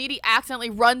way home, Needy accidentally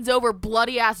runs over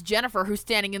bloody ass Jennifer, who's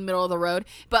standing in the middle of the road.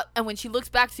 And when she looks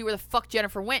back to see where the fuck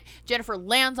Jennifer went, Jennifer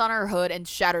lands on her hood and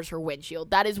shatters her windshield.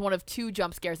 That is one of 2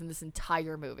 jump scares in this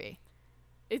entire movie.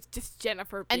 It's just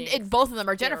Jennifer. And both of them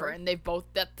are Jennifer, scared. and they've both.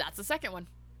 That's the second one.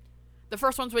 The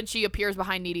first one's when she appears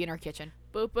behind Needy in her kitchen.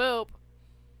 Boop boop.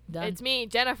 Done. It's me,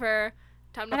 Jennifer.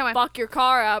 Time to Anyway. fuck your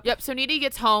car up. Yep. So Needy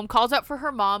gets home, calls out for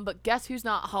her mom, but guess who's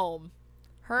not home?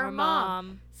 Her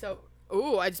mom. So,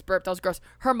 I just burped. That was gross.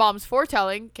 Her mom's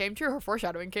foretelling came true. Her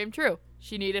foreshadowing came true.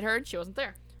 She needed her, and she wasn't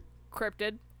there.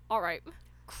 Cryptid. All right.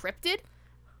 Cryptid?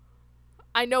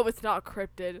 I know it's not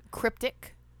cryptid.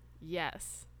 Cryptic?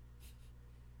 Yes.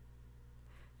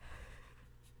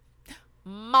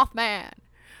 Mothman.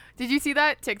 Did you see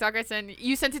that TikTok I sent?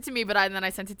 You sent it to me, but then I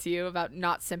sent it to you about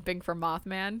not simping for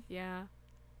Mothman. Yeah.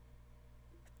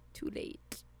 Too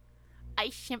late. I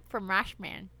simp for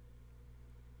Mothman.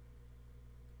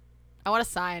 I want a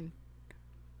sign.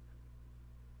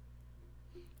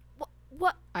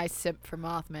 What? I simp for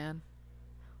Mothman.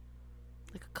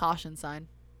 Like a caution sign.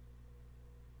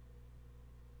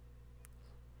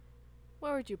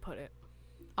 Where would you put it?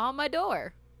 On my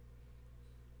door.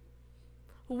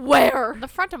 Where? On the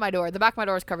front of my door. The back of my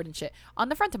door is covered in shit. On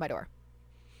the front of my door.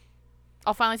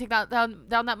 I'll finally take down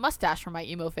that mustache from my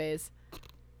emo phase.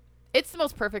 It's the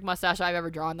most perfect mustache I've ever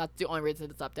drawn. That's the only reason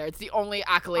it's up there. It's the only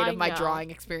accolade of my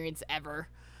drawing experience ever.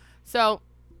 So,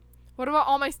 What about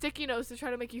all my sticky notes to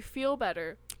try to make you feel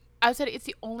better? I said it's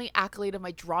the only accolade of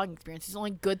my drawing experience. It's the only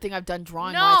good thing I've done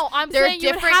drawing. No, I'm there saying are you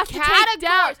would different have to take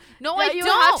down. No, Yeah, I you would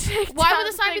have to don't. take Why down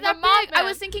would the sign be the that thing big? for I Mothman.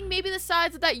 was thinking maybe the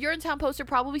size of that Urinetown poster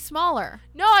probably smaller.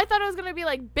 No, I thought it was gonna be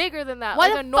like bigger than that. Why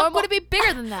like the a fuck normal, would it be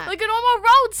bigger than that? like a normal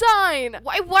road sign.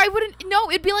 Why wouldn't? No,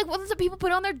 it'd be like ones that people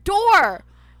put on their door.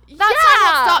 That sign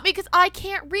Yeah. won't stop me because I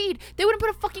can't read. They wouldn't put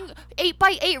a fucking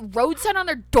 8x8 road sign on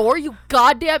their door, you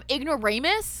goddamn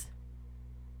ignoramus.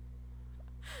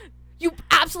 You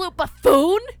absolute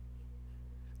buffoon.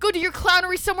 Go do your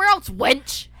clownery somewhere else,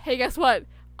 wench. Hey, guess what?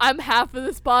 I'm half of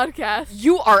this podcast.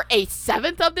 You are a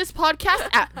 7th of this podcast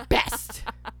at best.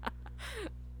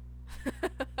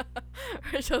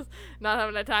 Rachel's not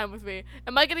having a time with me.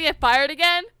 Am I gonna get fired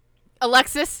again?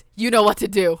 Alexis, you know what to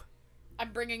do.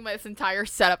 I'm bringing this entire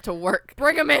setup to work.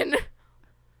 Bring him in.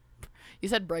 You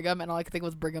said Brigham, and all I could think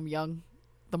was Brigham Young,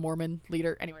 the Mormon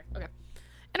leader. Anyway, okay.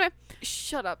 Anyway,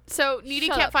 Shut up. so Needy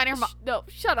Shut can't up. find her mom. No,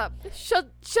 shut up. Shut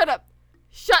up. Shut up.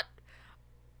 Shut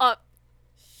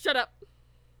up.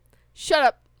 Shut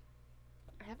up.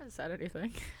 I haven't said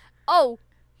anything. Oh,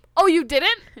 you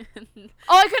didn't? Oh,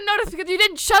 I couldn't notice because you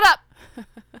didn't. Shut up.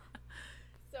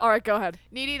 All right, go ahead.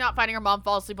 Needy not finding her mom,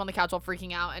 falls asleep on the couch while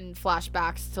freaking out, and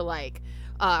flashbacks to like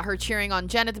her cheering on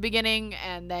Jen at the beginning,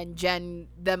 and then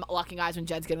them locking eyes when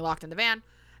Jen's getting locked in the van,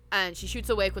 and she shoots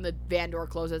awake when the van door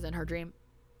closes in her dream.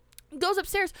 Goes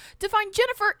upstairs to find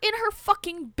Jennifer in her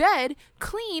fucking bed,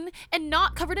 clean and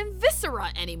not covered in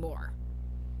viscera anymore.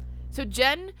 So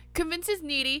Jen convinces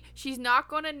Needy she's not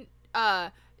gonna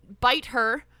bite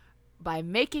her by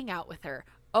making out with her.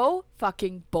 Oh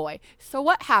fucking boy. So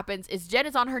what happens is Jen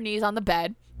is on her knees on the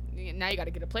bed. Now you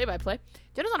gotta get a play-by-play.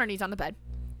 Jen is on her knees on the bed,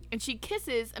 and she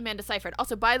kisses Amanda Seyfried.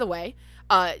 Also, by the way,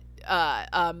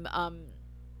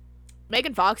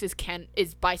 Megan Fox is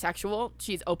bisexual.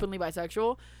 She's openly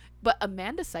bisexual. But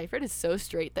Amanda Seyfried is so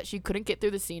straight that she couldn't get through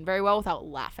the scene very well without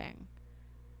laughing.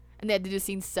 And they had to do the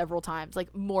scene several times,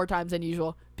 like more times than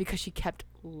usual, because she kept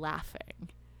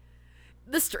laughing.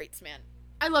 The straights, man.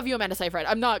 I love you, Amanda Seyfried.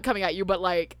 I'm not coming at you, but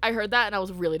like, I heard that and I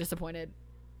was really disappointed.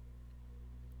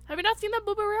 Have you not seen that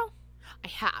blooper reel? I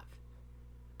have.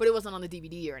 But it wasn't on the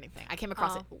DVD or anything. I came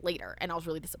across it later and I was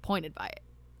really disappointed by it.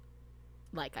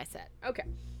 Like I said. Okay.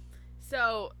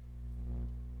 So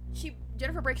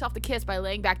Jennifer breaks off the kiss by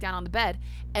laying back down on the bed,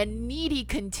 and Needy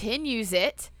continues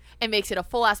it and makes it a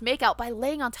full-ass makeout by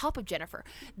laying on top of Jennifer.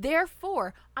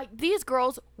 Therefore, these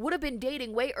girls would have been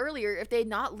dating way earlier if they had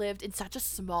not lived in such a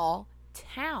small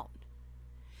town.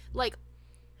 Like,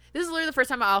 this is literally the first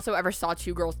time I also ever saw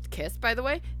two girls kiss, by the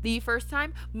way. The first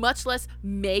time, much less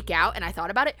make out, and I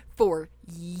thought about it for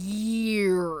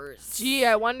years. Gee,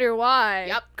 I wonder why.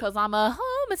 Yep, because I'm a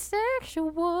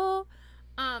homosexual.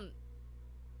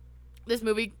 This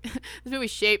movie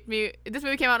shaped me. This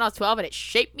movie came out when I was 12, and it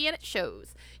shaped me, and it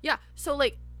shows. Yeah, so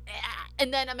like,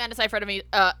 and then Amanda Seyfried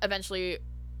eventually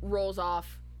rolls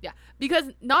off. Yeah,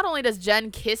 because not only does Jen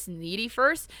kiss Needy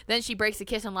first, then she breaks the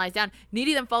kiss and lies down.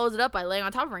 Needy then follows it up by laying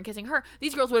on top of her and kissing her.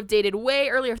 These girls would have dated way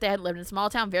earlier if they had lived in a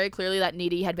small town. Very clearly that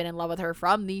Needy had been in love with her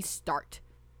from the start.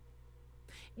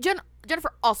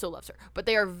 Jennifer also loves her, but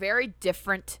they are very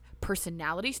different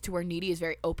personalities, to where Needy is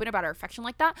very open about her affection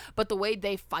like that, but the way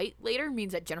they fight later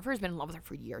means that Jennifer has been in love with her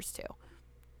for years too.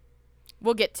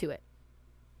 We'll get to it.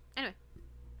 Anyway.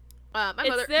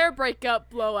 It's their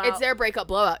breakup blowout. It's their breakup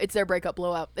blowout.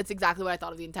 It's exactly what I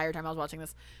thought of the entire time I was watching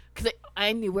this, because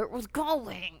I knew where it was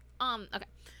going. Okay.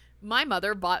 My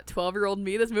mother bought 12-year-old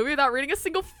me this movie without reading a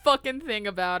single fucking thing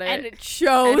about it. And it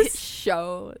shows.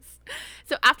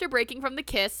 So after breaking from the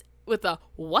kiss with a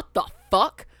 "what the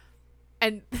fuck,"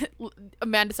 and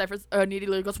Amanda Seyfried's Needy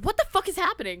literally goes, "What the fuck is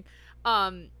happening?"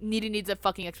 Needy needs a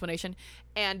fucking explanation,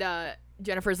 and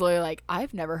Jennifer's literally like,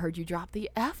 "I've never heard you drop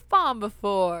the F-bomb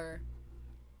before."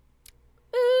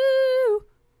 Ooh,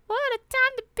 what a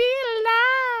time to be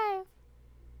alive.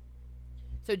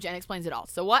 So Jen explains it all.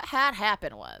 So what had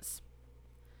happened was,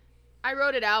 I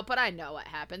wrote it out, but I know what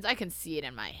happens. I can see it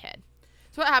in my head.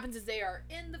 So what happens is they are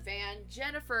in the van.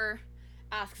 Jennifer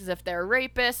asks if they're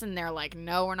rapists, and they're like,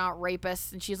 "No, we're not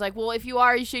rapists." And she's like, "Well, if you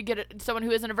are, you should get someone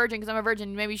who isn't a virgin, because I'm a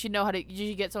virgin. Maybe you should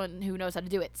get someone who knows how to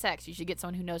do it. Sex. You should get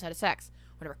someone who knows how to sex.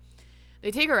 Whatever."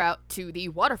 They take her out to the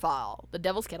waterfall, the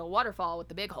Devil's Kettle waterfall with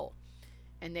the big hole.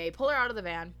 And they pull her out of the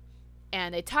van,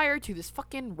 and they tie her to this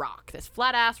fucking rock, this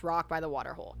flat-ass rock by the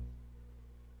water hole.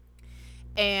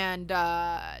 And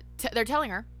they're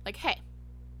telling her, like, "Hey,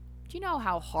 do you know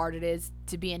how hard it is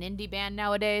to be an indie band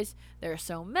nowadays? There are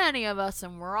so many of us,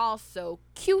 and we're all so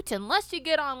cute. Unless you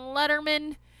get on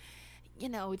Letterman,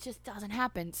 it just doesn't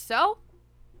happen. So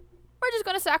we're just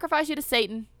going to sacrifice you to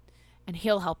Satan, and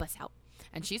he'll help us out."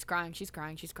 And she's crying.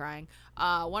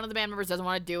 One of the band members doesn't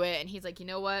want to do it, and he's like, "You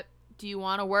know what? Do you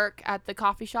want to work at the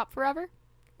coffee shop forever?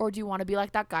 Or do you want to be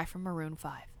like that guy from Maroon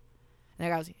 5? And that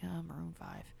guy was like, "Yeah, Maroon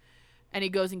 5. And he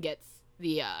goes and gets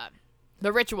the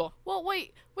ritual. Well,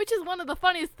 wait, which is one of the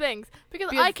funniest things,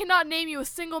 because I cannot name you a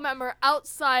single member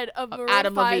outside of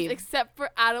Maroon 5 except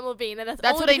for Adam Levine, and that's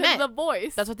only what they because meant. of the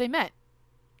voice. That's what they meant.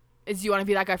 Is you want to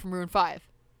be that guy from Maroon 5?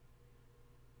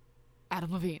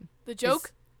 Adam Levine. The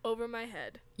joke over my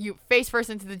head. You face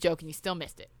first into the joke and you still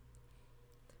missed it.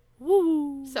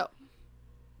 Woo. So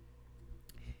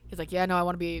he's like, "Yeah, no, I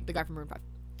want to be the guy from Maroon 5.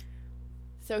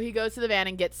 So he goes to the van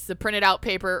and gets the printed out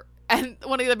paper. And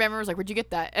one of the other band members was like, "Where'd you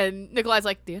get that?" And Nikolai's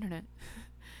like, "The internet."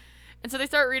 And so they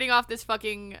start reading off this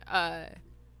fucking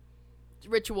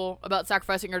ritual about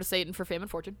sacrificing her to Satan for fame and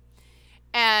fortune.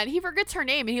 And he forgets her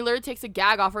name, and he literally takes a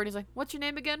gag off her, and he's like, "What's your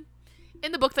name again?"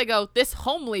 In the book, they go, "This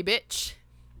homely bitch."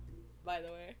 by the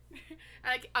way.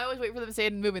 And I always wait for them to say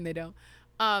it in the movie and they don't.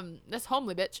 This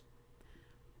homely bitch.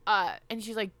 And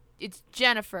she's like, it's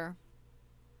Jennifer.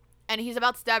 And he's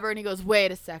about to stab her and he goes,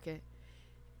 wait a second.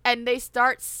 And they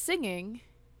start singing,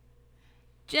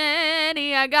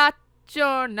 Jenny, I got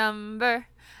your number.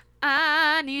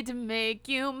 I need to make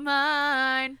you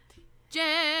mine.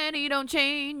 Jenny, don't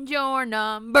change your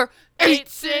number.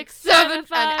 867. And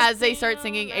as they start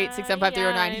singing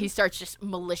 8675309, he starts just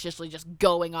maliciously just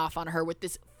going off on her with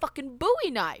this fucking Bowie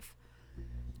knife.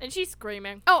 And she's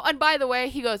screaming. Oh, and by the way,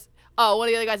 he goes, oh, one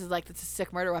of the other guys is like, that's a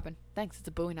sick murder weapon. Thanks, it's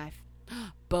a Bowie knife.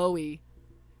 Bowie.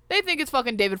 They think it's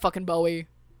fucking David fucking Bowie.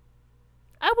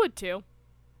 I would too.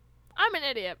 I'm an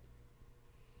idiot.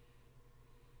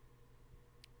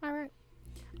 All right.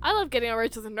 I love getting on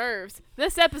Rachel's nerves.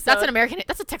 This episode.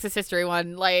 That's a Texas history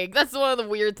one. Like, that's one of the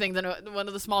weird things one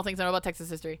of the small things I know about Texas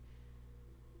history.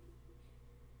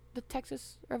 The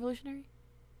Texas Revolutionary?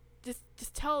 Just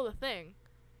tell the thing.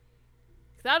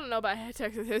 Because I don't know about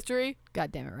Texas history.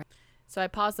 God damn it, right? So I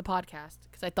paused the podcast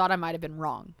because I thought I might have been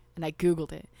wrong. And I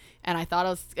Googled it. And I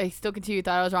still thought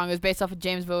I was wrong. It was based off of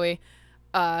James Bowie,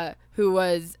 who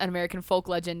was an American folk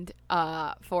legend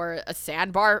for a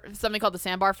sandbar, something called the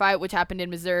Sandbar Fight, which happened in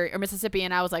Missouri or Mississippi.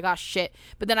 And I was like, oh, shit.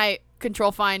 But then I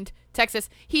control find Texas.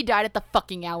 He died at the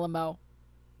fucking Alamo.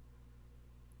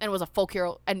 And was a folk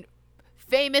hero. And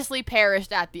famously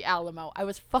perished at the Alamo. I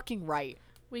was fucking right.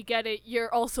 We get it.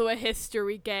 You're also a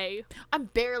history gay. I'm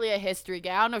barely a history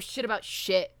gay. I don't know shit about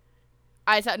shit.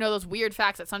 I just know those weird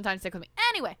facts that sometimes stick with me.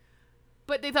 Anyway.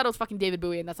 But they thought it was fucking David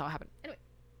Bowie, and that's not what happened. Anyway.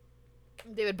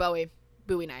 David Bowie.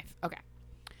 Bowie knife. Okay.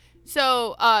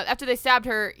 So, after they stabbed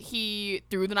her, he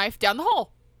threw the knife down the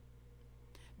hole.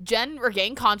 Jen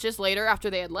regained consciousness later after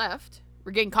they had left.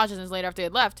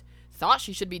 Thought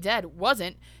she should be dead.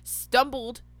 Wasn't.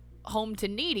 Stumbled home to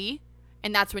Needy.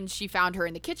 And that's when she found her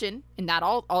in the kitchen. And that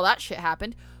all that shit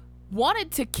happened. Wanted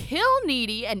to kill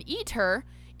Needy and eat her.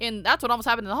 And that's what almost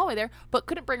happened in the hallway there. But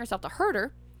couldn't bring herself to hurt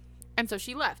her. And so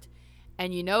she left.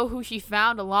 And you know who she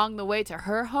found along the way to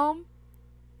her home?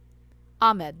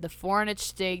 Ahmed, the foreign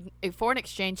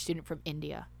exchange student from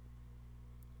India.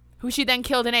 Who she then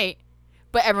killed and ate.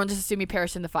 But everyone just assumed he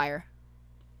perished in the fire.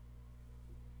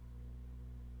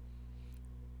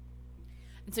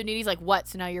 And so Needy's like, what?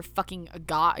 So now you're fucking a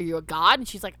god? Are you a god? And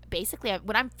she's like, basically,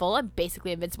 when I'm full, I'm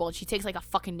basically invincible. And she takes like a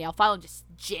fucking nail file and just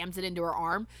jams it into her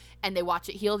arm. And they watch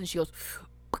it heal. And she goes,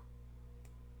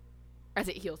 as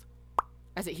it heals.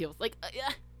 Like,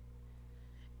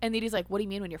 and Needy's like, what do you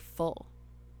mean when you're full?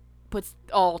 Puts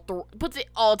it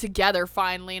all together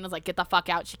finally. And is like, get the fuck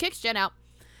out. She kicks Jen out.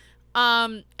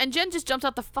 And Jen just jumps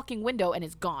out the fucking window and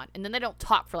is gone. And then they don't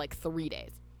talk for like 3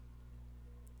 days.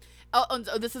 Oh, and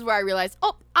so this is where I realized,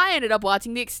 I ended up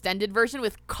watching the extended version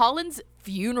with Colin's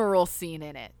funeral scene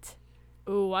in it.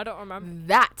 Ooh, I don't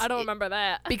remember. I don't remember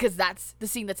that. Because that's the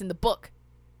scene that's in the book.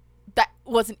 That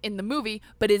wasn't in the movie,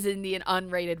 but is in the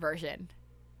unrated version.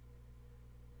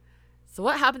 So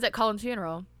what happens at Colin's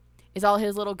funeral is all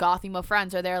his little goth emo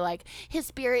friends are there like, his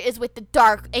spirit is with the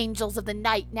dark angels of the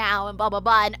night now, and blah, blah,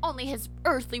 blah, and only his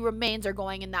earthly remains are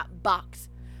going in that box.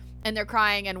 And they're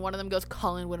crying, and one of them goes,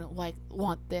 Colin wouldn't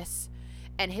want this.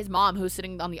 And his mom, who's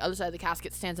sitting on the other side of the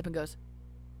casket, stands up and goes,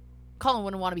 Colin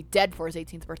wouldn't want to be dead for his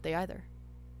 18th birthday either.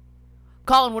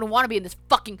 Colin wouldn't want to be in this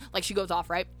fucking, like, she goes off,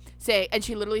 right? And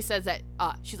she literally says that,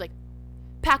 she's like,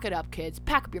 pack it up, kids.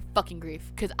 Pack up your fucking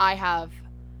grief, because I have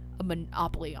a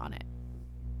monopoly on it.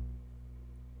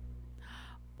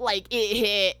 Like,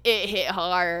 it hit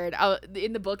hard.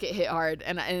 In the book, it hit hard.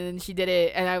 And she did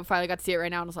it, and I finally got to see it right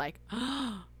now, and I was like,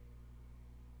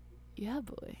 yeah,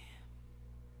 boy.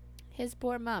 His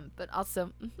poor mom, but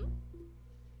also,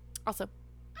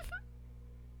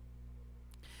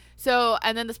 So,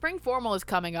 and then the spring formal is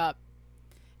coming up.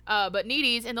 But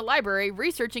Needy's in the library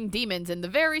researching demons in the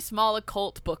very small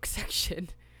occult book section.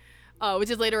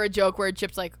 Which is later a joke where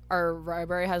Chip's like, our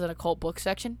library has an occult book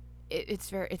section.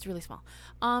 It's really small.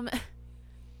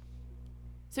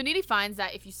 So Needy finds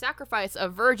that if you sacrifice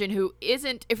someone who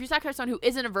isn't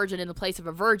a virgin in the place of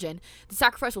a virgin, the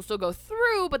sacrifice will still go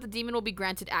through, but the demon will be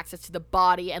granted access to the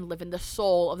body and live in the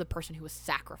soul of the person who was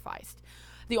sacrificed.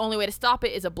 The only way to stop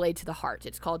it is a blade to the heart.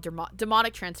 It's called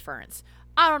demonic transference.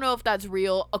 I don't know if that's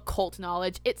real occult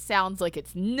knowledge. It sounds like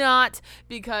it's not,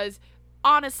 because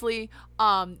honestly,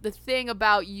 the thing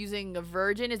about using a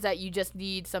virgin is that you just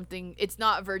need something. It's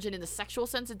not a virgin in the sexual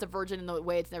sense. It's a virgin in the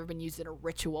way it's never been used in a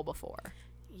ritual before.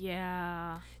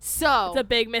 Yeah. So it's a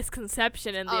big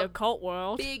misconception in the occult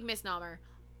world. Big misnomer.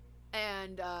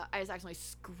 And I just accidentally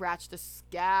scratched the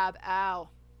scab. Ow.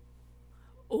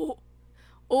 Oh,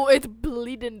 it's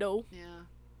bleeding though. Yeah.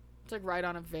 It's like right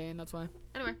on a vein. That's why.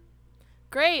 Anyway.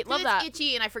 Great. Love that. It's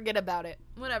itchy and I forget about it.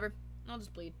 Whatever. I'll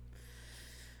just bleed.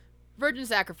 Virgin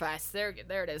sacrifice. There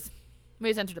it is. We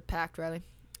just entered a pact, Riley.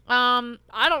 I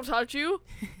don't touch you.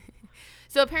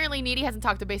 So apparently Needy hasn't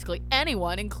talked to basically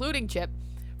anyone, including Chip,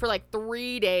 for like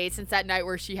 3 days since that night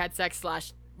where she had sex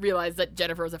 / realized that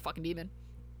Jennifer was a fucking demon.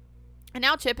 And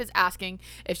now Chip is asking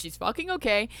if she's fucking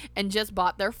okay and just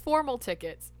bought their formal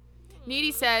tickets.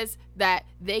 Needy says that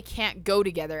they can't go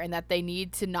together and that they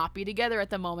need to not be together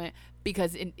at the moment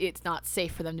because it's not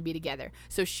safe for them to be together.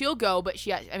 So she'll go, but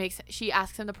she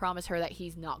asks him to promise her that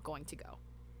he's not going to go.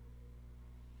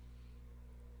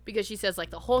 Because she says,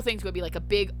 like, the whole thing's going to be like a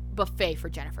big buffet for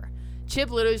Jennifer. Chip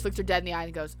literally just looks her dead in the eye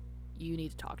and goes, you need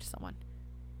to talk to someone.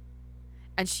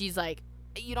 And she's like,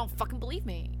 you don't fucking believe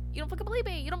me. You don't fucking believe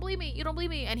me. You don't believe me. You don't believe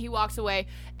me. And he walks away.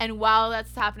 And while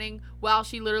that's happening,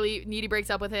 Needy breaks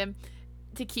up with him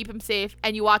to keep him safe,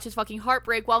 and you watch his fucking heart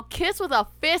break while Kiss with a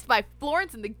Fist by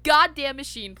Florence and the Goddamn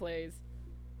Machine plays.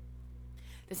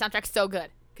 The soundtrack's so good.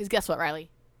 Because guess what, Riley?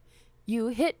 You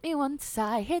hit me once,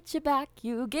 I hit you back.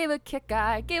 You gave a kick,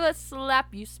 I gave a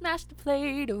slap. You smashed the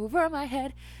plate over my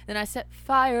head. Then I set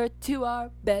fire to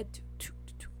our bed.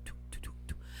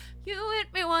 You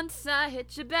hit me once, I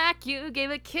hit you back. You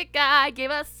gave a kick, I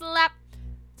gave a slap.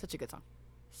 Such a good song.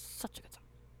 Such a good song.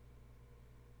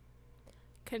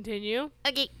 Continue.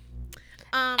 Okay.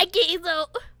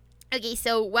 Okay,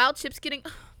 so while Chip's getting...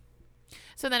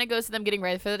 So then it goes to them getting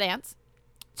ready for the dance.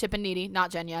 Chip and Needy,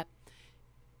 not Jen yet.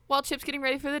 While Chip's getting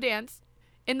ready for the dance,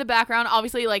 in the background,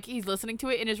 obviously, like, he's listening to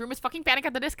it in his room, is fucking Panic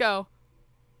at the Disco.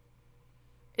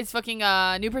 It's fucking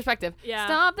New Perspective. Yeah.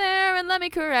 Stop there and let me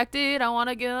correct it. I want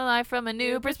to get a life from a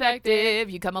new perspective.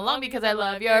 You come along because I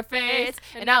love your face,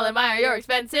 and I'll admire your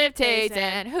expensive taste.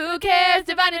 And who cares?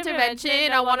 Divine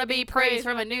intervention. I want to be praised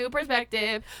from a new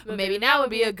perspective. But maybe now would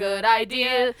be a good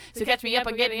idea. So catch me up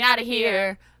on getting out of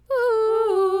here.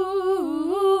 Ooh.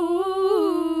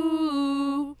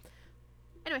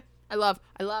 Anyway, I love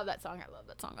that song. I love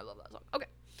that song. Okay.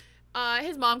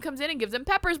 His mom comes in and gives him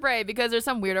pepper spray because there's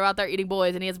some weirdo out there eating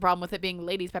boys and he has a problem with it being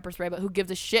ladies pepper spray, but who gives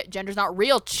a shit? Gender's not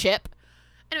real, Chip.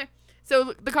 Anyway,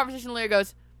 so the conversation later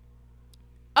goes,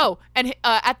 oh, and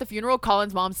at the funeral,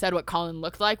 Colin's mom said what Colin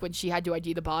looked like when she had to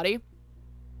ID the body.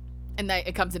 And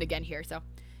it comes in again here, so.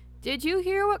 Did you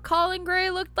hear what Colin Gray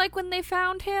looked like when they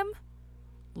found him?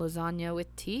 Lasagna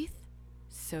with teeth?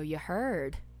 So you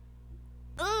heard.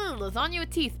 Ugh, lasagna with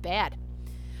teeth, bad.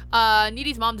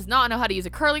 Needy's mom does not know how to use a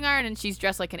curling iron, and she's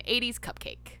dressed like an 80s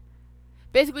cupcake.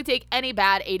 Basically, take any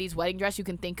bad 80s wedding dress you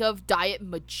can think of, dye it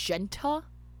magenta,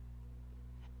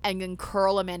 and then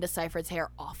curl Amanda Seyfried's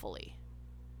hair awfully.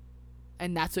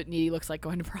 And that's what Needy looks like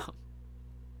going to prom.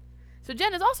 So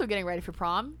Jen is also getting ready for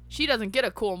prom. She doesn't get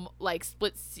a cool, like,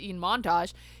 split scene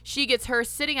montage. She gets her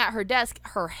sitting at her desk,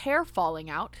 her hair falling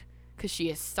out, because she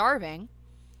is starving.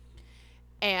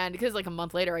 And, because like a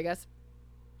month later, I guess.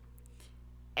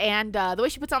 And the way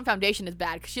she puts on foundation is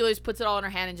bad because she always puts it all in her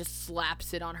hand and just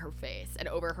slaps it on her face and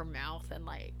over her mouth and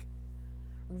like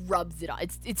rubs it on.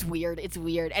 It's weird. It's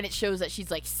weird, and it shows that she's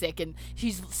like sick and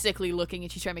she's sickly looking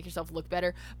and she's trying to make herself look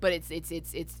better. But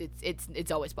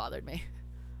it's always bothered me.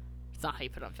 It's not how you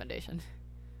put on foundation.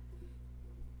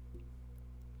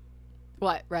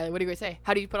 What, Riley? What are you gonna say?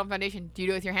 How do you put on foundation? Do you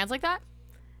do it with your hands like that?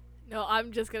 No,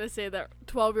 I'm just gonna say that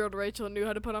 12-year-old Rachel knew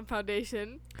how to put on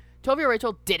foundation. 12-year-old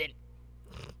Rachel didn't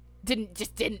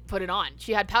put it on.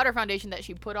 She had powder foundation that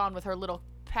she put on with her little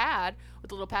pad, with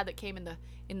the little pad that came in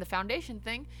the foundation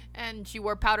thing, and she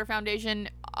wore powder foundation,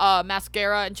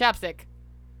 mascara, and chapstick,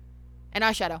 and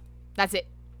eyeshadow. That's it.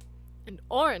 An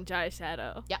orange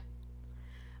eyeshadow. Yeah.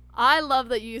 I love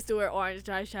that you used to wear orange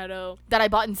eyeshadow. That I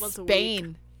bought in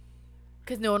Spain,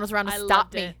 because no one was around to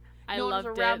stop me. No one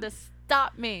was around to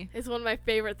stop me. It's one of my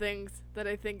favorite things that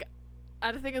I think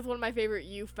it's one of my favorite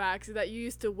you facts is that you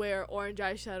used to wear orange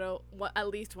eyeshadow at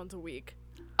least once a week.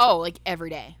 Oh, like every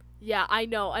day. Yeah, I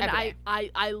know. And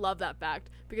I love that fact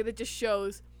because it just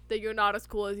shows that you're not as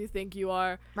cool as you think you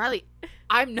are. Riley,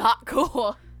 I'm not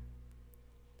cool.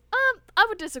 I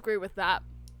would disagree with that.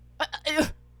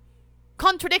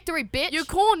 Contradictory, bitch. You're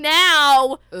cool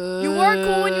now. You weren't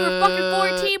cool when you were fucking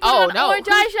 14 putting on orange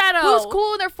eyeshadow. Who's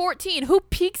cool when they're 14? Who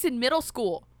peaks in middle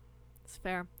school? That's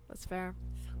fair.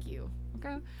 Fuck you.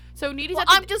 Okay. So Needy's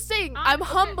I'm just saying. I'm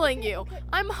humbling you.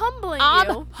 I'm humbling you.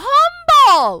 I'm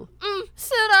humble.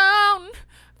 Sit down.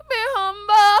 Be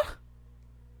humble.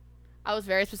 I was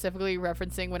very specifically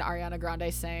referencing when Ariana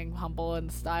Grande sang "Humble" in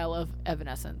the style of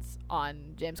Evanescence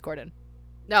on James Corden.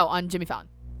 No, on Jimmy Fallon.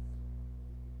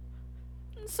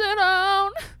 Sit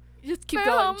down. Just keep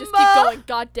going. Just keep going.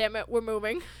 God damn it. We're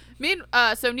moving.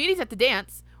 So Needy's at the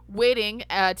dance waiting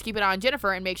to keep an eye on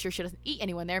Jennifer and make sure she doesn't eat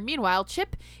anyone there. Meanwhile,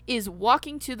 Chip is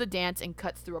walking to the dance and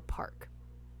cuts through a park.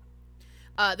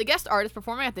 The guest artist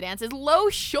performing at the dance is Low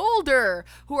Shoulder,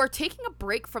 who are taking a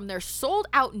break from their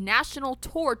sold-out national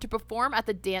tour to perform at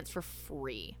the dance for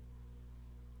free.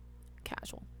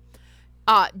 Casual.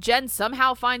 Jen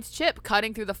somehow finds Chip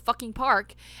cutting through the fucking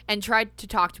park and tried to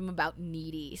talk to him about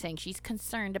Needy, saying she's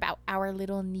concerned about our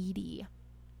little Needy.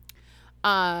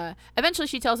 Eventually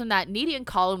she tells him that Needy and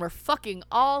Colin were fucking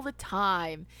all the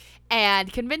time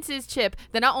and convinces Chip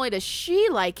that not only does she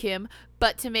like him,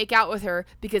 but to make out with her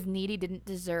because Needy didn't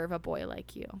deserve a boy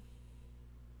like you.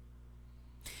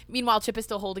 Meanwhile, Chip is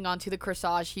still holding on to the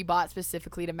corsage he bought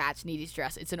specifically to match Needy's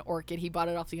dress. It's an orchid. He bought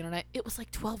it off the internet. It was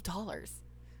like $12.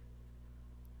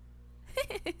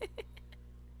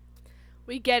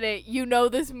 We get it. You know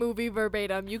this movie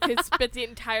verbatim. You could spit the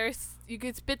entire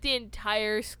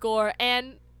score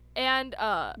and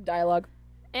Dialogue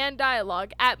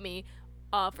at me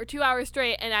for 2 hours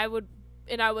straight, and I would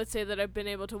say that I've been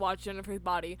able to watch Jennifer's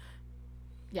body.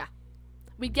 Yeah.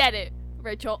 We get it,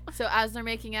 Rachel. So as they're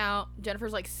making out,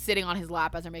 Jennifer's like sitting on his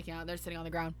lap as they're making out. They're sitting on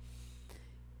the ground.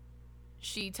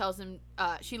 She tells him,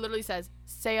 she literally says,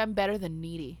 "Say I'm better than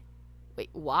Needy." Wait,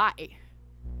 why?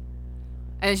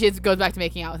 And then she goes back to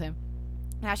making out with him.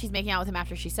 Now she's making out with him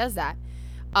after she says that.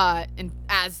 And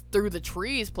as Through the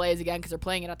Trees plays again, because they're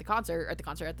playing it at the concert.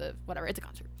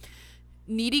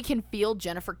 Needy can feel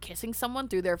Jennifer kissing someone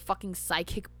through their fucking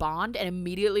psychic bond and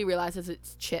immediately realizes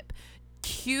it's Chip.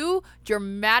 Cue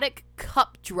dramatic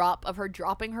cup drop of her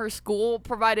dropping her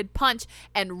school-provided punch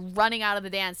and running out of the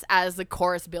dance as the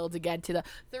chorus builds again to the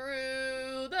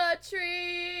 "Through the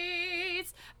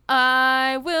trees,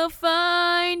 I will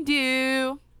find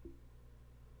you."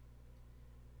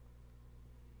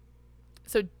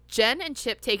 So Jen and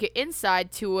Chip take it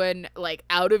inside to an like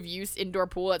out of use indoor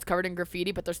pool that's covered in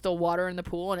graffiti, but there's still water in the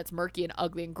pool and it's murky and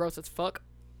ugly and gross as fuck.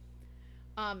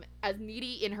 As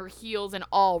Needy in her heels and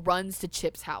all runs to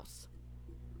Chip's house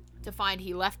to find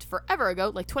he left forever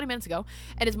ago, like 20 minutes ago,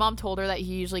 and his mom told her that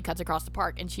he usually cuts across the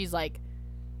park, and she's like,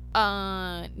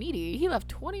 Needy, he left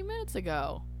 20 minutes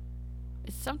ago.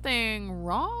 Is something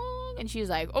wrong? And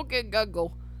she's like, okay,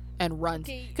 go. And runs.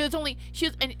 Because it's only,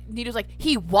 and Needy's like,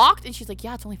 he walked? And she's like,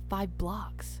 yeah, it's only 5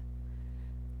 blocks.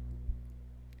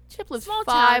 Chip lives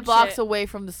 5 blocks away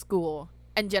from the school.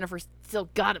 And Jennifer still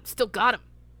got him.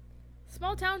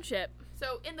 Small township.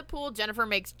 So in the pool, Jennifer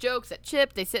makes jokes at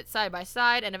Chip. They sit side by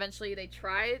side, and eventually they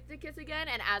try to kiss again.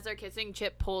 And as they're kissing,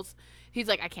 Chip pulls. He's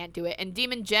like, I can't do it. And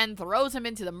Demon Jen throws him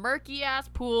into the murky-ass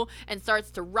pool and starts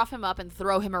to rough him up and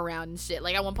throw him around and shit.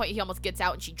 Like, at one point, he almost gets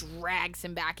out, and she drags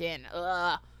him back in.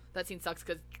 Ugh. That scene sucks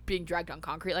because being dragged on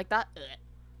concrete like that.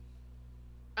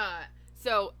 Ugh.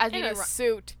 So as in Needy a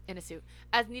suit.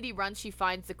 As Needy runs, she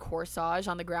finds the corsage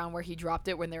on the ground where he dropped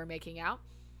it when they were making out.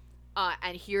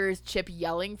 And hears Chip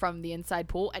yelling from the inside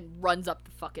pool and runs up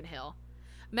the fucking hill.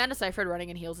 Amanda Seyfried running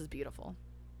in heels is beautiful.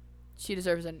 She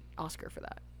deserves an Oscar for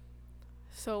that.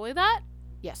 Solely that?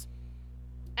 Yes.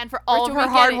 And for all of her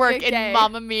hard work in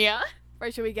Mamma Mia.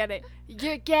 Or should we get it?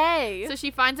 You're gay. So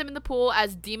she finds him in the pool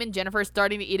as Demon Jennifer is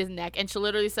starting to eat his neck. And she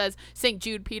literally says, St.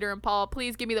 Jude, Peter, and Paul,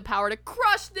 please give me the power to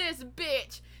crush this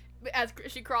bitch. As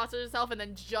she crosses herself and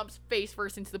then jumps face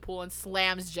first into the pool and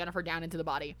slams Jennifer down into the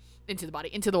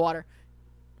water.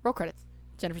 Roll credits.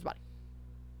 Jennifer's body.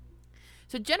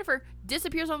 So Jennifer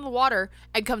disappears on the water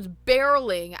and comes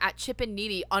barreling at Chip and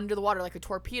Needy under the water like a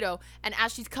torpedo. And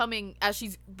as she's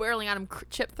barreling at him,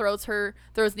 Chip throws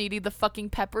Needy the fucking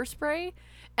pepper spray.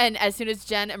 And as soon as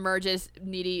Jen emerges,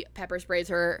 Needy pepper sprays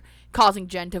her, causing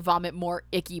Jen to vomit more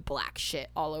icky black shit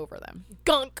all over them.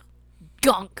 Gunk.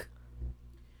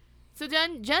 So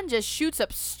Jen just shoots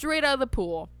up straight out of the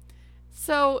pool.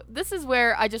 So this is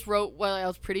where I just wrote what I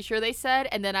was pretty sure they said,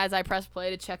 and then as I pressed play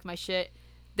to check my shit,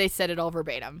 they said it all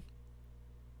verbatim.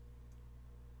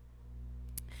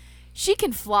 She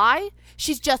can fly.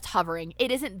 She's just hovering.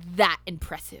 It isn't that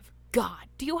impressive. God,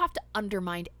 do you have to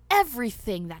undermine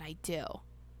everything that I do?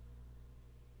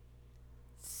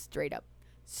 Straight up.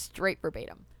 Straight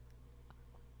verbatim.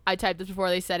 I typed this before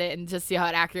they said it and just see how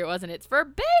accurate it was, and it's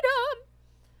verbatim.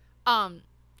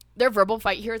 Their verbal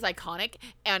fight here is iconic,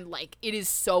 and like it is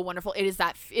so wonderful. It is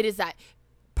that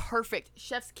perfect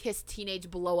chef's kiss teenage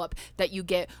blow up that you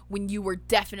get when you were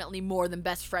definitely more than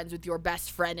best friends with your best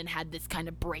friend and had this kind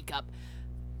of breakup.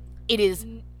 It is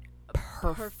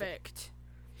perfect.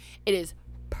 It is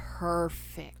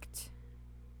perfect.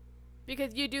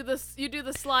 Because you do the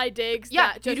sly digs.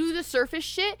 Yeah, you do the surface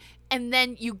shit, and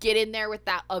then you get in there with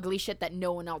that ugly shit that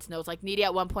no one else knows. Like Needy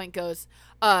at one point goes,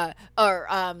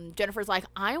 Jennifer's like,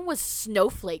 I was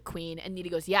Snowflake Queen, and Needy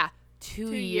goes, yeah,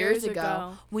 2 years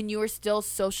ago when you were still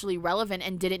socially relevant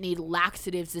and didn't need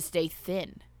laxatives to stay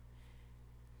thin.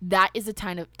 That is a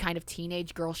kind of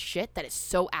teenage girl shit that is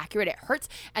so accurate it hurts,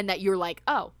 and that you're like,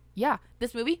 oh yeah,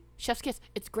 this movie, Chef's Kiss,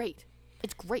 it's great.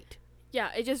 It's great.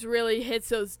 Yeah, it just really hits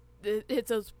those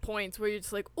points where you're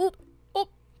just like, oh,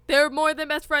 they're more than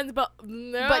best friends, but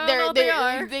they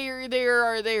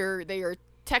are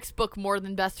textbook more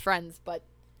than best friends, but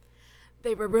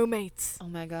they were roommates. Oh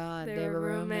my god, they were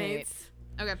roommates.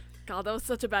 Okay. God, that was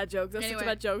such a bad joke. That's such a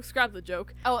bad joke. Scrap the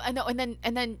joke. Oh, I know. And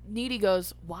then Needy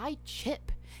goes, "Why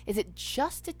Chip? Is it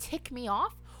just to tick me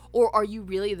off, or are you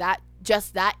really that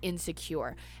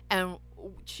insecure?" And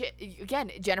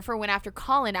again, Jennifer went after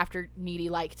Colin after Needy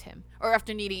liked him, or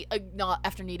after Needy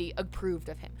approved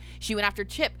of him. She went after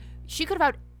Chip. She could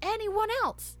have had anyone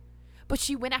else, but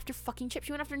she went after fucking Chip.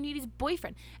 She went after Needy's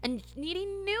boyfriend, and Needy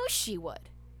knew she would.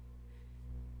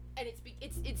 And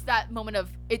it's that moment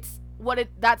of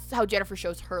that's how Jennifer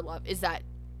shows her love, is that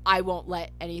I won't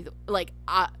let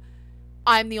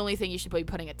I'm the only thing you should be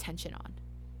putting attention on.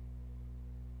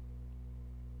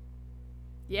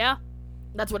 Yeah.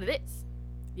 That's what it is.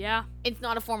 Yeah. It's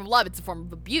not a form of love, it's a form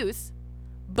of abuse,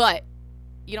 but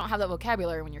you don't have that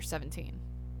vocabulary when you're 17.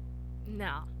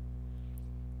 No.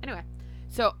 Anyway,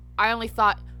 so I only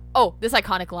thought, this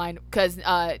iconic line, because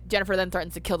Jennifer then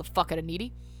threatens to kill the fuck out of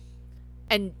Needy.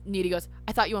 And Needy goes,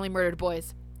 "I thought you only murdered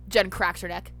boys." Jen cracks her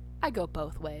neck. "I go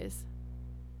both ways."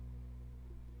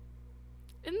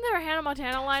 Isn't there a Hannah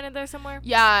Montana line in there somewhere?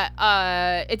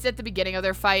 Yeah, it's at the beginning of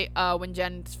their fight, when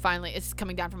Jen finally is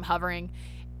coming down from hovering.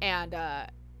 And,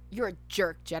 "You're a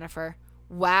jerk, Jennifer.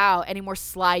 Wow, any more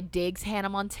sly digs, Hannah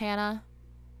Montana?"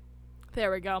 There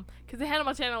we go. Because the Hannah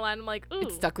Montana line, I'm like, ooh.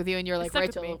 It stuck with you, and you're like,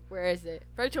 "Rachel, where is it?"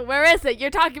 Rachel, where is it? You're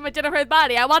talking about Jennifer's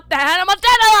body. I want the Hannah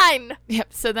Montana line!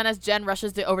 Yep, so then as Jen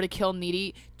rushes over to kill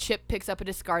Needy, Chip picks up a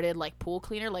discarded, pool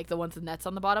cleaner, the ones with nets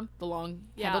on the bottom, the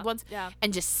long-handled ones,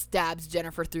 and just stabs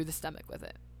Jennifer through the stomach with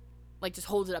it. Just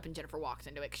holds it up, and Jennifer walks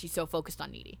into it because she's so focused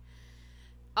on Needy.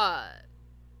 But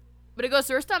it goes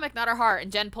to her stomach, not her heart, and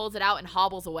Jen pulls it out and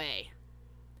hobbles away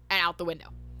and out the window.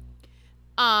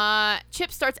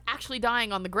 Chip starts actually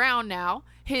dying on the ground now.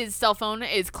 His cell phone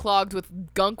is clogged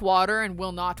with gunk water and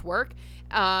will not work.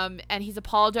 And he's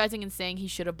apologizing and saying he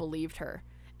should have believed her.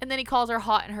 And then he calls her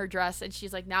hot in her dress, and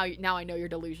she's like, now I know you're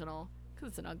delusional. Because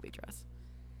it's an ugly dress.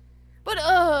 But,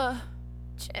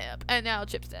 Chip. And now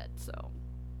Chip's dead, so.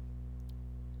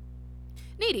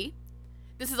 Needy.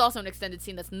 This is also an extended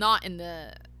scene that's not in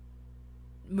the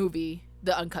movie,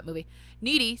 the uncut movie.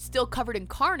 Needy, still covered in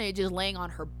carnage, is laying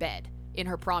on her bed in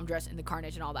her prom dress and the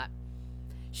carnage and all that.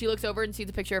 She looks over and sees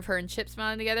a picture of her and Chip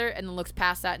smiling together, and then looks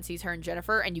past that and sees her and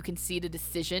Jennifer, and you can see the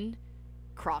decision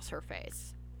cross her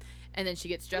face. And then she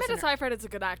gets dressed. Amanda Seyfried is a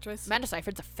good actress. Amanda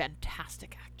Seyfried's a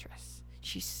fantastic actress.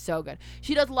 She's so good.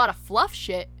 She does a lot of fluff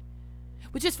shit,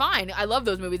 which is fine. I love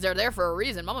those movies. They're there for a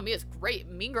reason. Mamma Mia is great.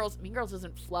 Mean Girls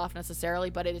isn't fluff necessarily,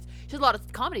 but she does a lot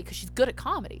of comedy because she's good at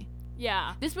comedy.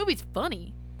 Yeah. This movie's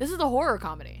funny. This is a horror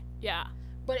comedy. Yeah.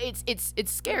 But it's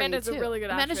scary. Amanda's too. a really good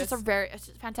Amanda's actress.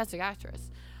 just a fantastic actress.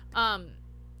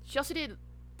 She also did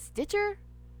Stitcher.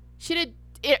 She did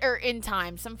In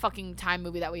Time, some fucking time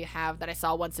movie that we have that I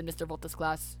saw once in Mr. Volta's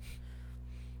class.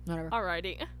 Whatever.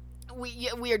 Alrighty.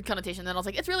 Weird connotation. Then I was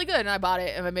like, it's really good, and I bought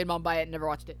it, and I made Mom buy it, and never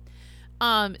watched it.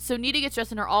 So Needy gets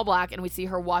dressed in her all black, and we see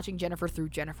her watching Jennifer through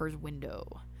Jennifer's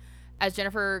window. As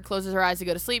Jennifer closes her eyes to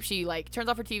go to sleep, she turns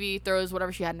off her TV, throws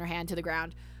whatever she had in her hand to the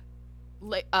ground,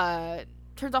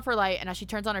 turns off her light, and as she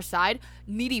turns on her side,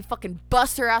 Needy fucking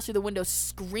busts her ass through the window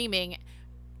screaming,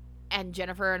 and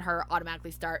Jennifer and her automatically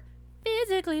start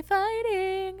physically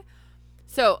fighting.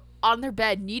 So on their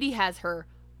bed, Needy has her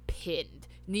pinned.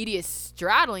 Needy is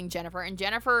straddling Jennifer, and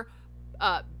Jennifer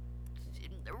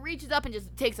reaches up and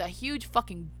just takes a huge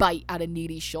fucking bite out of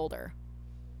Needy's shoulder.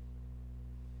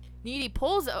 Needy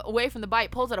pulls away from the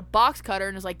bite, pulls out a box cutter,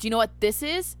 and is like, "Do you know what this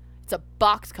is? It's a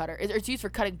box cutter. It's used for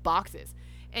cutting boxes."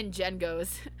 And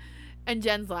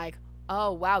Jen's like,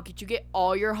 "Oh wow, did you get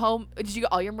all your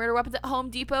murder weapons at Home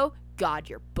Depot? God,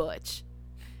 you're butch."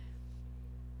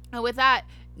 And with that,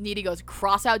 Needy goes,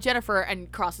 "Cross out Jennifer,"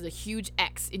 and crosses a huge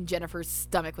X in Jennifer's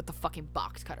stomach with the fucking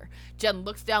box cutter. Jen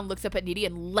looks down, looks up at Needy,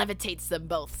 and levitates them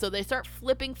both. So they start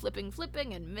flipping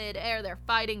in midair. They're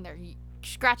fighting, they're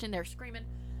scratching, they're screaming.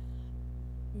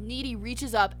 Needy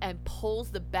reaches up and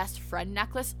pulls the best friend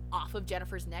necklace off of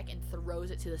Jennifer's neck and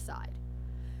throws it to the side.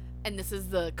 And this is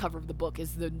the cover of the book,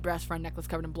 is the best friend necklace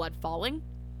covered in blood falling.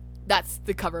 That's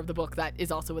the cover of the book that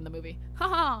is also in the movie.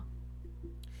 Haha.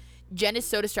 Jen is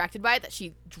so distracted by it that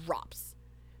she drops.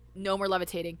 No more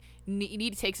levitating.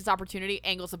 Needy takes this opportunity,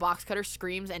 angles the box cutter,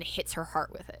 screams, and hits her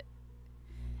heart with it.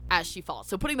 as she falls.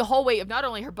 So putting the whole weight of not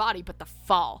only her body, but the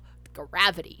fall, the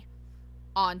gravity,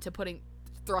 onto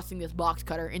thrusting this box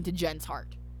cutter into Jen's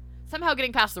heart. Somehow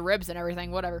getting past the ribs and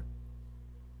everything, whatever.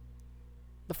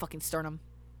 The fucking sternum.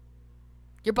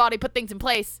 Your body put things in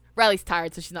place. Riley's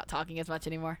tired, so she's not talking as much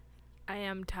anymore. I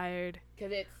am tired.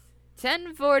 Because it's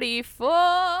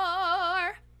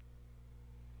 10:44.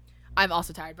 I'm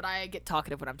also tired, but I get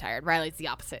talkative when I'm tired. Riley's the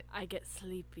opposite. I get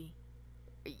sleepy.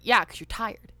 Yeah, because you're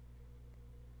tired.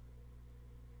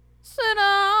 Sit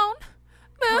down.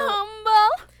 Be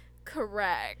humble.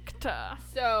 Correct.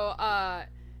 So,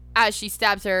 as she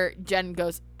stabs her, Jen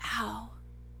goes, ow,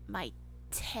 my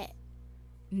tit.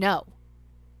 No,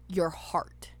 your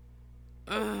heart.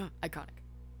 Iconic.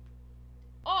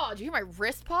 Oh, did you hear my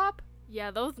wrist pop?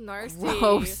 Yeah, those nasty.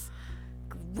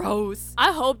 Gross.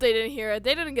 I hope they didn't hear it.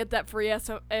 They didn't get that free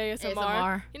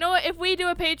ASMR. You know what? If we do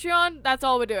a Patreon, that's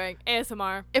all we're doing.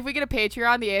 ASMR. If we get a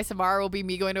Patreon, the ASMR will be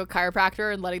me going to a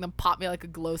chiropractor and letting them pop me like a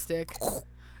glow stick.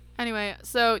 Anyway,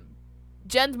 so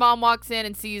Jen's mom walks in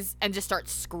and sees and just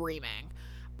starts screaming.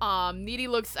 Needy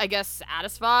looks, I guess,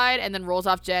 satisfied and then rolls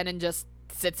off Jen and just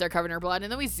sits there covered in her blood.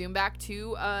 And then we zoom back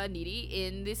to Needy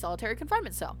in the solitary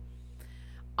confinement cell.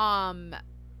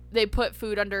 They put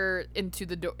food into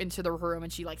the room,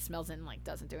 and she like smells it and like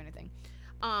doesn't do anything.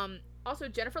 Also,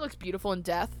 Jennifer looks beautiful in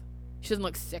death. She doesn't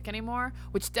look sick anymore,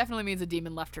 which definitely means a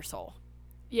demon left her soul.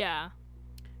 Yeah.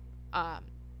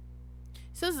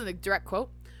 So this is a direct quote.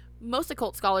 Most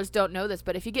occult scholars don't know this,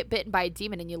 but if you get bitten by a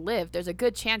demon and you live, there's a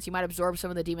good chance you might absorb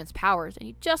some of the demon's powers, and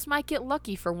you just might get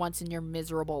lucky for once in your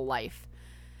miserable life.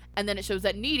 And then it shows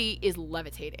that Needy is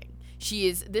levitating.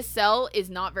 This cell is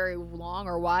not very long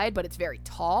or wide, but it's very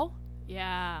tall.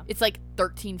 Yeah. It's like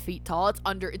 13 feet tall. It's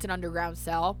an underground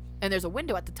cell, and there's a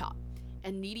window at the top.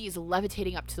 And Needy is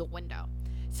levitating up to the window.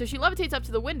 So she levitates up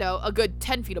to the window, a good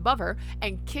 10 feet above her,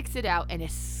 and kicks it out and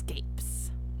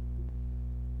escapes.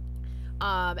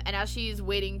 And as she's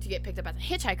waiting to get picked up as a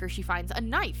hitchhiker, she finds a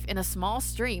knife in a small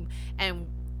stream. And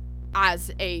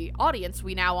as a audience,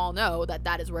 we now all know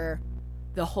that is where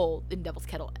the hole in Devil's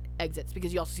Kettle exits,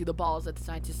 because you also see the balls that the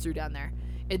scientists threw down there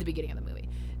at the beginning of the movie.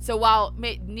 So while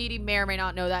Needy may or may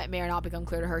not know that, it may or not become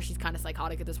clear to her, she's kind of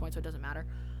psychotic at this point, so it doesn't matter.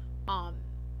 As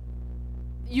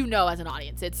an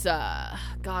audience, it's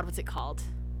God, what's it called?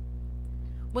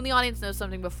 When the audience knows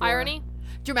something before. Irony?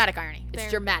 Dramatic irony. It's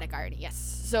dramatic irony, yes.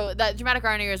 So that dramatic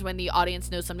irony is when the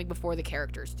audience knows something before the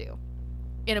characters do.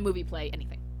 In a movie, play,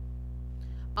 anything.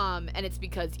 And it's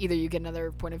because either you get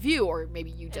another point of view or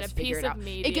maybe you just figure it out.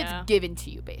 Media. It gets given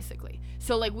to you, basically.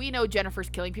 So, like, we know Jennifer's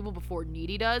killing people before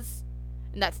Needy does,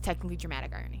 and that's technically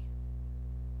dramatic irony.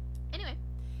 Anyway,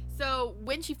 so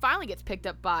when she finally gets picked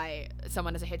up by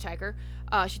someone as a hitchhiker,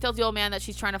 she tells the old man that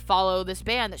she's trying to follow this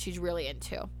band that she's really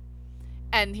into.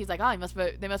 And he's like, oh,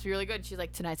 they must be really good. And she's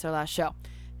like, tonight's our last show.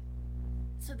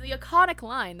 So the iconic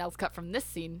line that was cut from this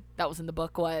scene that was in the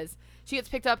book was, she gets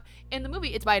picked up. In the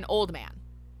movie, it's by an old man.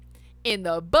 In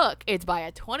the book, it's by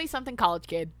a 20-something college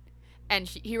kid. And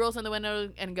he rolls in the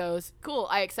window and goes, cool,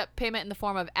 I accept payment in the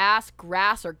form of ass,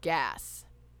 grass, or gas.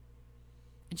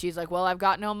 And she's like, well, I've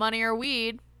got no money or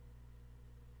weed.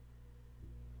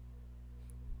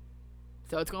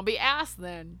 So it's going to be ass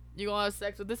then. You're going to have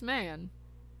sex with this man.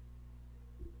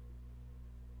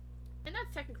 And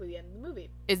that's technically the end of the movie.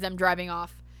 Is them driving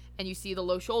off, and you see the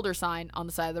low shoulder sign on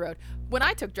the side of the road. When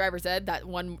I took driver's ed, that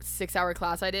 1 6-hour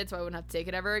class I did, so I wouldn't have to take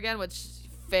it ever again, which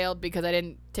failed because I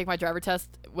didn't take my driver test.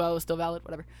 Well, it was still valid,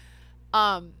 whatever.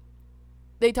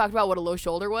 They talked about what a low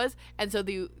shoulder was, and so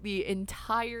the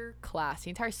entire class,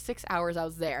 the entire 6 hours I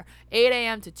was there, 8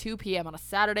 a.m. to 2 p.m. on a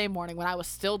Saturday morning when I was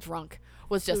still drunk,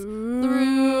 was just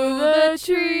through the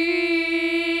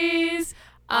trees.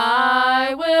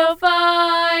 I will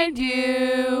find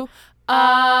you.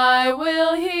 I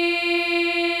will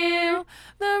heal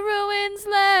the ruins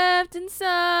left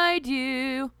inside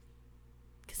you.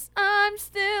 'Cause I'm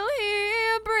still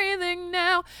here breathing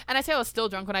now. And I say I was still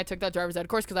drunk when I took that driver's ed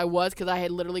course, because I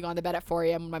had literally gone to bed at 4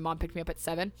 a.m. when my mom picked me up at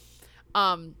 7.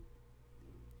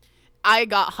 I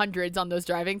got hundreds on those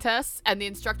driving tests, and the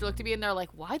instructor looked at me and they're like,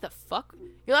 why the fuck?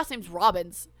 Your last name's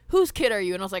Robbins. Whose kid are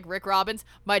you? And I was like, Rick Robbins.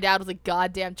 My dad was a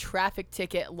goddamn traffic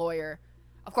ticket lawyer.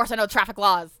 Of course I know traffic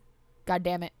laws. God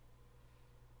damn it.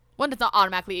 One does not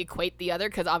automatically equate the other,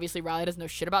 because obviously Riley doesn't know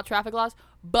shit about traffic laws,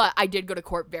 but I did go to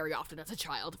court very often as a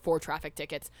child for traffic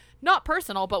tickets. Not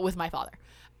personal, but with my father.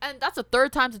 And that's a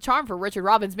third time's a charm for Richard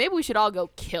Robbins. Maybe we should all go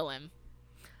kill him.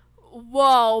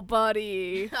 Whoa,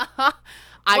 buddy.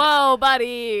 Whoa,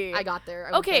 buddy. I got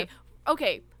there. Okay.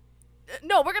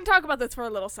 No, we're going to talk about this for a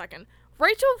little second.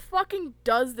 Rachel fucking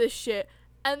does this shit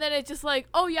And then it's just like,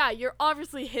 oh yeah, you're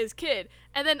obviously his kid.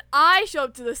 And then I show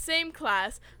up to the same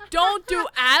class, don't do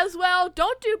as well,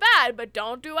 don't do bad, but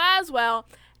don't do as well.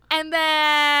 And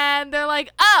then they're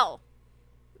like, oh,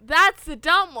 that's the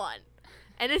dumb one.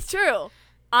 And it's true.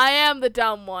 I am the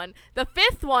dumb one. The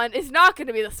fifth one is not going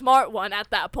to be the smart one at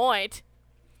that point.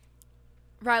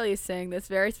 Riley is saying this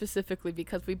very specifically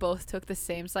because we both took the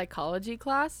same psychology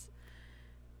class.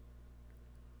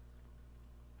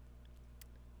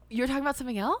 You're talking about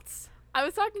something else? I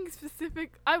was talking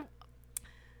specific. I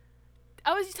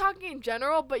was talking in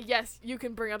general, but yes, you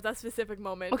can bring up that specific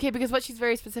moment. Okay, because what she's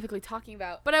very specifically talking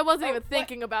about. But I wasn't even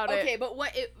thinking about it. Okay, but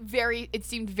what it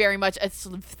seemed very much a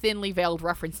thinly veiled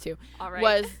reference to All right.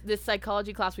 was this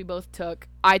psychology class we both took.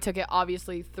 I took it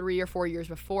obviously 3 or 4 years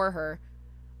before her.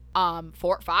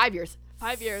 5 years.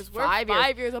 5 years. We're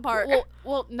 5 years apart.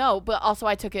 Well, no, but also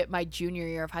I took it my junior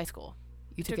year of high school.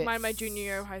 You took it mine my junior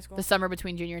year of high school. The summer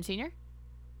between junior and senior?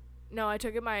 No, I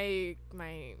took it my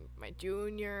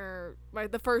junior,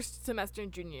 the first semester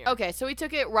in junior year. Okay, so we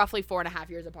took it roughly 4.5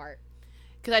 years apart.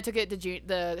 Because I took it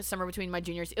the summer between my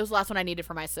juniors. It was the last one I needed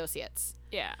for my associates.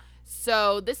 Yeah.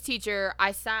 So this teacher,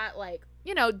 I sat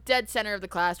dead center of the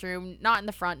classroom, not in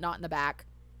the front, not in the back.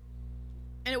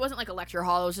 And it wasn't like a lecture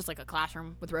hall. It was just like a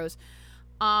classroom with rows.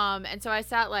 And so I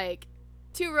sat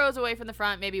 2 rows away from the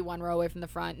front, maybe 1 row away from the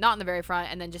front, not in the very front,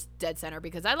 and then just dead center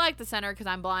because I like the center because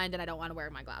I'm blind and I don't want to wear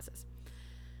my glasses.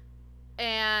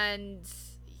 And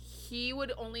he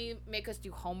would only make us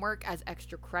do homework as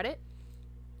extra credit.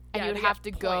 And you would have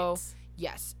to go,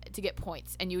 yes, to get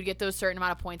points. And you would get those certain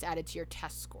amount of points added to your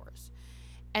test scores.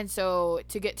 And so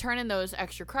to turn in those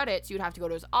extra credits, you would have to go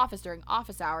to his office during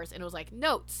office hours. And it was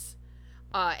notes.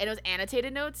 And it was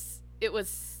annotated notes. It was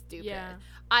stupid. Yeah.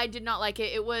 I did not like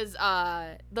it. It was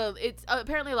it's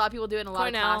apparently a lot of people do it in a lot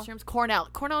of classrooms. Cornell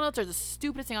notes are the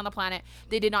stupidest thing on the planet.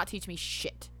 They did not teach me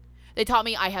shit. They taught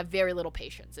me I have very little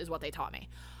patience is what they taught me.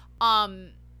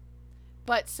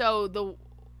 But so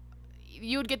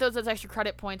you would get those as extra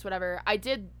credit points, whatever. I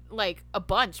did a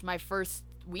bunch my first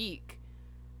week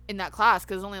in that class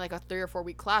because it was only a 3 or 4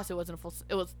 week class. It wasn't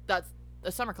that's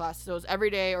a summer class, so it was every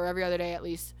day or every other day at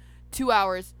least 2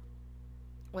 hours,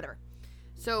 whatever.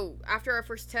 So after our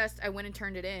first test, I went and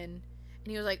turned it in, and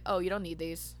he was like, "Oh, you don't need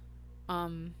these.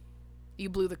 You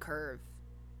blew the curve."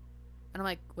 And I'm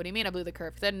like, "What do you mean I blew the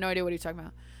curve?" Because I had no idea what he was talking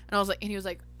about. And he was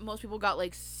like, "Most people got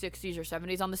 60s or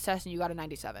 70s on this test, and you got a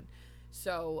 97."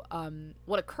 So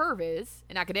what a curve is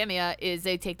in academia is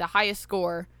they take the highest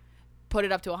score, put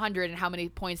it up to 100, and how many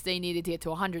points they needed to get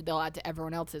to 100, they'll add to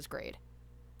everyone else's grade.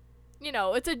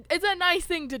 It's a nice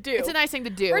thing to do. It's a nice thing to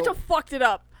do. Rachel fucked it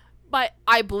up. But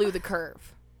I blew the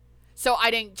curve. So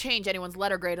I didn't change anyone's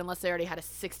letter grade unless they already had a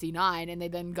 69 and they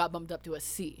then got bumped up to a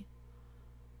C.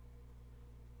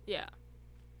 Yeah.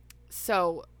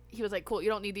 So he was like, "Cool, you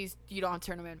don't need these. You don't have to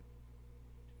turn them in."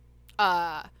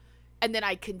 And then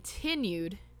I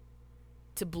continued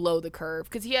to blow the curve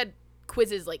because he had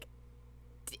quizzes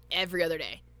every other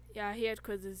day. Yeah, he had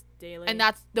quizzes daily. And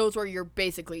those were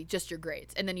basically just your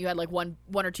grades. And then you had one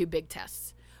or two big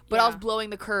tests. But Yeah. I was blowing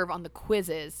the curve on the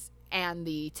quizzes and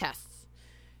the tests.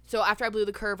 So after I blew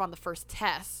the curve on the first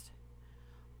test,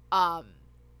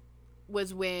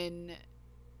 was when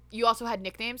you also had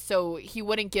nicknames. So he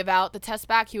wouldn't give out the test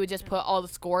back. He would just put all the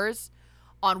scores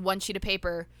on one sheet of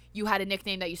paper. You had a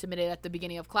nickname that you submitted at the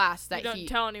beginning of class. That you don't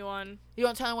tell anyone. You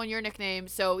don't tell anyone your nickname.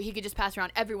 So he could just pass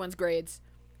around everyone's grades.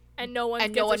 And no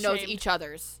one knows each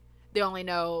other's. They only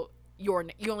know you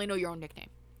only know your own nickname.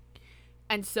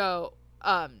 And so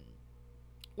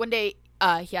one day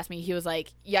he asked me, he was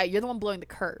like, "Yeah, you're the one blowing the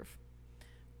curve.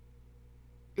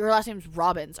 Your last name's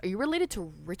Robbins. Are you related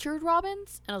to Richard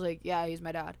Robbins?" And I was like, "Yeah, he's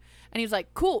my dad." And he was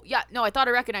like, "Cool. Yeah, no, I thought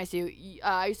I recognized you.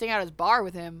 I used to hang out at his bar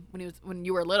with him when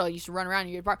you were little. You used to run around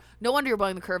in your bar. No wonder you're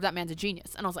blowing the curve. That man's a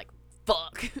genius." And I was like,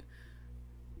 "Fuck."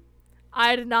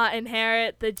 I did not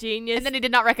inherit the genius. And then he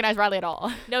did not recognize Riley at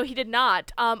all. No, he did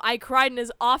not. I cried in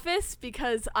his office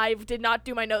because I did not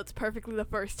do my notes perfectly the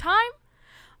first time.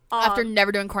 After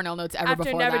never doing Cornell notes before that.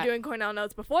 After never doing Cornell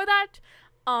notes before that.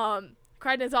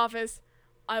 Cried in his office.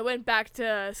 I went back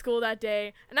to school that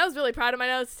day, and I was really proud of my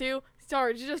notes too.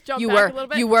 Sorry, did you just jump back a little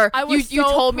bit? You were. I was you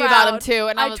so told me proud. about him too,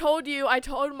 and I told you. I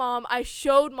told mom. I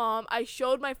showed mom. I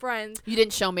showed my friends. You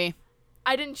didn't show me.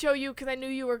 I didn't show you because I knew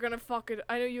you were gonna fuck it.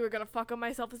 I knew you were gonna fuck up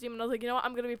my self-esteem, and I was like, you know what?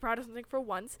 I'm gonna be proud of something for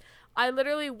once. I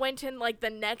literally went in the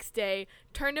next day,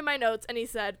 turned in my notes, and he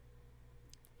said,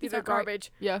 "These are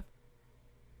garbage. Yeah.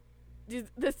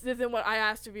 This isn't what I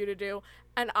asked of you to do,"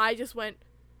 and I just went,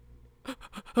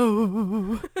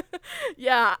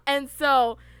 yeah. And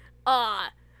so,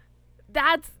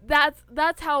 that's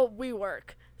how we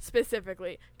work.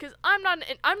 specifically, because I'm not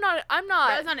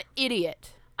That's not an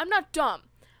idiot. I'm not dumb.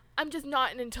 I'm just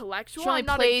not an intellectual. She only I'm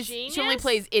not plays. a genius. She only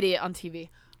plays idiot on TV.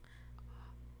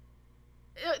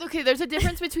 Okay, there's a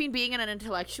difference between being an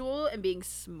intellectual and being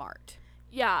smart.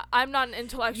 Yeah, I'm not an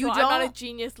intellectual. I'm not a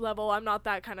genius level. I'm not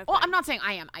that kind of thing. Well, I'm not saying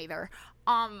I am either.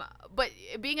 But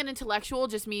being an intellectual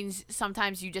just means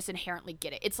sometimes you just inherently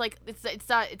get it. It's like it's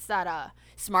that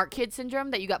smart kid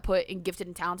syndrome that you got put in gifted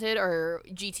and talented or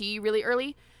GT really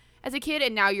early as a kid,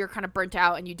 and now you're kind of burnt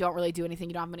out and you don't really do anything.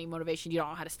 You don't have any motivation. You don't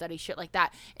know how to study, shit like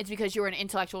that. It's because you're an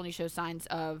intellectual and you show signs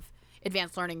of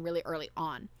advanced learning really early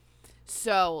on.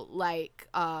 So, like,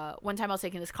 one time I was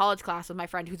taking this college class with my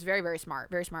friend who's very, very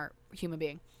smart human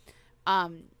being.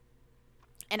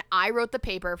 And I wrote the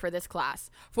paper for this class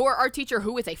for our teacher,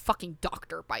 who is a fucking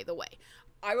doctor, by the way.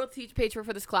 I wrote the paper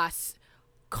for this class,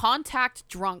 contact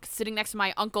drunk, sitting next to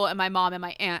my uncle and my mom and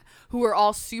my aunt, who were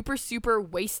all super, super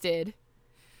wasted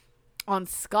on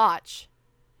scotch.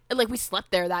 And, like, we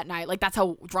slept there that night. Like, that's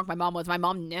how drunk my mom was. My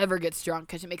mom never gets drunk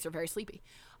because it makes her very sleepy.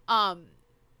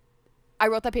 I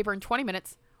wrote that paper in 20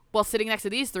 minutes while sitting next to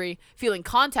these three, feeling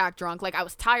contact drunk. Like, I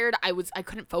was tired. I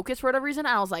couldn't focus for whatever reason.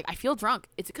 And I was like, I feel drunk.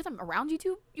 Is it because I'm around you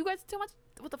guys too much?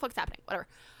 What the fuck's happening? Whatever.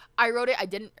 I wrote it. I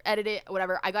didn't edit it.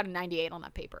 Whatever. I got a 98 on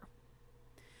that paper.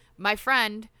 My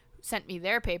friend sent me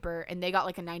their paper, and they got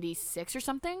like a 96 or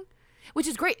something, which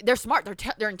is great. They're smart.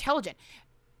 They're intelligent.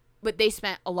 But they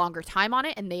spent a longer time on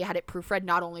it, and they had it proofread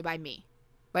not only by me,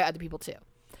 by other people too.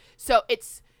 So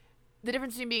it's the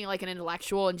difference between being like an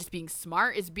intellectual and just being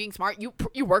smart is being smart.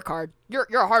 You work hard. You're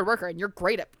a hard worker, and you're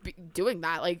great at doing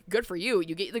that. Like, good for you.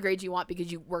 You get the grades you want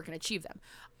because you work and achieve them.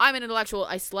 I'm an intellectual.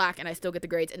 I slack, and I still get the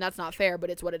grades, and that's not fair, but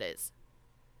it's what it is.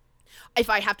 If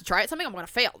I have to try at something, I'm going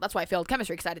to fail. That's why I failed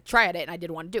chemistry, because I had to try at it, and I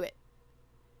didn't want to do it.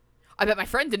 I bet my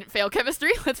friend didn't fail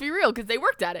chemistry. Let's be real, because they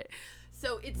worked at it.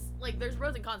 So it's like there's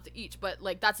pros and cons to each, but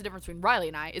like that's the difference between Riley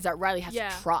and I, is that Riley has to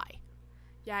try.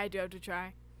 Yeah, I do have to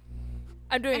try.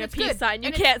 I'm doing a peace good. sign.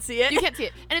 You can't see it. You can't see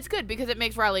it. And it's good because it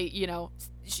makes Riley, you know,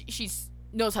 she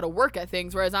knows how to work at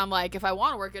things, whereas I'm like, if I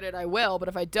want to work at it, I will, but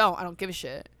if I don't, I don't give a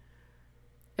shit.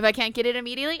 If I can't get it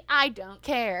immediately, I don't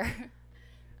care.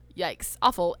 Yikes.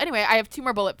 Awful. Anyway, I have 2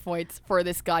 more bullet points for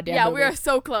this goddamn movie. We are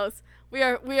so close. We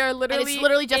are literally. And it's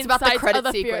literally just about the credit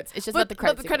sequence. It's just about the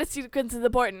credit sequence. But the credit sequence is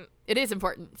important. It is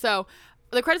important. So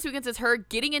the credit sequence is her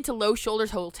getting into Low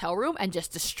Shoulders' hotel room and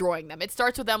just destroying them. It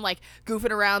starts with them like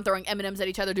goofing around, throwing M&Ms at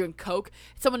each other, doing coke.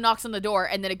 Someone knocks on the door,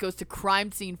 and then it goes to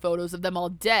crime scene photos of them all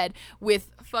dead with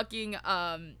fucking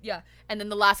And then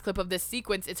the last clip of this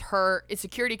sequence is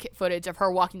security footage of her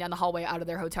walking down the hallway out of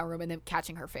their hotel room and then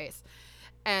catching her face.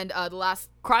 And the last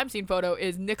crime scene photo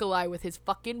is Nikolai with his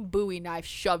fucking Bowie knife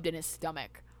shoved in his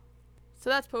stomach. So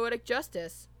that's poetic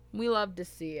justice. We love to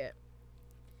see it.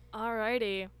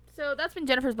 Alrighty. So that's been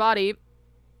Jennifer's Body.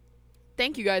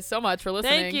 Thank you guys so much for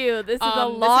listening. Thank you. This is a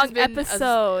long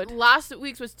episode. Last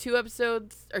week's was 2 hours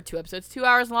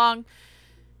long.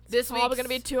 This week's probably going to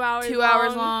be 2 hours 2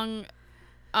 hours long.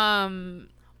 I mean,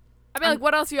 like,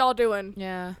 what else are y'all doing?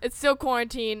 Yeah. It's still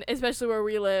quarantine, especially where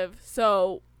we live.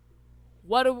 So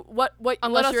what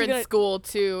unless you're in school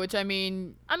too, which I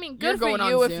mean good for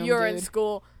you if you're in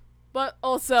school, but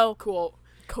also cool.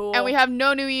 And we have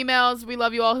no new emails. We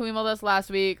love you all who emailed us last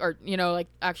week, or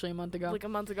actually a month ago. Like a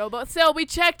month ago, but still, we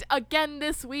checked again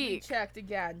this week. We checked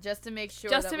again just to make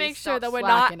sure. That we're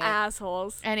not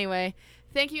assholes. Anyway,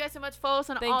 thank you guys so much. Follow us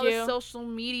on all the social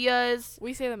medias.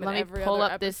 We say them in every other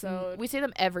episode. We say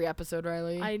them every episode,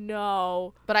 Riley. I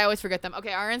know, but I always forget them.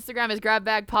 Okay, our Instagram is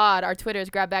GrabBagPod. Our Twitter is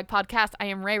GrabBagPodcast. I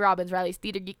am Ray Robbins. Riley's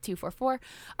TheaterGeek244.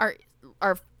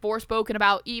 Our Forspoken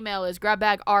About email is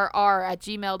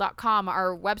grabbagrr@gmail.com.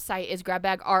 Our website is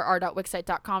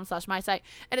grabbagrr.wixsite.com/mysite.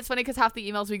 And it's funny because half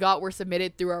the emails we got were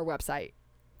submitted through our website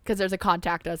because there's a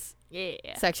contact us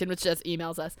section which just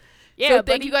emails us. Yeah, so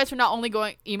thank you guys for not only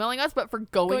emailing us, but for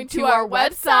going to our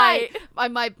website.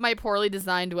 My poorly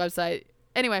designed website.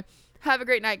 Anyway, have a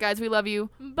great night, guys. We love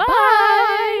you.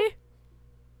 Bye.